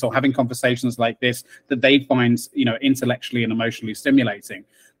of business, or having conversations like this that they find, intellectually and emotionally stimulating.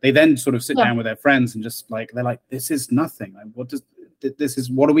 They then sort of sit down with their friends and just like, they're like, this is nothing. Like,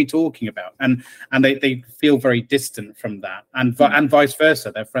 what are we talking about? And they feel very distant from that, and vice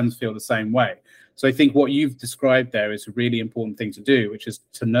versa. Their friends feel the same way. So I think what you've described there is a really important thing to do, which is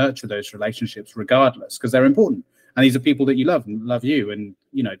to nurture those relationships regardless, because they're important. And these are people that you love and love you, and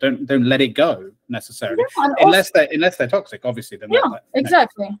don't let it go necessarily, unless they're toxic, obviously. Then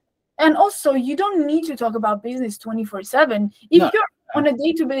exactly. And also, you don't need to talk about business 24/7. If you're on a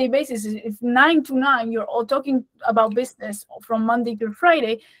day-to-day basis, if 9 to 9 you're all talking about business from Monday to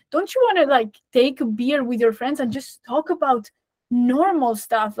Friday, don't you want to like take a beer with your friends and just talk about normal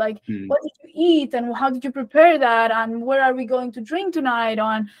stuff, like what did you eat and how did you prepare that, and where are we going to drink tonight,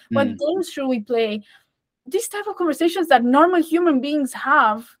 on what games should we play? These type of conversations that normal human beings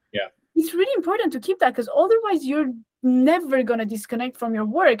have, it's really important to keep that, because otherwise you're never going to disconnect from your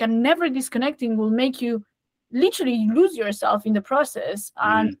work, and never disconnecting will make you literally lose yourself in the process.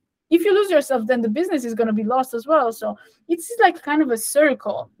 And if you lose yourself, then the business is going to be lost as well. So it's like kind of a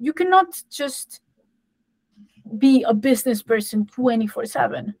circle. You cannot just be a business person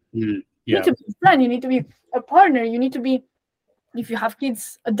 24/7. You need to be a friend, you need to be a partner, you need to be, if you have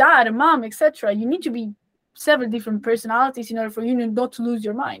kids, a dad, a mom, etc. You need to be several different personalities in order for you not to lose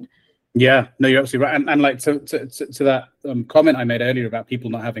your mind. Yeah, no, you're absolutely right. And like to that comment I made earlier about people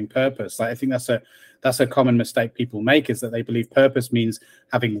not having purpose, like, I think that's a common mistake people make, is that they believe purpose means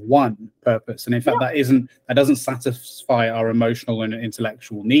having one purpose, and in fact that doesn't satisfy our emotional and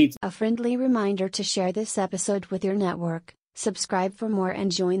intellectual needs. A friendly reminder to share this episode with your network, subscribe for more,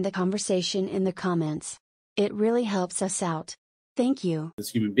 and join the conversation in the comments. It really helps us out. Thank you. As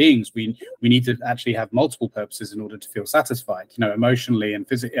human beings, we need to actually have multiple purposes in order to feel satisfied, emotionally and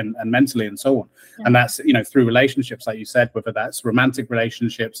physically and mentally and so on. And that's, through relationships, like you said, whether that's romantic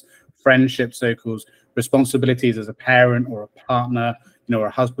relationships, friendship circles, responsibilities as a parent or a partner, or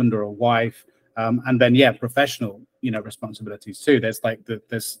a husband or a wife, and then professional, responsibilities too. There's like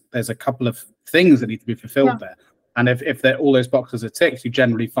there's a couple of things that need to be fulfilled there. And if all those boxes are ticked, you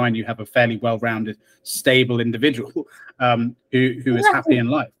generally find you have a fairly well-rounded, stable individual who is happy in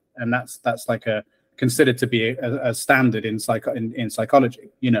life, and that's like considered to be a standard in psychology.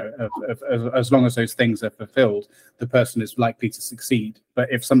 As long as those things are fulfilled, the person is likely to succeed.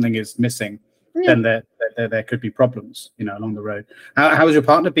 But if something is missing, then there could be problems, along the road. How has your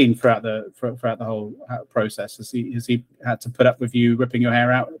partner been throughout the whole process? Has he had to put up with you ripping your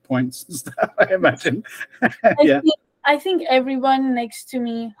hair out at points and stuff, I imagine? I think everyone next to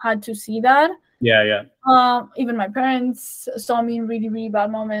me had to see that. Even my parents saw me in really, really bad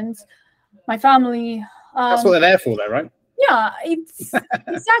moments. My family. That's what they're there for, though, right? Yeah, it's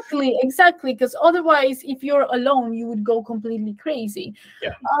exactly. Because otherwise, if you're alone, you would go completely crazy.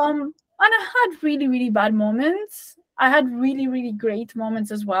 And I had really, really bad moments. I had really, really great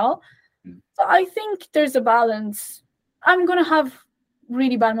moments as well. So I think there's a balance. I'm going to have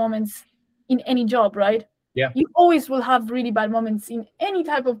really bad moments in any job, right? Yeah. You always will have really bad moments in any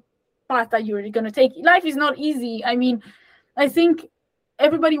type of path that you're going to take. Life is not easy. I mean, I think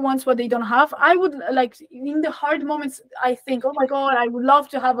everybody wants what they don't have. I would in the hard moments, I think, oh my God, I would love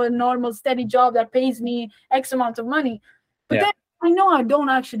to have a normal, steady job that pays me X amount of money. But then I know I don't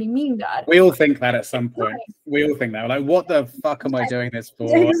actually mean that. We all think that at some point. We all think that. We're like, what the fuck am I doing this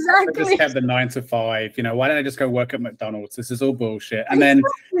for? I just kept the 9 to 5. Why don't I just go work at McDonald's? This is all bullshit. And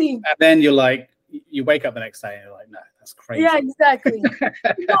then you're like, you wake up the next day and you're like, no, that's crazy. Yeah, exactly.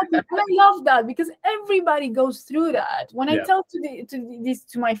 And I love that because everybody goes through that. When I tell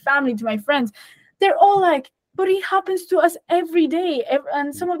to my family, to my friends, they're all like, but it happens to us every day.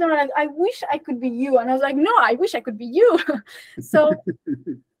 And some of them are like, I wish I could be you. And I was like, no, I wish I could be you. So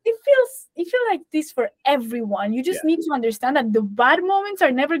it feels like this for everyone. You just need to understand that the bad moments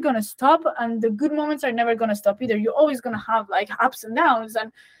are never going to stop and the good moments are never going to stop either. You're always going to have ups and downs.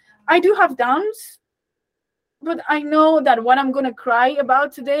 And I do have downs, but I know that what I'm going to cry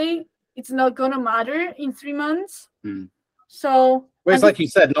about today, it's not going to matter in 3 months. So it's like you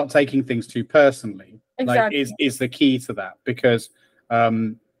said, not taking things too personally. Exactly. Is the key to that, because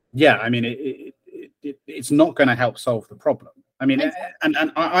it's not going to help solve the problem. I mean,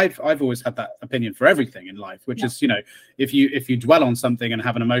 and I've always had that opinion for everything in life, which is, if you dwell on something and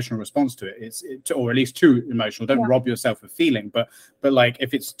have an emotional response to it, or at least too emotional, don't rob yourself of feeling. But like,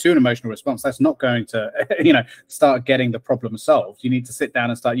 if it's too an emotional response, that's not going to, start getting the problem solved. You need to sit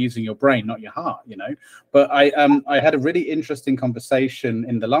down and start using your brain, not your heart, But I had a really interesting conversation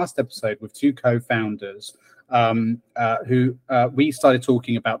in the last episode with 2 co-founders who we started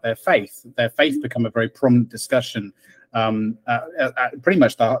talking about their faith. Their faith become a very prominent discussion. Pretty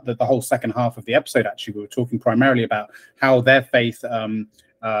much the whole second half of the episode, actually, we were talking primarily about how their faith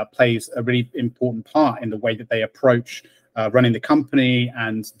plays a really important part in the way that they approach running the company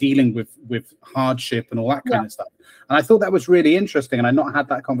and dealing with hardship and all that kind of stuff. And I thought that was really interesting, and I'd not had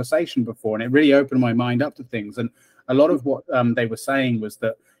that conversation before, and it really opened my mind up to things. And a lot of what they were saying was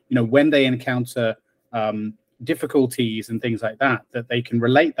that, when they encounter difficulties and things like that they can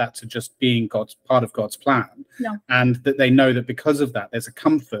relate that to just being part of God's plan, and that they know that because of that there's a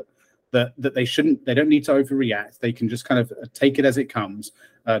comfort that they don't need to overreact. They can just kind of take it as it comes,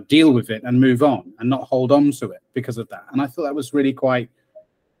 deal with it and move on, and not hold on to it because of that. And I thought that was really quite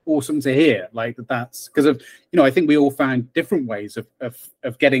awesome to hear, that's because of, I think we all found different ways of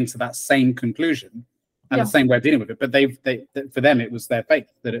getting to that same conclusion and the same way of dealing with it, but for them it was their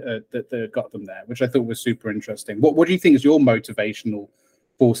faith that got them there, which I thought was super interesting. What do you think is your motivational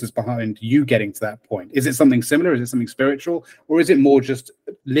forces behind you getting to that point? Is it something similar? Is it something spiritual, or is it more just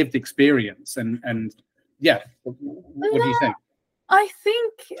lived experience? And what do you think? I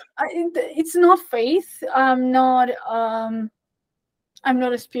think it's not faith. I'm not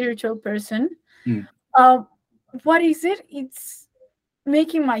a spiritual person. What is it? It's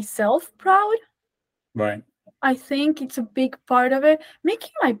making myself proud. Right. I think it's a big part of it.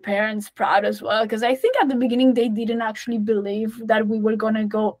 Making my parents proud as well, because I think at the beginning they didn't actually believe that we were going to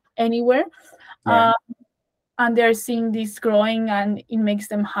go anywhere. Right. And they're seeing this growing and it makes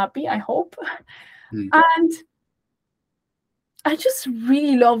them happy, I hope. And I just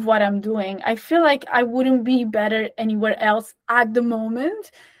really love what I'm doing. I feel like I wouldn't be better anywhere else at the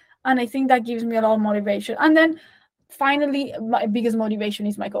moment. And I think that gives me a lot of motivation. And then finally, my biggest motivation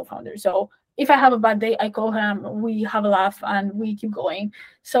is my co-founder. So if I have a bad day, I call him, we have a laugh, and we keep going.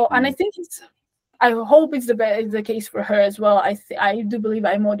 So, and I think I hope it's the case for her as well. I do believe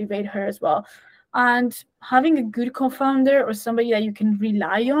I motivate her as well. And having a good co-founder or somebody that you can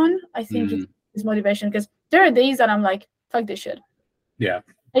rely on, I think is motivation, because there are days that I'm like, fuck this shit. Yeah.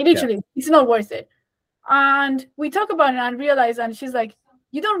 Like literally, it's not worth it. And we talk about it and realize, and she's like,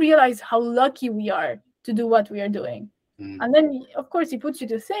 you don't realize how lucky we are to do what we are doing. And then, of course, it puts you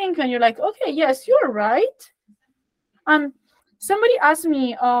to think, and you're like, okay, yes, you're right. Somebody asked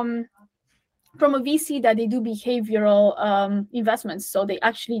me from a VC that they do behavioral investments. So they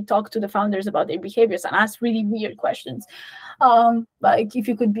actually talk to the founders about their behaviors and ask really weird questions. Like, if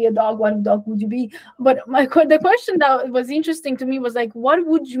you could be a dog, what dog would you be? But the question that was interesting to me was like, what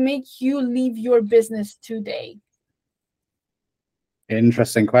would make you leave your business today?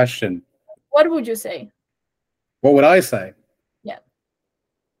 Interesting question. What would you say? What would I say? Yeah.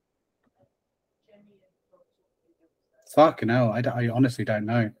 Fucking hell, I honestly don't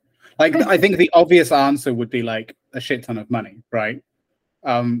know. Like, I think the obvious answer would be like a shit ton of money, right?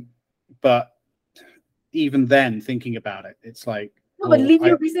 But even then, thinking about it, it's like, no, but leave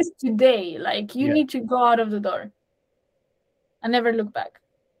your business today. Like, you need to go out of the door and never look back.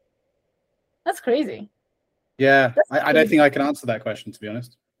 That's crazy. Yeah, I don't think I can answer that question, to be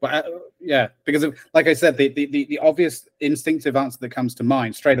honest. But yeah, because like I said, the obvious instinctive answer that comes to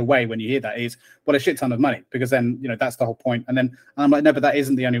mind straight away when you hear that is, well, a shit ton of money, because then, you know, that's the whole point. And I'm like, no, but that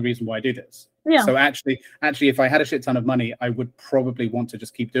isn't the only reason why I do this. Yeah. So actually, if I had a shit ton of money, I would probably want to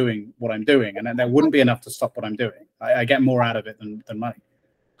just keep doing what I'm doing, and then there wouldn't be enough to stop what I'm doing. I get more out of it than money,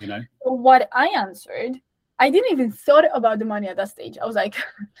 you know. So what I answered, I didn't even thought about the money at that stage. I was like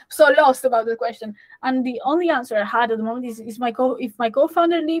so lost about the question. And the only answer I had at the moment is if my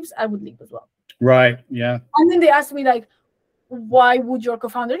co-founder leaves, I would leave as well. Right. Yeah. And then they asked me like, why would your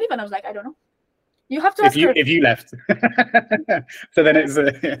co-founder leave? And I was like, I don't know. You have to ask her. If you left. So then it's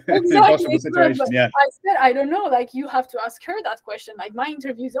an impossible situation. Yeah. I said, I don't know. Like, you have to ask her that question. Like, my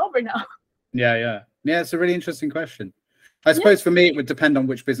interview's over now. Yeah. It's a really interesting question. I suppose for me, it would depend on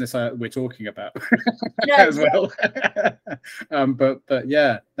which business we're talking about as well. But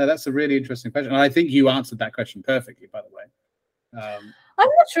yeah, no, that's a really interesting question. And I think you answered that question perfectly, by the way. I'm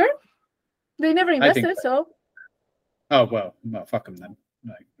not sure. They never invested, so. Oh, well, fuck them then.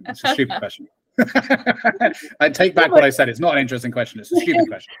 No, it's a stupid question. I take back what I said. It's not an interesting question. It's a stupid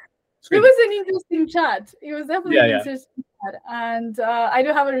question. It was an interesting chat. It was definitely an interesting chat. And I do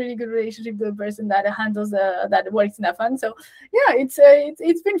have a really good relationship with the person that handles that works in that fund. So yeah,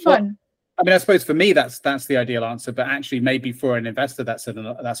 it's been fun. Well, I mean, I suppose for me that's the ideal answer, but actually maybe for an investor that's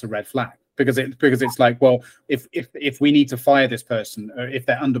a red flag, because it's like, well, if we need to fire this person, or if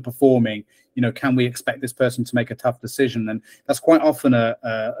they're underperforming, you know, can we expect this person to make a tough decision? And that's quite often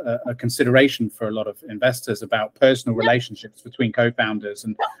a consideration for a lot of investors about personal relationships between co-founders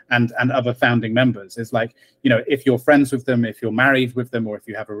and other founding members. It's like, you know, if you're friends with them, if you're married with them, or if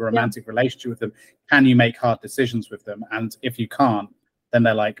you have a romantic relationship with them, can you make hard decisions with them? And if you can't, then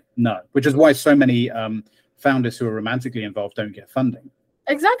they're like, no, which is why so many founders who are romantically involved don't get funding.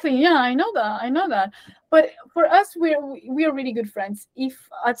 Exactly. Yeah, I know that. But for us, we are really good friends. If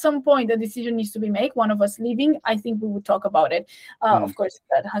at some point a decision needs to be made, one of us leaving, I think we would talk about it. Of course,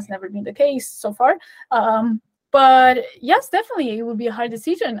 that has never been the case so far. But yes, definitely, it would be a hard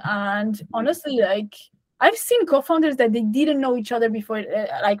decision. And honestly, like, I've seen co-founders that they didn't know each other before,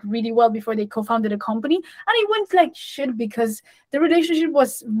 like really well before they co-founded a company, and it went like shit because the relationship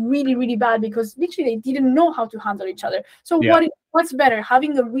was really, really bad because literally they didn't know how to handle each other. So what's better,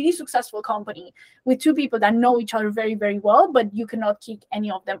 having a really successful company with two people that know each other very, very well, but you cannot kick any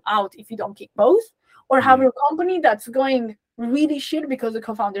of them out if you don't kick both, or have a company that's going really shit because the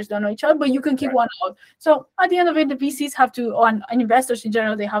co-founders don't know each other, but you can kick one out. So at the end of it, the VCs have to, and investors in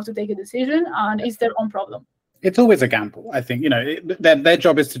general, they have to take a decision, and it's their own problem. It's always a gamble. I think, you know, their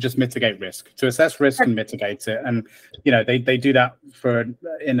job is to just mitigate risk, to assess risk and mitigate it. And, you know, they do that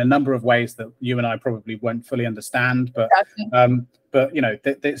in a number of ways that you and I probably won't fully understand. But but you know,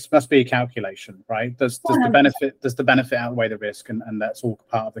 this must be a calculation, right? Does the benefit outweigh the risk, and that's all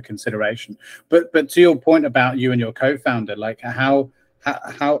part of the consideration. But to your point about you and your co-founder, like how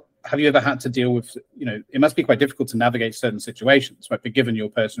have you ever had to deal with, you know, it must be quite difficult to navigate certain situations, right? But given your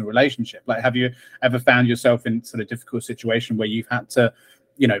personal relationship, like, have you ever found yourself in sort of difficult situation where you've had to,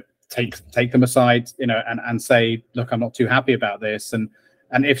 you know, take them aside, you know, and say, look, I'm not too happy about this, and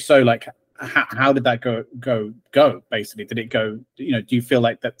if so, like, how did that go? Basically, did it go? You know, do you feel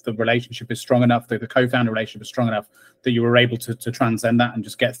like that the relationship is strong enough, that the co-founder relationship is strong enough that you were able to transcend that and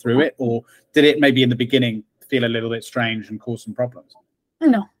just get through it, or did it maybe in the beginning feel a little bit strange and cause some problems?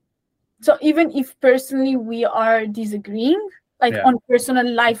 No. So even if personally we are disagreeing, like on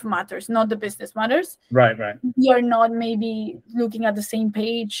personal life matters, not the business matters. Right. We are not maybe looking at the same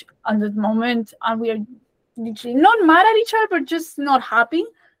page at the moment, and we are literally not mad at each other, but just not happy.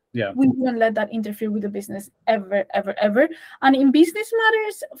 Yeah. We wouldn't let that interfere with the business ever. And in business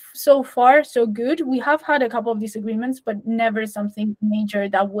matters, so far so good. We have had a couple of disagreements, but never something major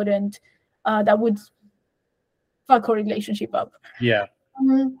that would fuck our relationship up. Yeah.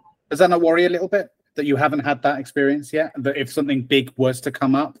 Does that not worry a little bit that you haven't had that experience yet? That if something big was to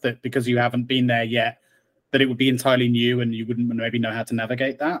come up, that because you haven't been there yet, that it would be entirely new and you wouldn't maybe know how to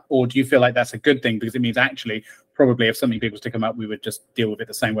navigate that? Or do you feel like that's a good thing because it means actually probably if something big was to come up, we would just deal with it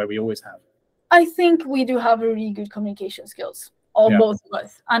the same way we always have? I think we do have really good communication skills, both of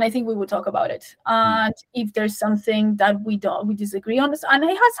us, and I think we will talk about it. And if there's something that we disagree on, and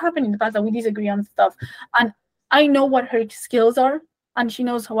it has happened in the past that we disagree on stuff, and I know what her skills are, and she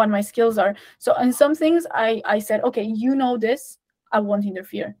knows what my skills are. So in some things, I said, okay, you know this, I won't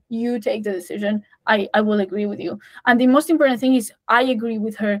interfere. You take the decision. I will agree with you. And the most important thing is I agree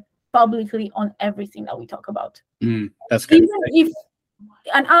with her publicly on everything that we talk about. That's good.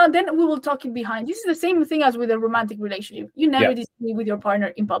 Then we will talk it behind. This is the same thing as with a romantic relationship. You never disagree with your partner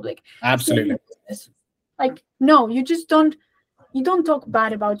in public. Absolutely. Like, no, you just don't. You don't talk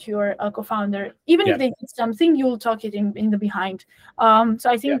bad about your co-founder. Even if they did something, you'll talk it in the behind. So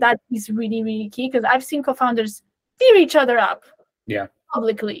I think that is really, really key, because I've seen co-founders tear each other up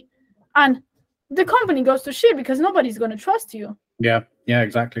publicly. And the company goes to shit because nobody's going to trust you. Yeah,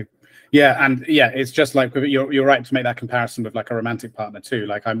 exactly. Yeah, and it's just like you're right to make that comparison with like a romantic partner too.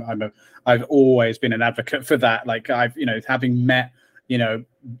 Like I've always been an advocate for that. Like I've having met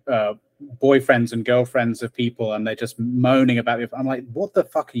boyfriends and girlfriends of people, and they're just moaning about it. I'm like, what the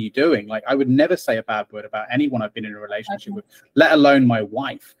fuck are you doing? Like, I would never say a bad word about anyone I've been in a relationship with, let alone my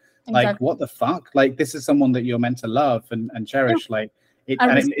wife. Exactly. Like, what the fuck? Like, this is someone that you're meant to love and cherish. Like,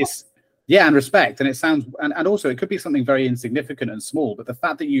 and respect. And it sounds, and also it could be something very insignificant and small, but the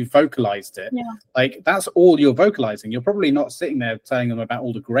fact that you vocalized it, like that's all you're vocalizing. You're probably not sitting there telling them about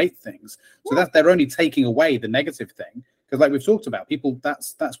all the great things. So that they're only taking away the negative thing. Because like we've talked about, people,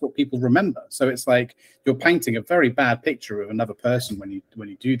 that's what people remember. So it's like you're painting a very bad picture of another person when you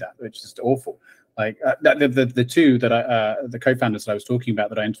do that, which is just awful. Like the two that the co-founders that I was talking about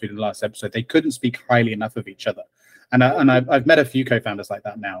that I interviewed in the last episode, they couldn't speak highly enough of each other. And I've met a few co-founders like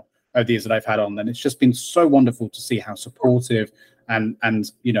that now, of these that I've had on, and it's just been so wonderful to see how supportive and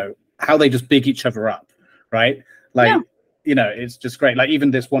how they just big each other up, right? Like. It's just great. Like even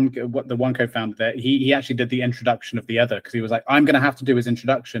the one co-founder there, he actually did the introduction of the other, because he was like, I'm going to have to do his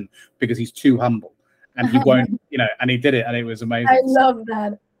introduction because he's too humble and he won't, and he did it and it was amazing. I love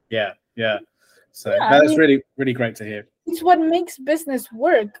that. Yeah. So that's really, really great to hear. It's what makes business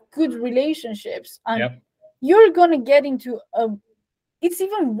work, good relationships. And you're going to get into it's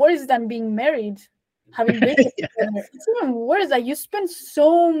even worse than being married. Having business together, it's even worse that you spend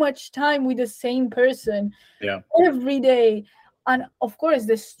so much time with the same person every day, and of course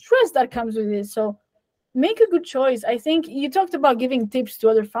the stress that comes with it. So make a good choice. I think you talked about giving tips to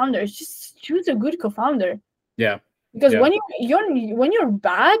other founders. Just choose a good co-founder. Because when you're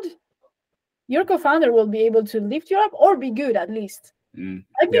bad, your co-founder will be able to lift you up or be good at least.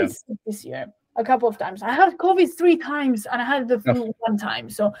 I've been sick this year a couple of times. I had COVID 3 times and I had the flu 1 time.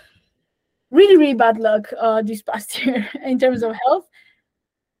 So really, really bad luck this past year in terms of health.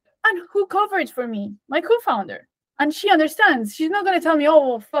 And who covered for me? My co-founder. And she understands. She's not going to tell me,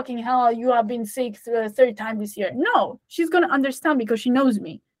 oh, fucking hell, you have been sick the 3rd time this year. No, she's going to understand because she knows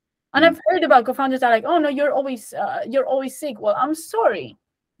me. And I've heard about co-founders that are like, oh, no, you're always sick. Well, I'm sorry.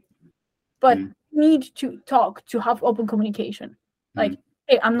 But need to talk, to have open communication. Like,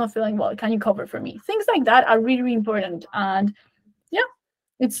 hey, I'm not feeling well. Can you cover for me? Things like that are really, really important. And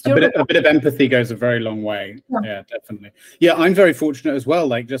it's a bit of empathy goes a very long way. Yeah, definitely. Yeah, I'm very fortunate as well.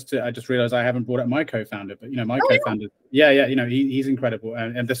 Like, I just realized I haven't brought up my co-founder, but my co-founder, he's incredible.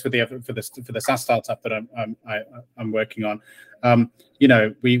 And this for the SaaS startup that I'm working on.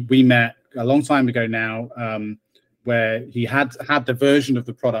 We met a long time ago now, where he had the version of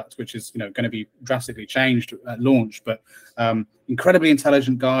the product which is going to be drastically changed at launch, but incredibly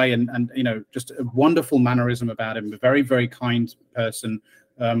intelligent guy, and just a wonderful mannerism about him, a very, very kind person.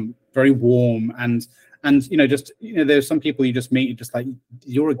 Very warm, and there's some people you just meet, you're just like,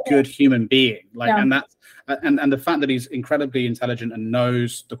 you're a good human being, like, and that's and the fact that he's incredibly intelligent and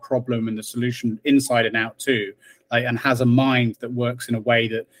knows the problem and the solution inside and out too, like, and has a mind that works in a way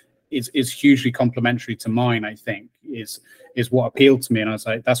that is hugely complementary to mine, I think is what appealed to me. And I was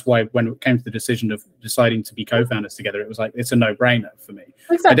like, that's why when it came to the decision of deciding to be co-founders together, it was like, it's a no-brainer for me.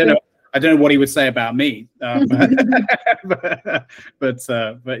 Exactly. I don't know what he would say about me, but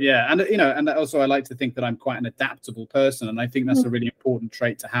yeah, and and also I like to think that I'm quite an adaptable person, and I think that's a really important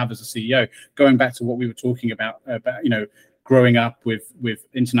trait to have as a CEO. Going back to what we were talking about growing up with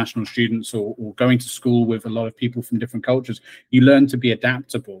international students or going to school with a lot of people from different cultures, you learn to be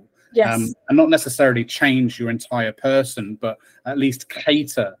adaptable. Yes. And not necessarily change your entire person, but at least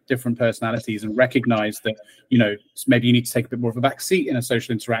cater different personalities and recognize that, maybe you need to take a bit more of a back seat in a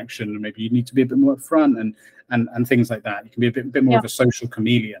social interaction, and maybe you need to be a bit more upfront and things like that. You can be a bit more of a social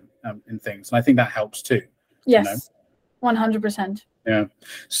chameleon in things. And I think that helps too. Yes, 100%. Yeah.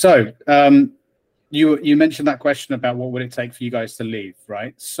 So you mentioned that question about what would it take for you guys to leave,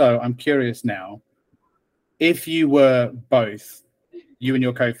 right? So I'm curious now, if you were both, you and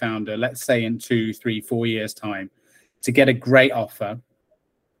your co-founder, let's say in 2, 3, 4 years time, to get a great offer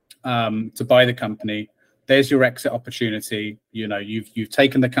to buy the company, there's your exit opportunity. You've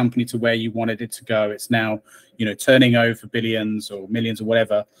taken the company to where you wanted it to go. It's now, turning over billions or millions or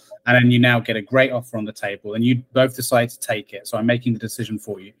whatever. And then you now get a great offer on the table and you both decide to take it. So I'm making the decision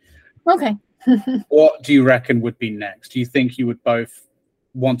for you. Okay. What do you reckon would be next? Do you think you would both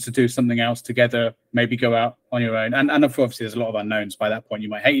want to do something else together, maybe go out on your own? And obviously there's a lot of unknowns by that point. You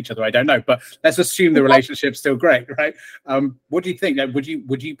might hate each other, I don't know, but let's assume the relationship's still great, right? What do you think? Would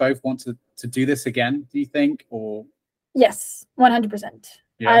you both want to do this again, do you think? Or yes, 100%.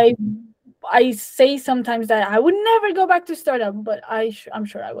 Yeah. I say sometimes that I would never go back to startup, but I'm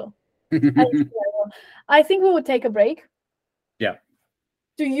sure I will. I think we would take a break. Yeah.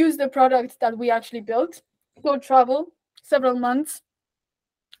 To use the product that we actually built, go travel several months,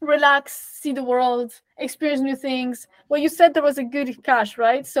 relax, see the world, experience new things. Well, you said there was a good cash,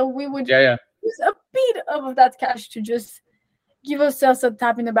 right? So we would use a bit of that cash to just give ourselves a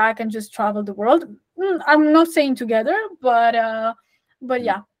tap in the back and just travel the world. I'm not saying together, but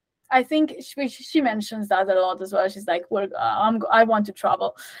yeah, I think she mentions that a lot as well. She's like, I want to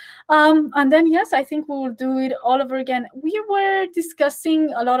travel. And then, yes, I think we will do it all over again. We were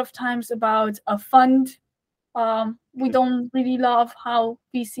discussing a lot of times about a fund. We don't really love how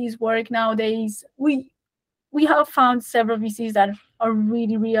VCs work nowadays. We have found several VCs that are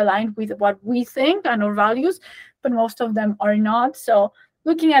really, really aligned with what we think and our values, but most of them are not. So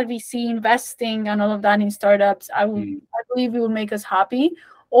looking at VC investing and all of that in startups, I believe it will make us happy.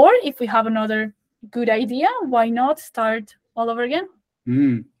 Or if we have another good idea, why not start all over again?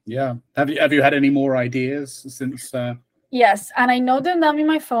 Yeah. Have you had any more ideas since? Yes, and I know them down in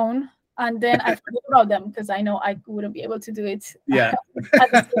my phone. And then I forget about them because I know I wouldn't be able to do it. Yeah.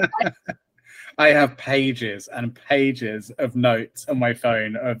 At the same time. I have pages and pages of notes on my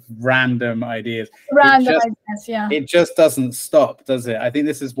phone of random ideas. It just doesn't stop, does it? I think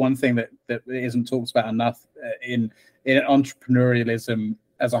this is one thing that isn't talked about enough in entrepreneurialism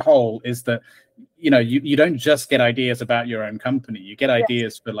as a whole, is that you don't just get ideas about your own company. You get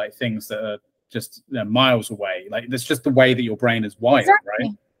ideas for like things that are just miles away. Like that's just the way that your brain is wired,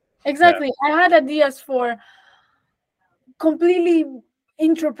 right? Exactly. Yeah. I had ideas for completely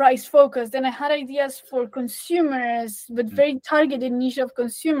enterprise focused, and I had ideas for consumers, but very targeted niche of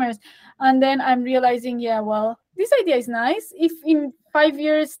consumers. And then I'm realizing, this idea is nice. If in 5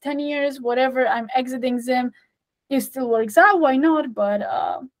 years, 10 years, whatever, I'm exiting ZIM, it still works out, why not? But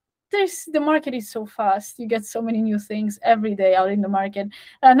the market is so fast. You get so many new things every day out in the market.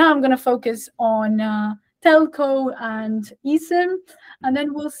 And now I'm going to focus on telco and eSIM, and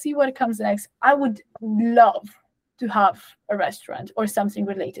then we'll see what comes next. I would love to have a restaurant or something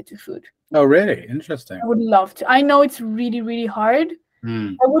related to food. Oh, really? Interesting. I would love to. I know it's really, really hard.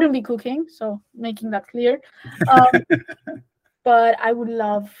 I wouldn't be cooking, so making that clear. But I would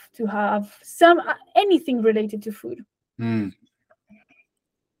love to have anything related to food. Well,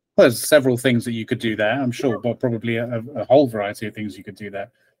 there's several things that you could do there, I'm sure, but probably a whole variety of things you could do there.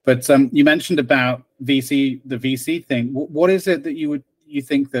 But you mentioned about the VC thing. What is it that you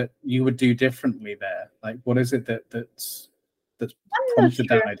think that you would do differently there? Like, what is it that's prompted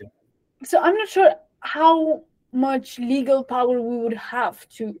that idea? So I'm not sure how much legal power we would have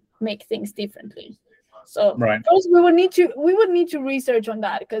to make things differently. So first we would need to research on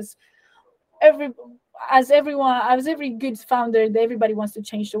that, because every good founder, everybody wants to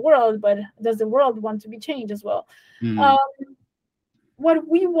change the world, but does the world want to be changed as well? What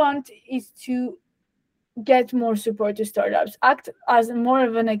we want is to get more support to startups, act as more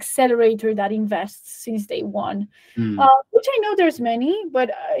of an accelerator that invests since day one, which I know there's many,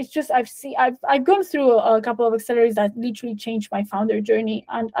 but it's just I've gone through a couple of accelerators that literally changed my founder journey,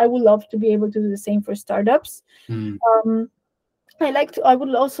 and I would love to be able to do the same for startups. I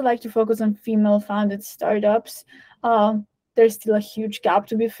would also like to focus on female founded startups. there's still a huge gap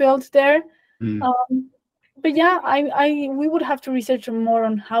to be filled there. Mm. But yeah, we would have to research more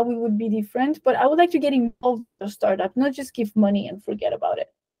on how we would be different. But I would like to get involved in a startup, not just give money and forget about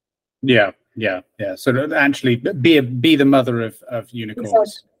it. Yeah. So to actually be the mother of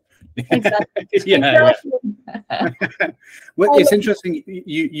unicorns. Exactly. Yeah. Well, it's interesting.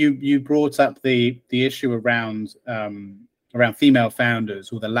 You brought up the issue around female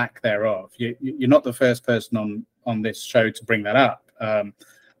founders or the lack thereof. You're not the first person on this show to bring that up,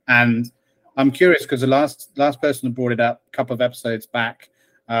 and I'm curious because the last person who brought it up a couple of episodes back,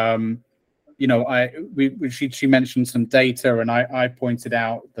 she mentioned some data, and I pointed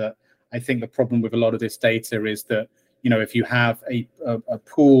out that I think the problem with a lot of this data is that, if you have a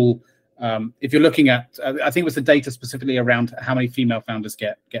pool, if you're looking at, I think it was the data specifically around how many female founders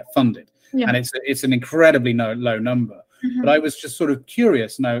get funded, and it's an incredibly low number. But I was just sort of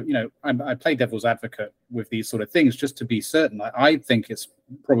curious. Now, I play devil's advocate with these sort of things just to be certain. I think it's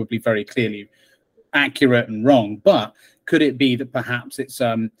probably very clearly accurate and wrong, but could it be that perhaps it's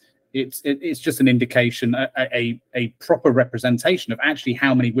just an indication, a proper representation of actually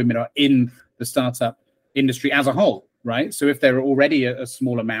how many women are in the startup industry as a whole, right? So if there are already a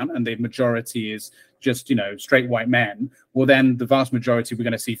small amount and the majority is just straight white men, well then the vast majority we're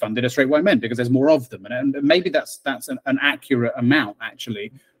going to see funded are straight white men because there's more of them, and maybe that's an accurate amount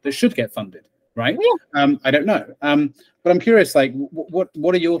actually that should get funded, right? I don't know, but I'm curious, like what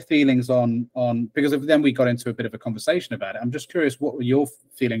are your feelings on because then we got into a bit of a conversation about it. I'm just curious, what were your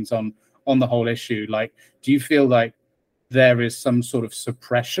feelings on the whole issue? Like, do you feel like there is some sort of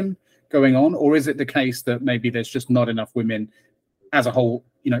suppression going on, or is it the case that maybe there's just not enough women as a whole,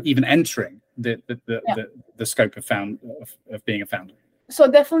 even entering the scope of being a founder?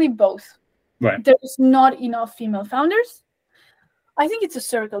 So definitely both. Right. There's not enough female founders. I think it's a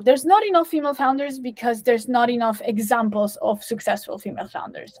circle. There's not enough female founders because there's not enough examples of successful female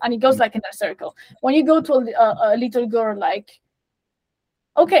founders, and it goes like in a circle. When you go to a little girl, like,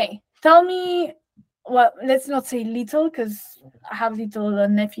 okay, tell me. Well, let's not say little, because I have little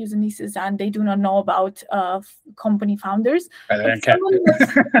nephews and nieces, and they do not know about company founders. Somebody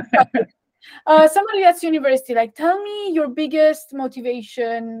that's university, like, tell me your biggest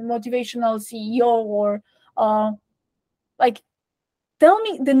motivational CEO, or like, tell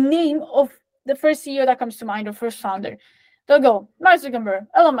me the name of the first CEO that comes to mind, or first founder. They'll go Mark Zuckerberg,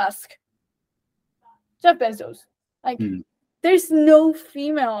 Elon Musk, Jeff Bezos. Like, there's no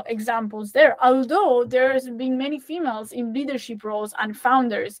female examples there, although there's been many females in leadership roles and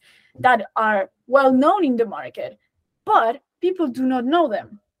founders that are well known in the market, but people do not know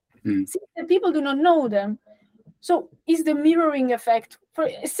them. See, the people do not know them. So is the mirroring effect for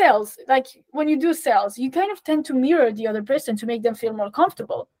sales. Like when you do sales, you kind of tend to mirror the other person to make them feel more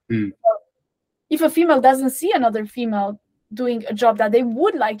comfortable. If a female doesn't see another female doing a job that they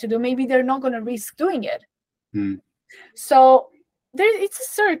would like to do, maybe they're not going to risk doing it. So it's a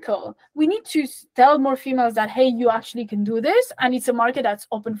circle. We need to tell more females that, hey, you actually can do this, and it's a market that's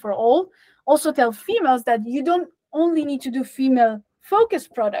open for all. Also tell females that you don't only need to do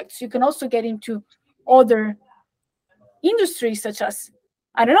female-focused products. You can also get into other industries such as,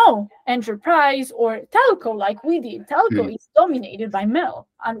 I don't know, enterprise or telco, like we did. Telco is dominated by male,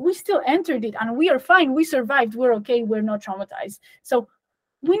 and we still entered it, and we are fine. We survived. We're okay. We're not traumatized. So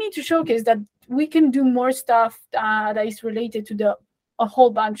we need to showcase that we can do more stuff that is related to a whole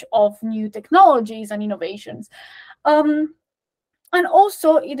bunch of new technologies and innovations. And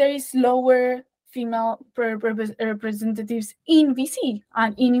also, there is lower female representatives in VC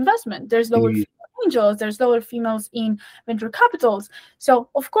and in investment. There's lower female angels, there's lower females in venture capitals. So,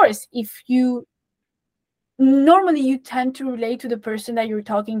 of course, if you normally you tend to relate to the person that you're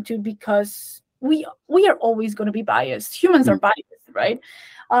talking to, because we are always going to be biased. Humans are biased, right?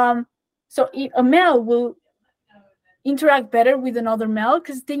 So a male will interact better with another male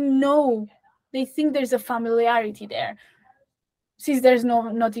because they think there's a familiarity there. Since there's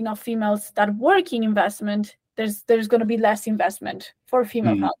not enough females that work in investment, there's going to be less investment for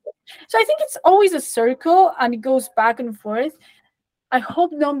female founders. So I think it's always a circle, and it goes back and forth. I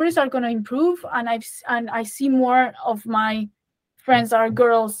hope numbers are going to improve, and I see more of my friends that are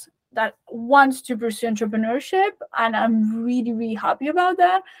girls that want to pursue entrepreneurship, and I'm really, really happy about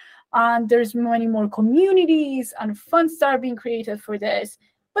that. And there's many more communities and funds that are being created for this,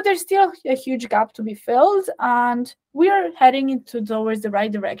 but there's still a huge gap to be filled, and we are heading towards the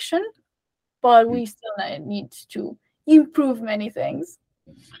right direction, but we still need to improve many things.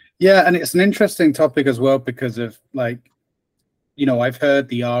 Yeah, and it's an interesting topic as well because of, like, I've heard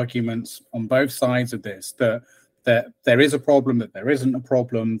the arguments on both sides of this, that there is a problem, that there isn't a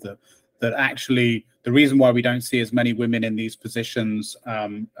problem, that actually the reason why we don't see as many women in these positions,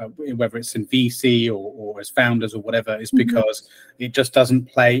 whether it's in VC or as founders or whatever, is because it just doesn't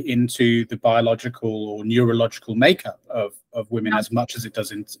play into the biological or neurological makeup of women as much as it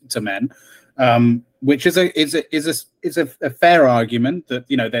does into men, which is a fair argument that,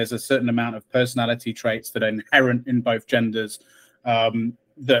 you know, there's a certain amount of personality traits that are inherent in both genders,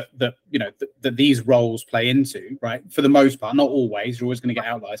 that you know that these roles play into, right? For the most part, not always. You're always going to get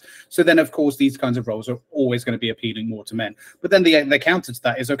outliers. So then, of course, these kinds of roles are always going to be appealing more to men. But then the counter to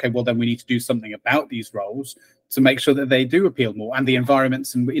that is, okay, well, then we need to do something about these roles to make sure that they do appeal more. And the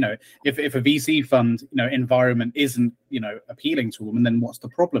environments, and, you know, if a VC fund, you know, environment isn't, you know, appealing to women, then what's the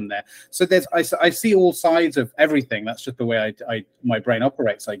problem there? So I see all sides of everything. That's just the way my brain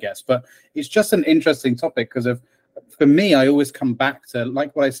operates, I guess. But it's just an interesting topic because for me, I always come back to,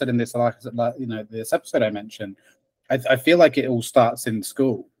 like what I said in this, you know, this episode I mentioned. I feel like it all starts in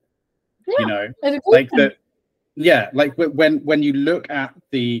school. Yeah, you know, like like when you look at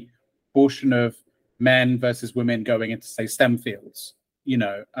the portion of men versus women going into, say, STEM fields, you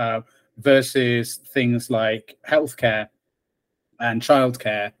know, versus things like healthcare and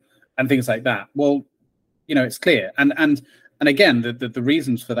childcare and things like that. Well, you know, it's clear. And again, the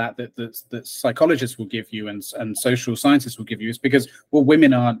reasons for that psychologists will give you and social scientists will give you is because, well,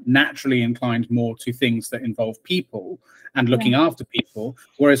 women are naturally inclined more to things that involve people and looking after people,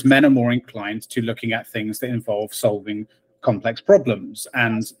 whereas men are more inclined to looking at things that involve solving complex problems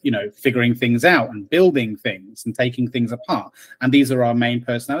and, you know, figuring things out and building things and taking things apart. And these are our main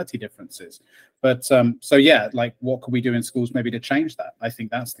personality differences. But so yeah, like, what could we do in schools maybe to change that? I think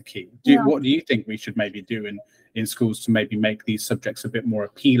that's the key. What do you think we should maybe do in schools to maybe make these subjects a bit more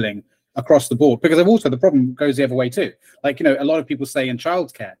appealing across the board? Because also the problem goes the other way too. Like, you know, a lot of people say in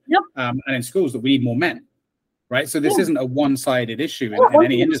childcare and in schools that we need more men, right? So this isn't a one-sided issue in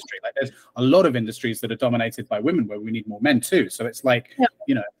any industry. Like, there's a lot of industries that are dominated by women where we need more men too. So it's like,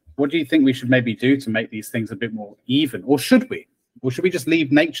 you know, what do you think we should maybe do to make these things a bit more even? Or should we? Or should we just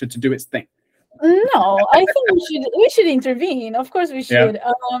leave nature to do its thing? No, I think we should intervene. Of course we should.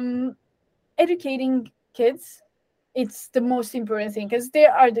 Educating kids, it's the most important thing because they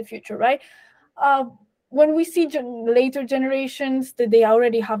are the future, right? When we see later generations that they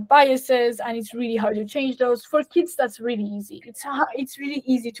already have biases and it's really hard to change those, for kids that's really easy. It's really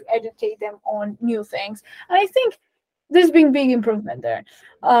easy to educate them on new things, and I think there's been big improvement there.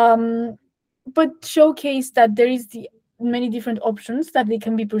 But showcase that there is many different options that they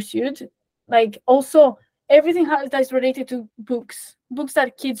can be pursued. Like, also everything that's related to books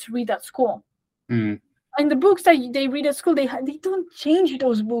that kids read at school. And the books that they read at school, they don't change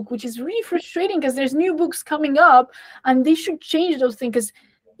those books, which is really frustrating because there's new books coming up and they should change those things. Because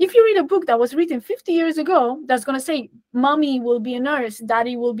if you read a book that was written 50 years ago, that's going to say mommy will be a nurse,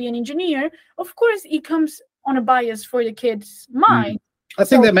 daddy will be an engineer, of course it comes on a bias for the kid's mind. I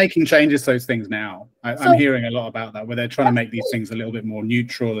think they're making changes to those things now. I'm hearing a lot about that, where they're trying to make these things a little bit more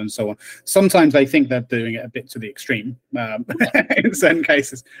neutral and so on. Sometimes I think they're doing it a bit to the extreme in certain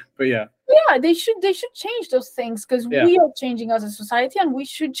cases, but yeah, they should change those things because we are changing as a society, and we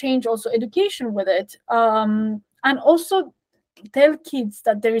should change also education with it, and also tell kids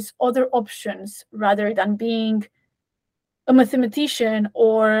that there is other options rather than being a mathematician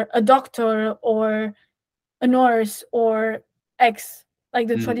or a doctor or a nurse or like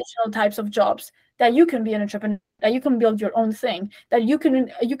the traditional types of jobs, that you can be an entrepreneur, that you can build your own thing, that you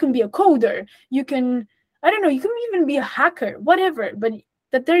can be a coder, you can, I don't know, you can even be a hacker, whatever, but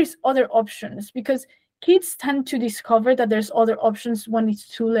that there is other options, because kids tend to discover that there's other options when it's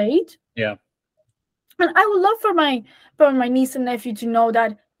too late. Yeah. And I would love for my niece and nephew to know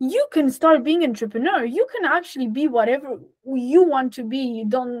that you can start being an entrepreneur. You can actually be whatever you want to be.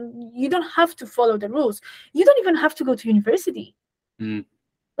 You don't have to follow the rules. You don't even have to go to university.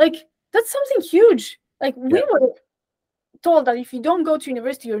 Like, that's something huge. Like, we were told that if you don't go to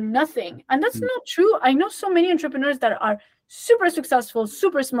university, you're nothing. And that's not true. I know so many entrepreneurs that are super successful,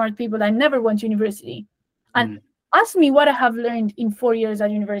 super smart people that never went to university. And ask me what I have learned in 4 years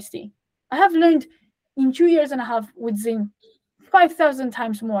at university. I have learned in 2 years and a half with ZIM 5,000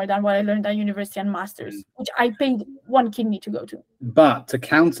 times more than what I learned at university and masters, which I paid one kidney to go to. But to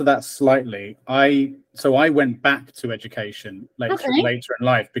counter that slightly, I went back to education later in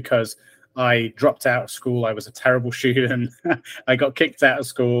life because I dropped out of school. I was a terrible student. I got kicked out of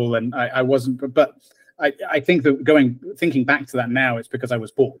school, and I wasn't. But I think that thinking back to that now, it's because I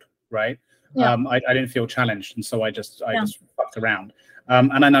was bored, right? Yeah. I didn't feel challenged, and so I just fucked around.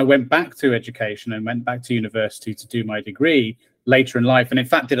 And then I went back to education and went back to university to do my degree later in life, and in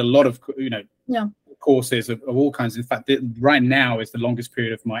fact did a lot of courses of all kinds. In fact, right now is the longest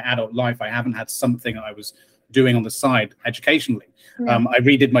period of my adult life I haven't had something I was doing on the side educationally. I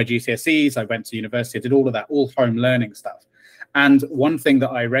redid my GCSEs, I went to university, I did all of that, all home learning stuff. And one thing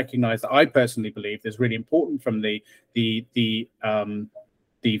that I recognize that I personally believe is really important from the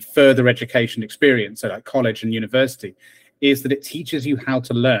further education experience, so like college and university, is that it teaches you how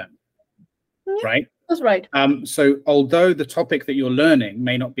to learn, right? That's right. So although the topic that you're learning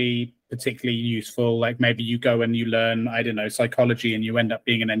may not be particularly useful, like maybe you go and you learn, I don't know, psychology and you end up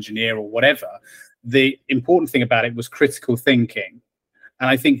being an engineer or whatever, the important thing about it was critical thinking. And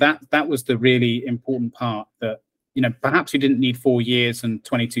I think that was the really important part, that, you know, perhaps you didn't need 4 years and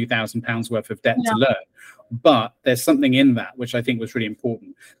 £22,000 worth of debt to learn, but there's something in that which I think was really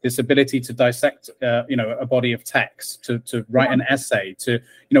important. This ability to dissect, you know, a body of text, to write an essay, to,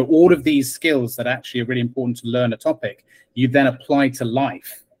 you know, all of these skills that actually are really important to learn a topic, you then apply to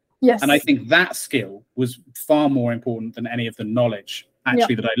life. Yes. And I think that skill was far more important than any of the knowledge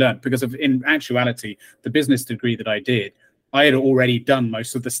actually that I learned, because in actuality, the business degree that I did, I had already done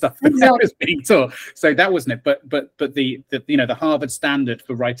most of the stuff that I was being taught, so that wasn't it. But the you know, the Harvard standard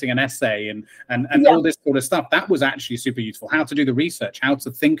for writing an essay and all this sort of stuff, that was actually super useful. How to do the research, how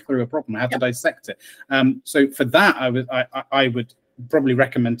to think through a problem, how to dissect it. So for that, I would probably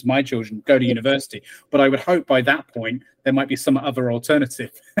recommend to my children go to university, but I would hope by that point there might be some other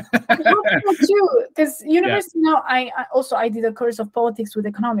alternative. Because university now, I did a course of politics with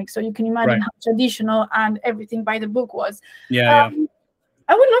economics, so you can imagine how traditional and everything by the book was. I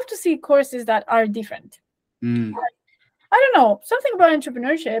would love to see courses that are different. I don't know, something about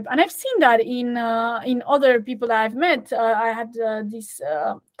entrepreneurship, and I've seen that in other people that I've met. I had this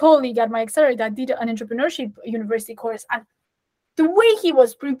colleague at my accelerator that did an entrepreneurship university course, and the way he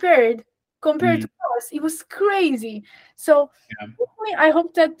was prepared compared to us, it was crazy. So I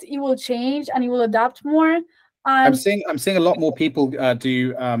hope that it will change and it will adapt more. I'm seeing a lot more people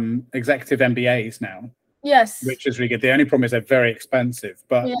do executive MBAs now. Yes, which is really good. The only problem is they're very expensive,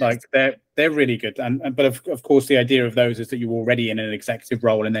 but like they're really good. But of course, the idea of those is that you're already in an executive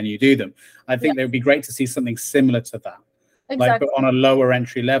role and then you do them. I think it would be great to see something similar to that. Like, but on a lower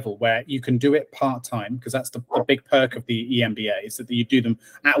entry level where you can do it part-time, because that's the big perk of the EMBA, is that you do them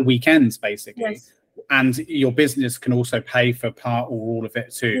at weekends, basically. And your business can also pay for part or all of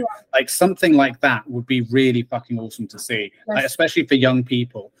it too. Like something like that would be really fucking awesome to see, like, especially for young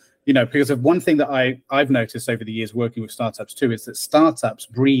people. You know, because of one thing that I've noticed over the years working with startups too, is that startups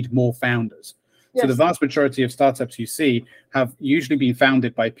breed more founders. So the vast majority of startups you see have usually been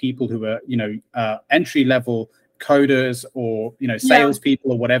founded by people who are, you know, entry-level coders or, you know,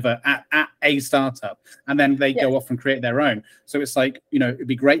 salespeople or whatever at a startup, and then they go off and create their own. So it's like, you know, it'd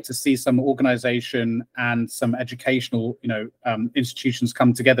be great to see some organization and some educational, you know, institutions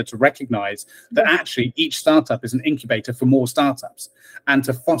come together to recognize that actually each startup is an incubator for more startups, and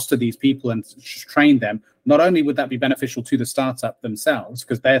to foster these people and train them. Not only would that be beneficial to the startup themselves,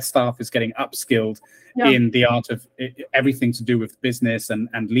 because their staff is getting upskilled in the art of everything to do with business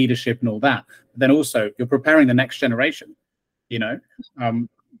and leadership and all that, but then also you're preparing the next generation, you know.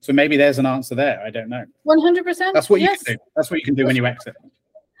 So maybe there's an answer there. I don't know. 100%. That's what you can do. That's what you can do when you exit.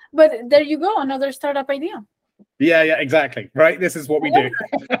 But there you go, another startup idea. Yeah, exactly. Right. This is what we do.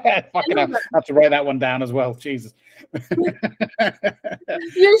 Fucking I have to write that one down as well. Jesus. You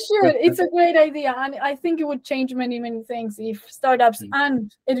should. It's a great idea, and I think it would change many things if startups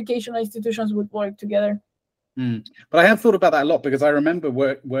and educational institutions would work together. But I have thought about that a lot, because I remember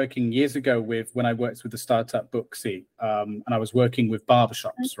working years ago when I worked with the startup Booksy, and I was working with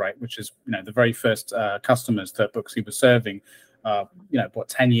barbershops, right, which is, you know, the very first customers that Booksy was serving. You know,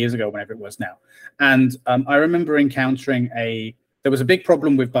 10 years ago, whenever it was now. And I remember encountering there was a big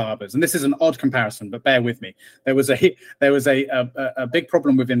problem with barbers, and this is an odd comparison, but bear with me. There was a big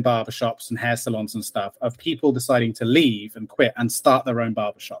problem within barbershops and hair salons and stuff of people deciding to leave and quit and start their own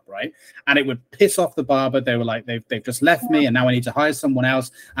barbershop, right? And it would piss off the barber. They were like, they've just left me, and now I need to hire someone else,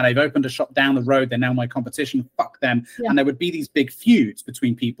 and they've opened a shop down the road. They're now my competition. Fuck them. And there would be these big feuds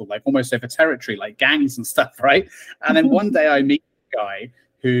between people, like almost over territory, like gangs and stuff, right? And then one day I meet a guy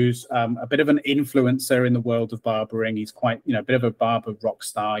who's a bit of an influencer in the world of barbering. He's quite, you know, a bit of a barber rock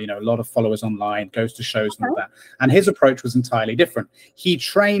star, you know, a lot of followers online, goes to shows and all that. And his approach was entirely different. He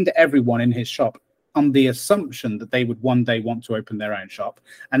trained everyone in his shop on the assumption that they would one day want to open their own shop.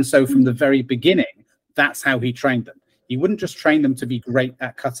 And so from the very beginning, that's how he trained them. He wouldn't just train them to be great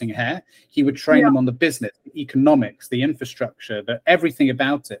at cutting hair. He would train them on the business, the economics, the infrastructure, everything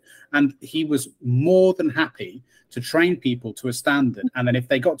about it. And he was more than happy to train people to a standard. And then if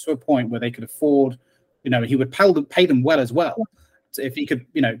they got to a point where they could afford, you know, he would pay them well as well. if he could,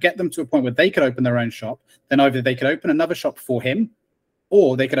 get them to a point where they could open their own shop, then either they could open another shop for him,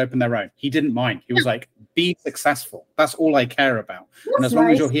 or they could open their own. He didn't mind. He was like, be successful. That's all I care about. And as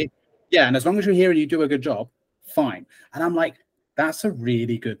long as you're here, and as long as you're here and you do a good job, fine. And I'm like, that's a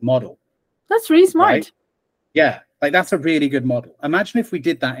really good model. That's really smart. Right? Yeah, like that's a really good model. Imagine if we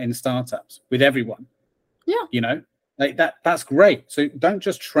did that in startups with everyone. Yeah. Like that's great. So don't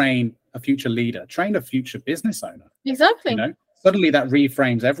just train a future leader, train a future business owner. Exactly. Suddenly that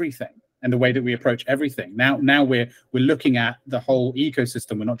reframes everything and the way that we approach everything. Now we're looking at the whole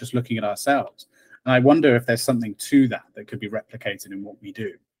ecosystem. We're not just looking at ourselves. And I wonder if there's something to that could be replicated in what we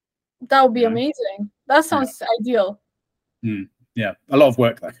do. That would be amazing. That sounds ideal. Yeah, a lot of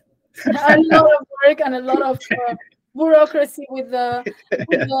work though. A lot of work and a lot of bureaucracy with the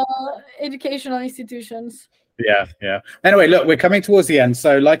educational institutions. Yeah. Anyway, look, we're coming towards the end.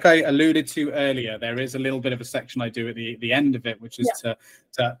 So like I alluded to earlier, there is a little bit of a section I do at the end of it, which is to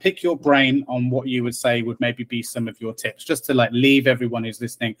pick your brain on what you would say would maybe be some of your tips, just to like leave everyone who's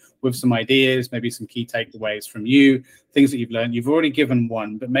listening with some ideas, maybe some key takeaways from you, things that you've learned. You've already given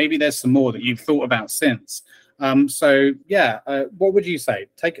one, but maybe there's some more that you've thought about since. What would you say?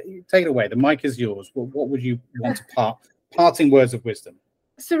 Take it away. The mic is yours. What would you want to parting words of wisdom?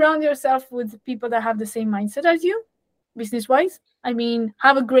 Surround yourself with people that have the same mindset as you, business-wise. I mean,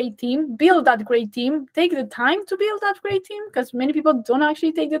 have a great team, build that great team, take the time to build that great team, because many people don't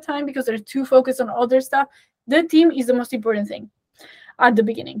actually take the time because they're too focused on other stuff. The team is the most important thing at the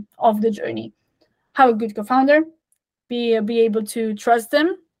beginning of the journey. Have a good co-founder, be able to trust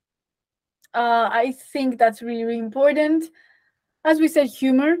them. I think that's really, really important. As we said,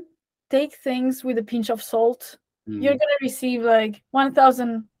 humor, take things with a pinch of salt. You're going to receive like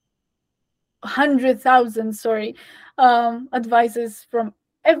 1,000 advices from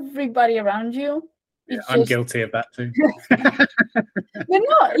everybody around you. I'm guilty of that too. But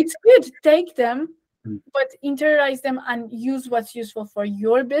no, it's good. Take them, but internalize them and use what's useful for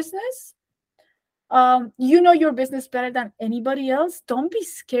your business. Your business better than anybody else. Don't be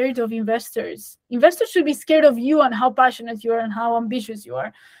scared of investors. Investors should be scared of you and how passionate you are and how ambitious you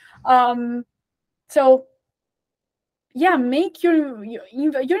are. Make your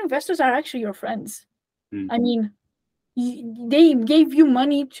investors are actually your friends. I mean, they gave you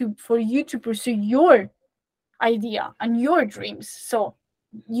money for you to pursue your idea and your dreams. So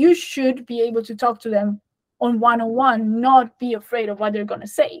you should be able to talk to them on one-on-one, not be afraid of what they're going to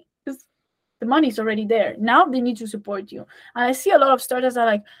say. Because the money's already there. Now they need to support you. And I see a lot of startups that are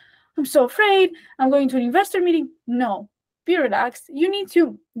like, I'm so afraid. I'm going to an investor meeting. No. Be relaxed. You need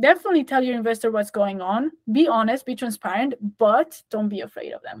to definitely tell your investor what's going on. Be honest, be transparent, but don't be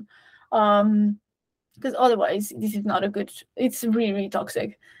afraid of them. Because otherwise, this is not a good, it's really, really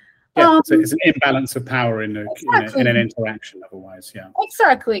toxic. Yeah, so it's an imbalance of power in an interaction otherwise, yeah.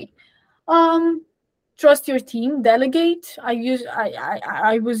 Exactly. Trust your team, delegate.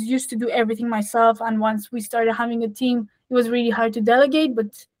 I was used to do everything myself, and once we started having a team, it was really hard to delegate,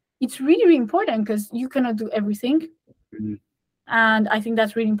 but it's really, really important because you cannot do everything. And I think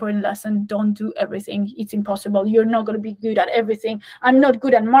that's really important lesson. Don't do everything. It's impossible. You're not going to be good at everything. I'm not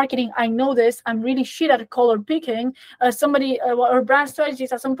good at marketing. I know this. I'm really shit at color picking. Somebody or brand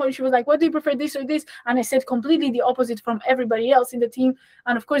strategist at some point, she was like, what do you prefer, this or this? And I said completely the opposite from everybody else in the team.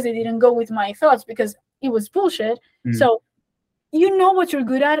 And of course they didn't go with my thoughts because it was bullshit. So you know what you're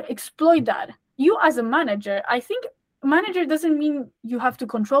good at, exploit that. You as a manager, I think manager doesn't mean you have to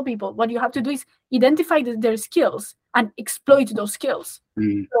control people. What you have to do is identify their skills and exploit those skills.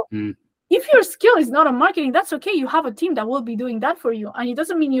 So if your skill is not on marketing, that's okay. You have a team that will be doing that for you. And it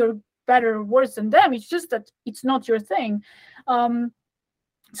doesn't mean you're better or worse than them. It's just that it's not your thing.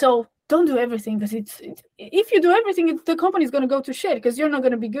 So don't do everything, because if you do everything, the company is going to go to shit because you're not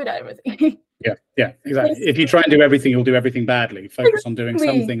going to be good at everything. Yeah, exactly. If you try and do everything, you'll do everything badly. Focus on doing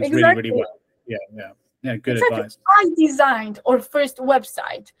some things really, really well. Yeah, good advice. I designed our first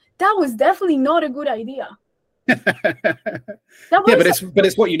website. That was definitely not a good idea. But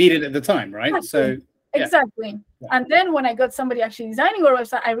it's what you needed at the time, right? Exactly. And then when I got somebody actually designing our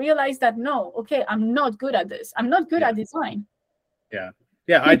website, I realized that I'm not good at this. I'm not good at design.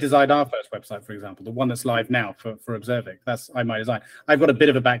 Yeah, I designed our first website, for example, the one that's live now for Observic. That's my design. I've got a bit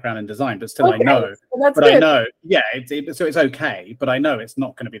of a background in design, but still I know. Well, but good. I know, so it's okay, but I know it's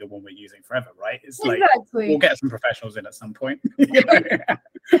not going to be the one we're using forever, right? It's like we'll get some professionals in at some point. Which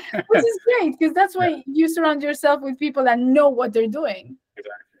is great, because that's why you surround yourself with people that know what they're doing.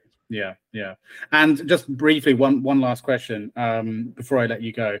 Exactly. Yeah. And just briefly, one last question before I let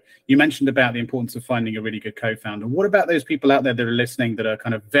you go. You mentioned about the importance of finding a really good co-founder. What about those people out there that are listening that are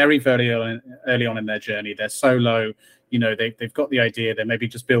kind of very, very early on in their journey? They're solo, they've got the idea, they're maybe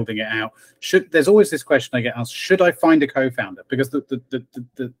just building it out. There's always this question I get asked: should I find a co-founder? Because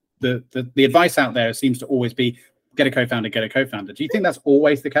the advice out there seems to always be get a co-founder, get a co-founder. Do you think that's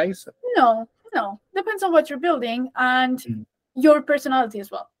always the case? No. Depends on what you're building and your personality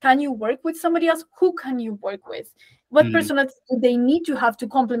as well. Can you work with somebody else? Who can you work with? What personality do they need to have to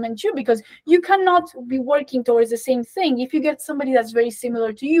complement you? Because you cannot be working towards the same thing. If you get somebody that's very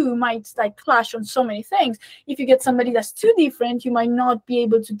similar to you, you might like clash on so many things. If you get somebody that's too different, you might not be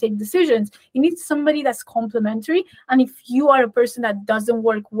able to take decisions. You need somebody that's complementary. And if you are a person that doesn't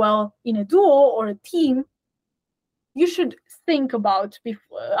work well in a duo or a team, you should think about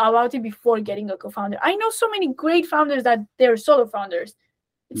it before getting a co-founder. I know so many great founders that they're solo founders.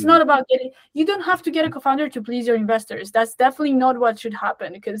 It's not about you don't have to get a co-founder to please your investors. That's definitely not what should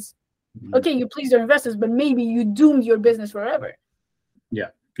happen, because okay, you please your investors, but maybe you doomed your business forever. Yeah.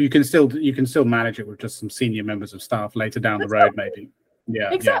 You can still manage it with just some senior members of staff later down the road, maybe.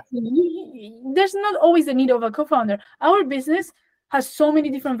 Yeah. Exactly. Yeah. There's not always the need of a co-founder. Our business has so many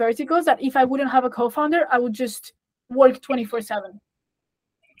different verticals that if I wouldn't have a co-founder, I would just work 24/7.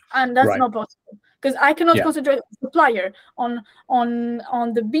 And that's not possible. Because I cannot concentrate on supplier, on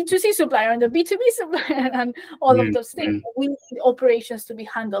the B2C supplier, and the B2B supplier, and all of those things. We need operations to be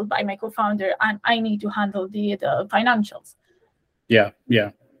handled by my co-founder, and I need to handle the financials. Yeah.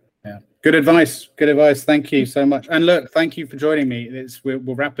 Good advice. Thank you so much. And look, thank you for joining me.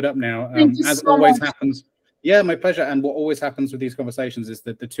 We'll wrap it up now. As always happens. Yeah, my pleasure. And what always happens with these conversations is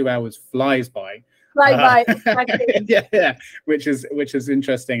that the 2 hours flies by. Exactly. Yeah, which is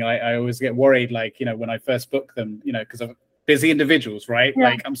interesting. I always get worried, like, when I first book them, because of busy individuals, right?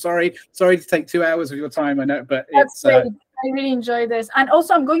 Yeah. Like, I'm sorry to take 2 hours of your time. I know, but that's great. I really enjoy this, and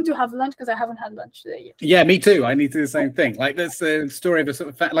also I'm going to have lunch because I haven't had lunch today yet. Yeah, me too. I need to do the same thing. Like, that's the story of a sort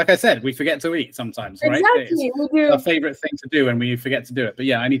of like I said, we forget to eat sometimes, right? Exactly, we do. It's our favorite thing to do, and we forget to do it. But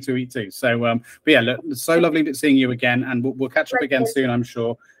yeah, I need to eat too. So, but yeah, look, it's so lovely seeing you again, and we'll catch up again soon, I'm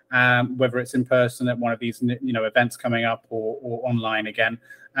sure. Whether it's in person at one of these events coming up or online again,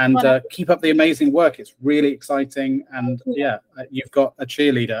 and keep up the amazing work. It's really exciting, and you've got a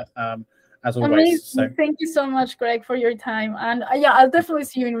cheerleader as always. Amazing. So thank you so much, Greg, for your time, and I'll definitely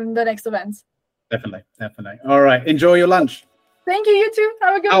see you in the next events. Definitely. All right, enjoy your lunch. Thank you. You too.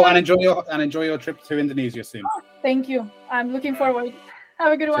 Have a good one. And enjoy your trip to Indonesia soon. Thank you. I'm looking forward.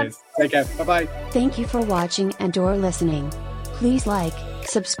 Have a good one. Take care. Bye-bye. Thank you for watching and/or listening. Please like,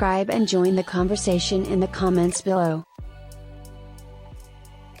 subscribe, and join the conversation in the comments below.